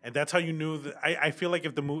 And that's how you knew that. I feel like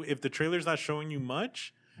if the trailer's not showing you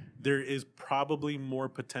much, there is probably more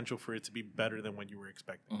potential for it to be better than what you were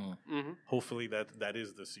expecting. Mm-hmm. Hopefully that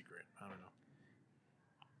is the secret. I don't know.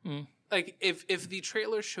 Like if the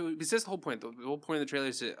trailer showed, because that's the whole point. The whole point of the trailer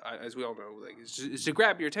is, to, as we all know, like is to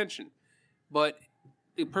grab your attention. But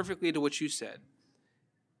perfectly to what you said,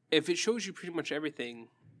 if it shows you pretty much everything,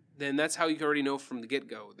 then that's how you can already know from the get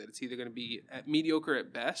go that it's either going to be mediocre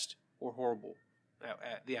at best or horrible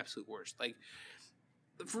at the absolute worst. Like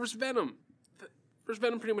the first Venom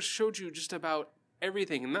pretty much showed you just about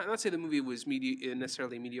everything, and not say the movie was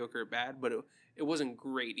necessarily mediocre or bad, but it wasn't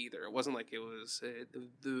great either. It wasn't like it was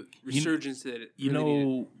the resurgence that it You really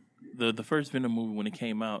needed. know, the first Venom movie when it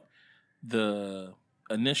came out, the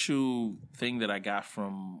initial thing that I got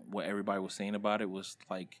from what everybody was saying about it was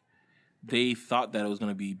like they thought that it was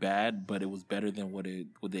going to be bad, but it was better than what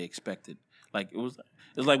they expected. Like it was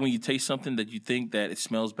like when you taste something that you think that it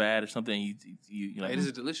smells bad or something, and you like, It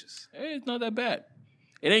is delicious. hey, it's not that bad.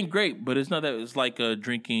 It ain't great, but it's not that. It's like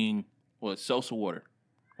drinking seltzer water.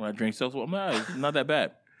 When I drink seltzer water, it's not that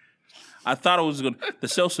bad. I thought it was the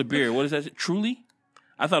seltzer beer. What is that? Truly?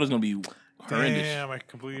 I thought it was gonna be horrendous. Damn, I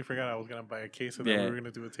completely forgot I was gonna buy a case of that. Yeah. We were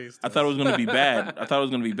gonna do a taste. I thought it was gonna be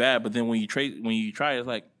bad. But then when you try it, it's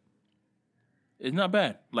like it's not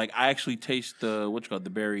bad. Like I actually taste the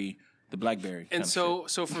blackberry. And so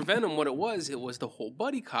for Venom, what it was the whole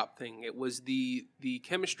buddy cop thing. It was the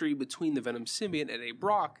chemistry between the Venom symbiote and Eddie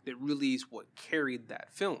Brock that really is what carried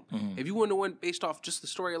that film. Mm-hmm. If you wouldn't have went based off just the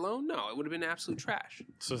story alone, no, it would have been absolute trash.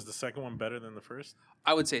 So is the second one better than the first?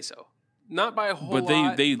 I would say so. Not by a whole But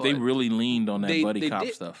lot. they but really leaned on that buddy cop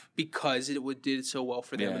did, stuff because it did so well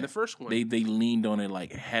for them in the first one. They leaned on it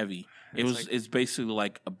like heavy. It's basically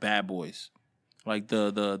like a Bad Boys. Like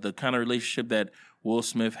the kind of relationship that Will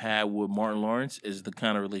Smith had with Martin Lawrence is the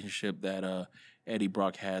kind of relationship that Eddie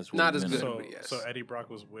Brock has with Not as Venom. good. So, but yes. so Eddie Brock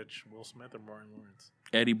was which? Will Smith or Martin Lawrence?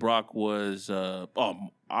 Eddie Brock was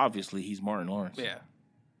obviously he's Martin Lawrence. Yeah,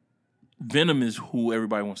 Venom is who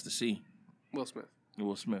everybody wants to see. Will Smith.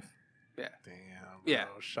 Will Smith. Yeah. Damn. Yeah.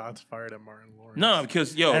 Bro, shots fired at Martin Lawrence. No,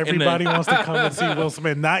 because everybody wants to come and see Will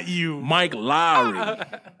Smith, not you. Mike Lowry.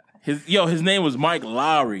 His name was Mike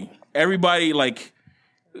Lowry. Everybody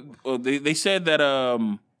they said that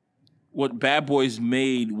what Bad Boys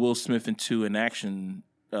made Will Smith into an action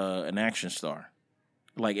star.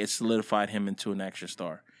 Like it solidified him into an action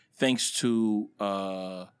star. Thanks to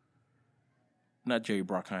not Jerry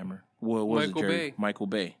Bruckheimer. What was Michael it, Jerry? Bay. Michael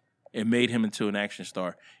Bay. It made him into an action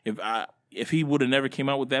star. If he would have never came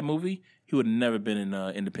out with that movie, he would have never been in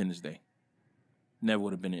Independence Day. Never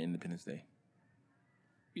would have been in Independence Day.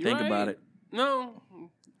 Think about it. No.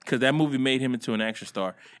 Because that movie made him into an action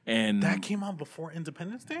star. And That came out before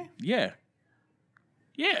Independence Day? yeah.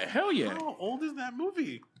 Yeah, hell yeah. How old is that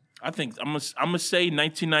movie? I think I'm gonna say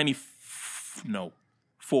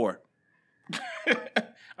 1994.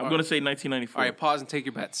 I'm gonna say 1994. All right, pause and take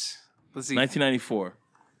your bets. Let's see. 1994.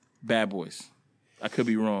 Bad Boys. I could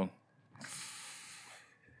be wrong.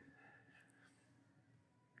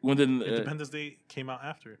 When did Independence Day came out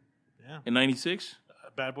after. Yeah. in 96?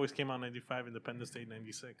 Bad Boys came out in 95, Independence Day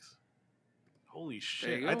 96. Holy There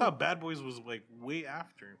shit. you I go. thought Bad Boys was like way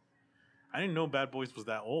after. I didn't know Bad Boys was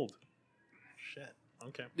that old. Shit.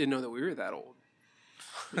 Okay. Didn't know that we were that old.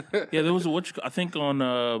 Yeah, there was I think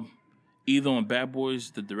on either on Bad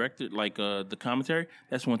Boys, the director, the commentary.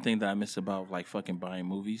 That's one thing that I miss about like fucking buying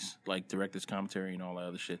movies, like director's commentary and all that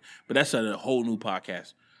other shit. But that's a whole new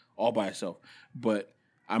podcast all by itself. But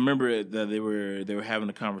I remember that they were having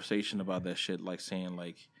a conversation about that shit, like saying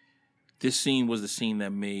like this scene was the scene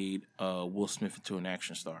that made Will Smith into an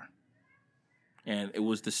action star, and it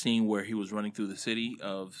was the scene where he was running through the city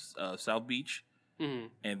of South Beach, and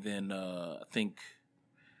then I think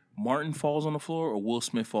Martin falls on the floor or Will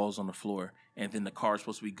Smith falls on the floor, and then the car's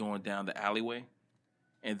supposed to be going down the alleyway,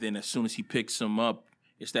 and then as soon as he picks him up,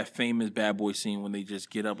 it's that famous Bad Boy scene when they just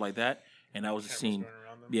get up like that, and that was the scene. going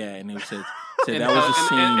around them. Yeah, and it said that was the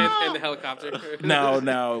scene. And the helicopter.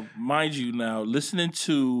 Now, mind you, listening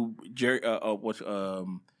to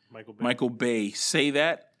Michael Bay. Michael Bay say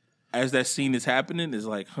that as that scene is happening is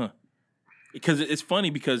like, huh? Because it's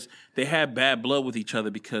funny because they had bad blood with each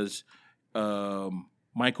other because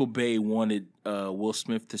Michael Bay wanted Will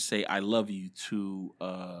Smith to say "I love you" to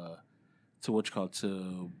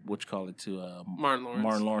Martin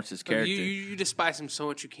Lawrence's character. You despise him so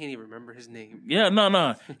much you can't even remember his name. Yeah, no.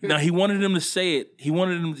 Now he wanted him to say it. He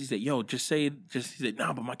said, "Yo, just say it." He said,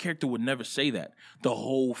 "Nah, but my character would never say that." The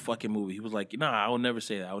whole fucking movie, he was like, "Nah, I would never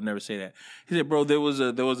say that. I would never say that." He said, "Bro, there was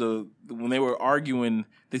a when they were arguing,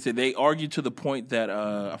 they said they argued to the point that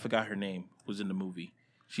I forgot her name was in the movie.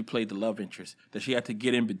 She played the love interest that she had to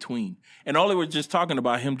get in between, and all they were just talking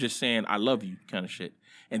about him just saying 'I love you' kind of shit."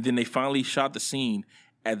 And then they finally shot the scene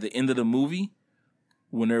at the end of the movie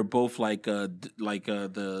when they're both the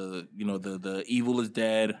evil is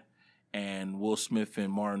dead, and Will Smith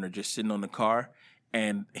and Martin are just sitting on the car,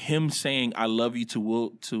 and him saying "I love you" to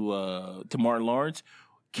Martin Lawrence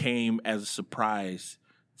came as a surprise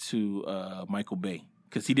to Michael Bay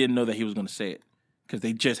because he didn't know that he was going to say it because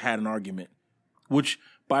they just had an argument, which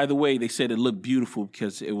by the way they said it looked beautiful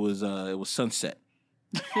because it was sunset.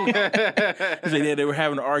 They were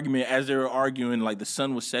having an argument as they were arguing, like the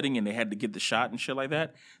sun was setting and they had to get the shot and shit like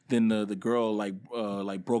that. Then the girl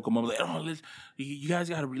broke him up like, "Oh, you guys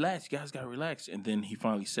gotta relax, And then he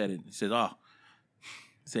finally said it. He said, "Oh,"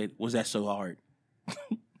 he said, "Was that so hard?" But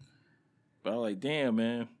I was like, "Damn,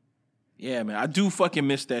 man, yeah, man, I do fucking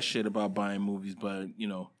miss that shit about buying movies." But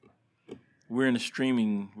we're in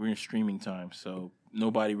streaming time, so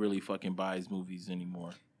nobody really fucking buys movies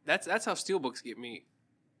anymore. That's how steelbooks get me.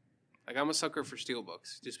 Like, I'm a sucker for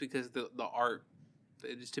steelbooks just because the art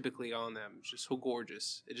that is typically on them is just so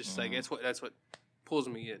gorgeous. It just like that's what pulls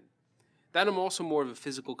me in. Then I'm also more of a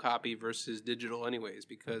physical copy versus digital, anyways,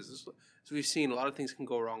 because as we've seen, a lot of things can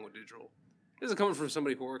go wrong with digital. This is coming from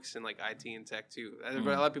somebody who works in like IT and tech too. A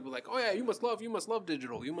lot of people are like, "Oh yeah, you must love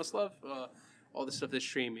digital. You must love all the stuff that's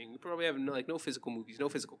streaming. You probably have no physical movies, no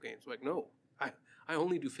physical games." Like, no, I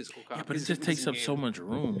only do physical copies. Yeah, but it just takes up so much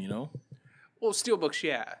room, Well, steelbooks,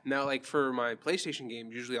 yeah. Now, like for my PlayStation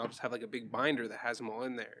games, usually I'll just have like a big binder that has them all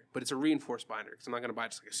in there. But it's a reinforced binder because I'm not going to buy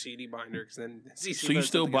just like a CD binder because then CC. So you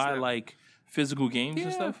still buy like physical games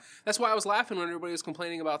and stuff? That's why I was laughing when everybody was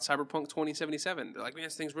complaining about Cyberpunk 2077. They're like, "Man,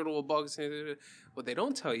 this thing's riddled with bugs." What they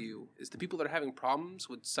don't tell you is the people that are having problems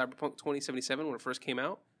with Cyberpunk 2077 when it first came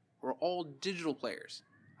out were all digital players.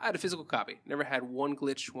 I had a physical copy. Never had one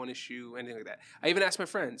glitch, one issue, anything like that. I even asked my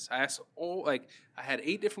friends. I had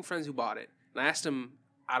 8 different friends who bought it. And I asked them,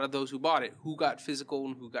 out of those who bought it, who got physical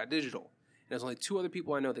and who got digital. And there's only 2 other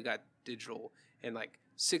people I know that got digital, and like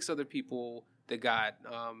 6 other people that got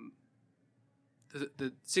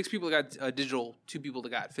the 6 people that got digital, 2 people that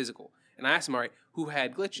got physical. And I asked them, all right, who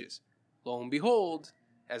had glitches? Lo and behold,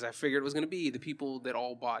 as I figured it was going to be, the people that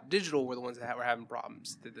all bought digital were the ones that were having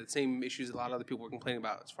problems. The same issues a lot of other people were complaining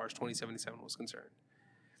about as far as 2077 was concerned.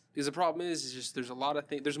 Because the problem is just there's a lot of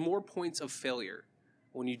things. There's more points of failure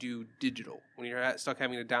when you do digital, when you're stuck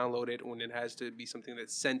having to download it, when it has to be something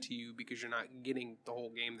that's sent to you because you're not getting the whole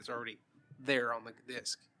game that's already there on the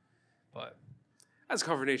disc. But that's a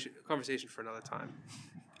conversation for another time.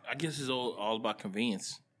 I guess it's all about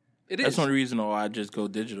convenience. It is. That's the only reason why I just go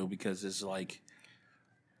digital, because it's like,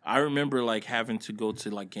 I remember like having to go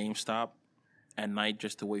to like GameStop at night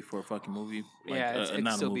just to wait for a fucking movie. Like, it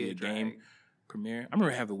not a still movie, be a game premiere. I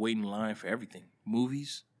remember having to wait in line for everything.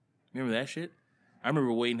 Movies. Remember that shit? I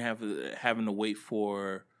remember having to wait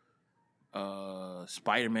for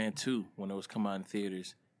Spider-Man 2 when it was coming out in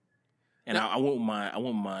theaters, and I went with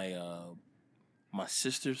my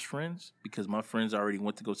sister's friends because my friends already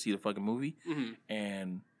went to go see the fucking movie,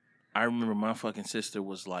 and I remember my fucking sister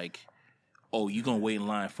was like, "Oh, you gonna wait in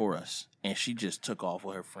line for us?" And she just took off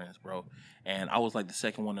with her friends, bro. And I was like the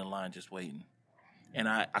second one in line, just waiting. And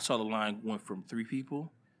I saw the line went from 3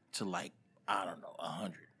 people to like, I don't know,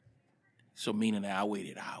 100. So meaning that I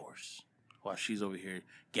waited hours while she's over here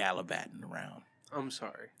gallivanting around. I'm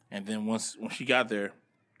sorry. And then when she got there,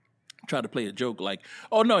 tried to play a joke like,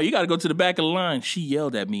 "Oh no, you got to go to the back of the line." She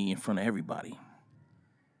yelled at me in front of everybody.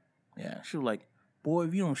 Yeah, she was like, "Boy,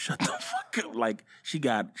 if you don't shut the fuck up," like she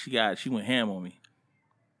went ham on me.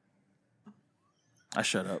 I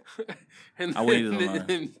shut up. I waited in line.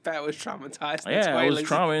 And Pat was traumatized. I was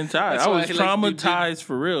traumatized. I was traumatized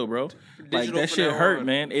for real, bro. Like that shit hurt,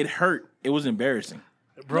 man. It hurt. It was embarrassing.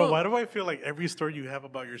 Bro, why do I feel like every story you have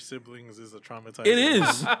about your siblings is a traumatizing? It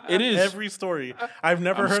is. It is. Every story. I've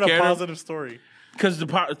never heard a positive story. Because the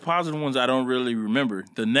positive ones I don't really remember.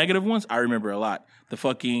 The negative ones I remember a lot. The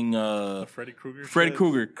fucking Freddy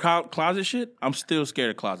Krueger closet shit. I'm still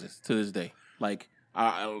scared of closets to this day. Like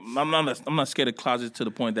I'm not scared of closets to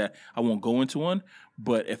the point that I won't go into one.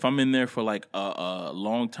 But if I'm in there for like a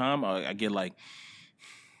long time, I get like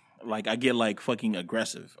fucking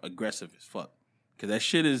aggressive as fuck. Because that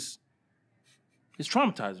shit it's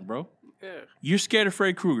traumatizing, bro. Yeah. You're scared of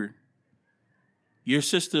Freddy Krueger. Your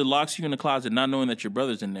sister locks you in the closet not knowing that your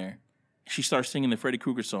brother's in there. She starts singing the Freddie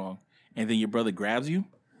Krueger song, and then your brother grabs you.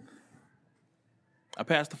 I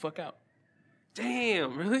passed the fuck out.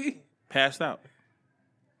 Damn, really? Passed out.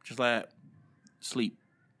 Just like sleep.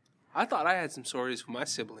 I thought I had some stories with my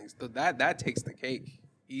siblings. That takes the cake.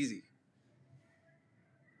 Easy.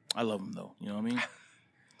 I love them though. You know what I mean?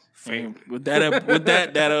 Family. With that,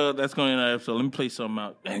 that's going in that episode. Let me play something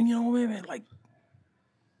out. And you know, man, like,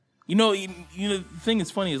 the thing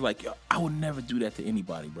that's funny is like, yo, I would never do that to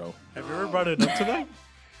anybody, bro. Have you ever brought it up to them?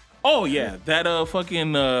 Oh yeah, that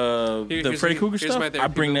the Freddy Krueger stuff. I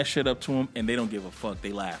bring bill. that shit up to them, and they don't give a fuck.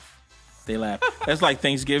 They laugh. That's like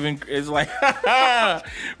Thanksgiving. It's like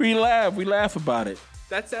we laugh about it.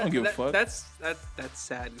 That's sad. Don't give a fuck. That's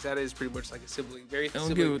sad. That is pretty much like a sibling. Very They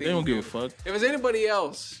sibling thing don't to give a do. fuck. If it's anybody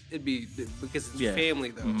else, it'd be because it's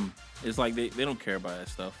family though. Mhm. It's like they don't care about that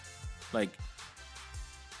stuff. Like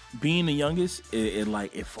being the youngest,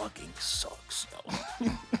 it fucking sucks.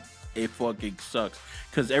 Yo. It fucking sucks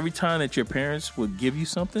because every time that your parents would give you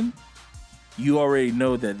something, you already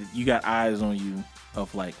know that you got eyes on you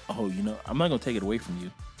of like, oh, I'm not gonna take it away from you.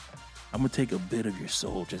 I'm gonna take a bit of your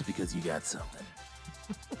soul just because you got something.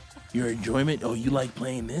 Your enjoyment. Oh, you like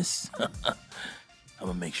playing this? I'm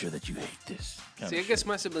gonna make sure that you hate this. See, I guess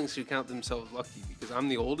my siblings should count themselves lucky because I'm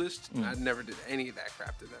the oldest. And I never did any of that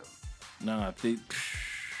crap to them. Nah,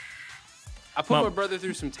 I put my brother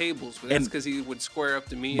through some tables, but that's because he would square up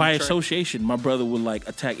to me. By association, my brother would like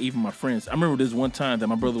attack even my friends. I remember this one time that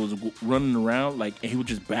my brother was running around and he was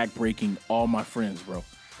just backbreaking all my friends, bro.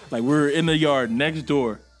 Like we were in the yard next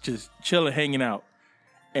door, just chilling, hanging out,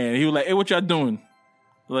 and he was like, "Hey, what y'all doing?"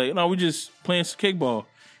 Like, no, we just playing some kickball,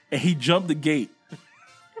 and he jumped the gate,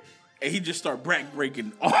 and he just started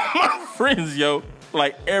backbreaking all my friends, yo.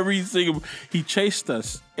 Like every single, he chased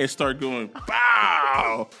us and started going,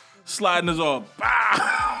 "Bow." Sliding us off,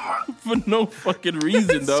 for no fucking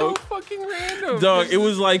reason, It's dog. so fucking random. Dog, it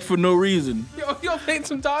was like for no reason. Yo, played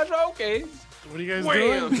some dodgeball? Okay. What are you guys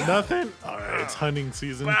Wham. doing? Nothing? All right, it's hunting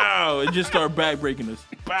season. Wow, it just started backbreaking us.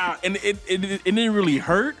 Wow, and it didn't really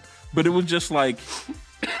hurt, but it was just like,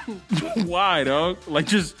 why, dog? Like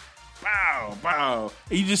just, bow, bow.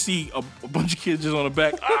 And you just see a bunch of kids just on the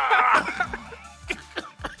back,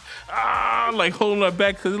 like holding our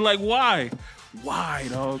back because it's like, why? Why,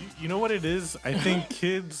 dog? You know what it is? I think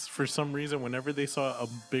kids, for some reason, whenever they saw a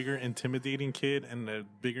bigger, intimidating kid and a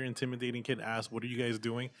bigger, intimidating kid asked, "What are you guys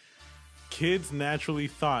doing?" Kids naturally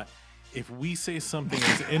thought, if we say something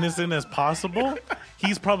as innocent as possible,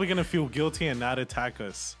 he's probably going to feel guilty and not attack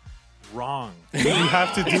us. Wrong. What you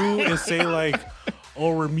have to do is say like,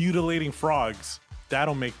 "Oh, we're mutilating frogs."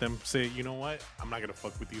 That'll make them say, "You know what? I'm not gonna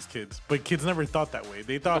fuck with these kids." But kids never thought that way.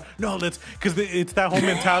 They thought, "No, because it's that whole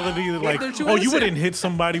mentality that like, they're too oh, you innocent. wouldn't hit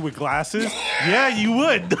somebody with glasses." Yeah, you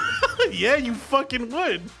would. Yeah, you fucking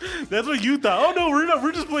would. That's what you thought. Oh no, we're not.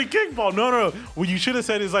 We're just playing kickball. No. What you should have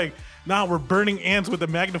said is like, "Nah, we're burning ants with a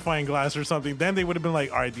magnifying glass or something." Then they would have been like,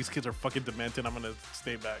 "All right, these kids are fucking demented. I'm gonna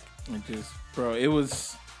stay back." It just, bro, it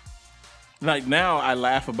was like now I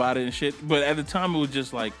laugh about it and shit, but at the time it was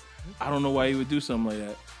just like, I don't know why he would do something like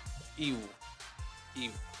that. Evil.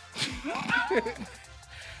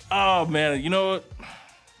 Oh man, you know what?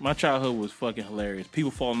 My childhood was fucking hilarious.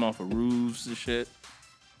 People falling off of roofs and shit.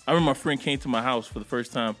 I remember my friend came to my house for the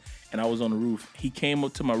first time, and I was on the roof. He came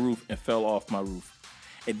up to my roof and fell off my roof.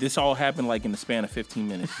 And this all happened like in the span of 15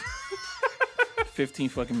 minutes. 15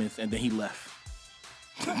 fucking minutes, and then he left.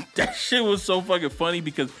 That shit was so fucking funny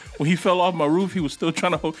because when he fell off my roof, he was still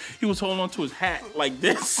trying to he was holding on to his hat like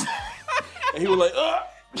this. And he was like, ugh.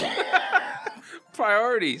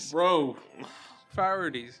 Priorities. Bro.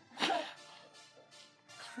 Priorities.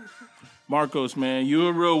 Marcos, man, you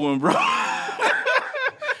a real one, bro.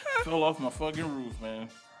 Fell off my fucking roof, man.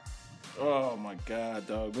 Oh my god,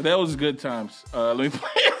 dog. But that was good times. Let me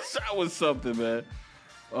play a shot with something, man.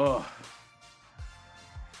 Oh.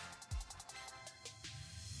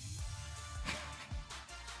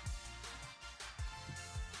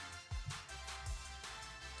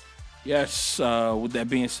 Yes, with that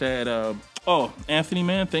being said, Anthony,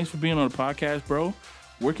 man, thanks for being on the podcast, bro.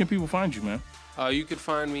 Where can people find you, man? You could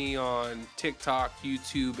find me on TikTok,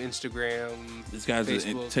 YouTube, Instagram. This guy's a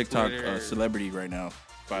Facebook, TikTok Twitter. celebrity right now,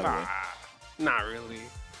 by the way. Not really.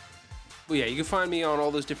 But yeah, you can find me on all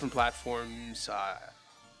those different platforms.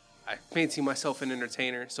 I fancy myself an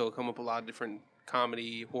entertainer, so it'll come up a lot of different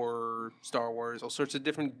comedy, horror, Star Wars, all sorts of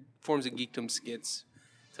different forms of geekdom skits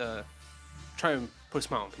to try and put a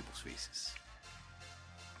smile on people's faces.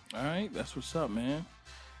 All right, that's what's up, man.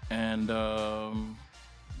 And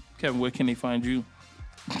Kevin, where can they find you?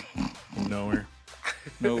 Nowhere.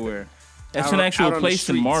 Nowhere. That's Out an on- actual out on the place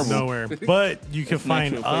in streets. Marvel. Nowhere. But you can It's an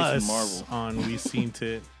find actual place in us Marvel. on We Seen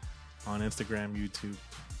It on Instagram, YouTube.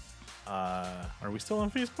 Are we still on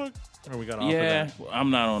Facebook? Or we got off Yeah, of that? I'm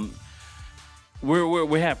not on.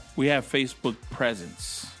 We have Facebook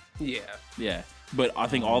presence. Yeah. Yeah, but I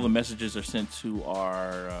think all the messages are sent to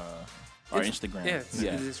our Instagram. Yeah, it's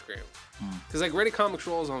Instagram. Because like Reddit Comics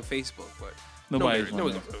rolls on Facebook, but Nobody's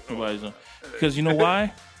nobody- on. Nobody's on. Because you know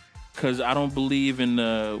why? Because I don't believe in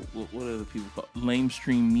what are the people called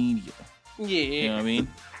lamestream media. yeah. You know what I mean?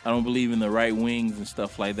 I don't believe in the right wings and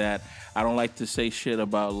stuff like that. I don't like to say shit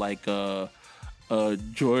about like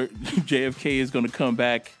JFK is going to come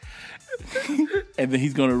back and then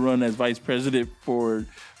he's going to run as vice president for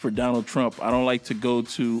Donald Trump. I don't like to go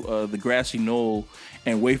to the grassy knoll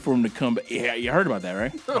and wait for him to come back. Yeah, you heard about that,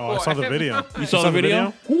 right? Oh, I saw the video. You saw the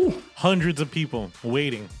video? Hundreds of people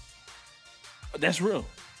waiting. That's real.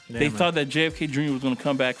 Yeah, They man. thought that JFK Jr. was going to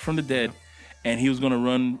come back from the dead and he was going to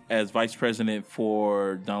run as vice president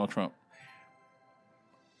for Donald Trump.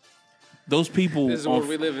 Those people, This is the world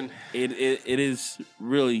we live in. it is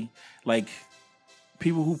really like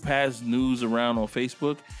people who pass news around on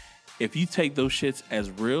Facebook. If you take those shits as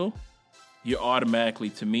real, you're automatically,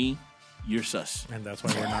 to me, you're sus. And that's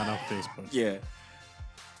why we're not on Facebook. Yeah,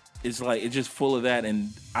 it's like it's just full of that, and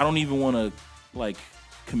I don't even want to like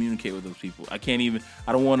communicate with those people. I can't even.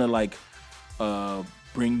 I don't want to like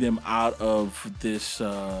bring them out of this. Their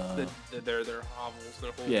hovels,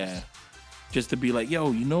 their holes. Yeah. Just to be like,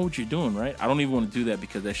 yo, you know what you're doing, right? I don't even want to do that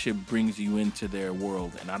because that shit brings you into their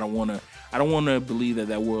world, and I don't want to believe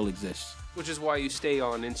that world exists. Which is why you stay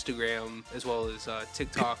on Instagram as well as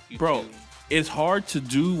TikTok, YouTube. Bro, it's hard to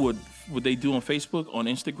do what they do on Facebook, on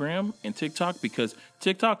Instagram, and TikTok because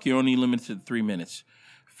TikTok you're only limited to 3 minutes.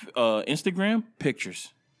 Instagram, pictures.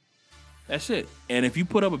 That's it. And if you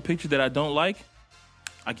put up a picture that I don't like,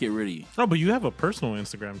 I get rid of you. Oh, but you have a personal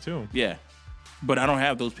Instagram too. Yeah. But I don't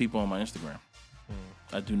have those people on my Instagram.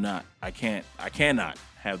 I do not. I cannot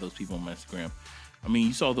have those people on my Instagram. I mean,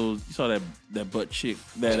 you saw that butt chick,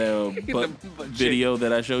 that butt butt video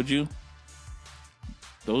that I showed you.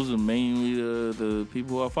 Those are mainly the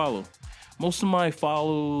people who I follow. Most of my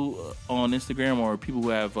follow on Instagram are people who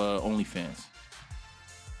have OnlyFans.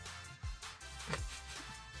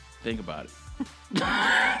 Think about it.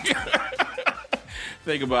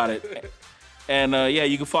 Think about it. And yeah,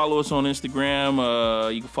 you can follow us on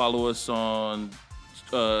Instagram. You can follow us on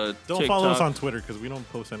Don't TikTok. follow us on Twitter because we don't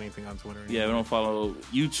post anything on Twitter anymore. Yeah, we don't follow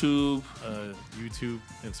YouTube. YouTube,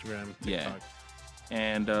 Instagram, TikTok. Yeah.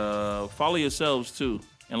 And follow yourselves too.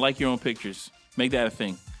 And like your own pictures. Make that a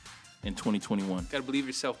thing in 2021. Gotta believe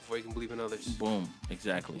yourself before you can believe in others. Boom.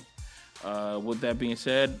 Exactly. With that being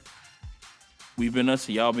said, we've been us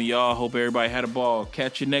and y'all been y'all. Hope everybody had a ball.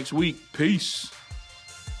 Catch you next week. Peace.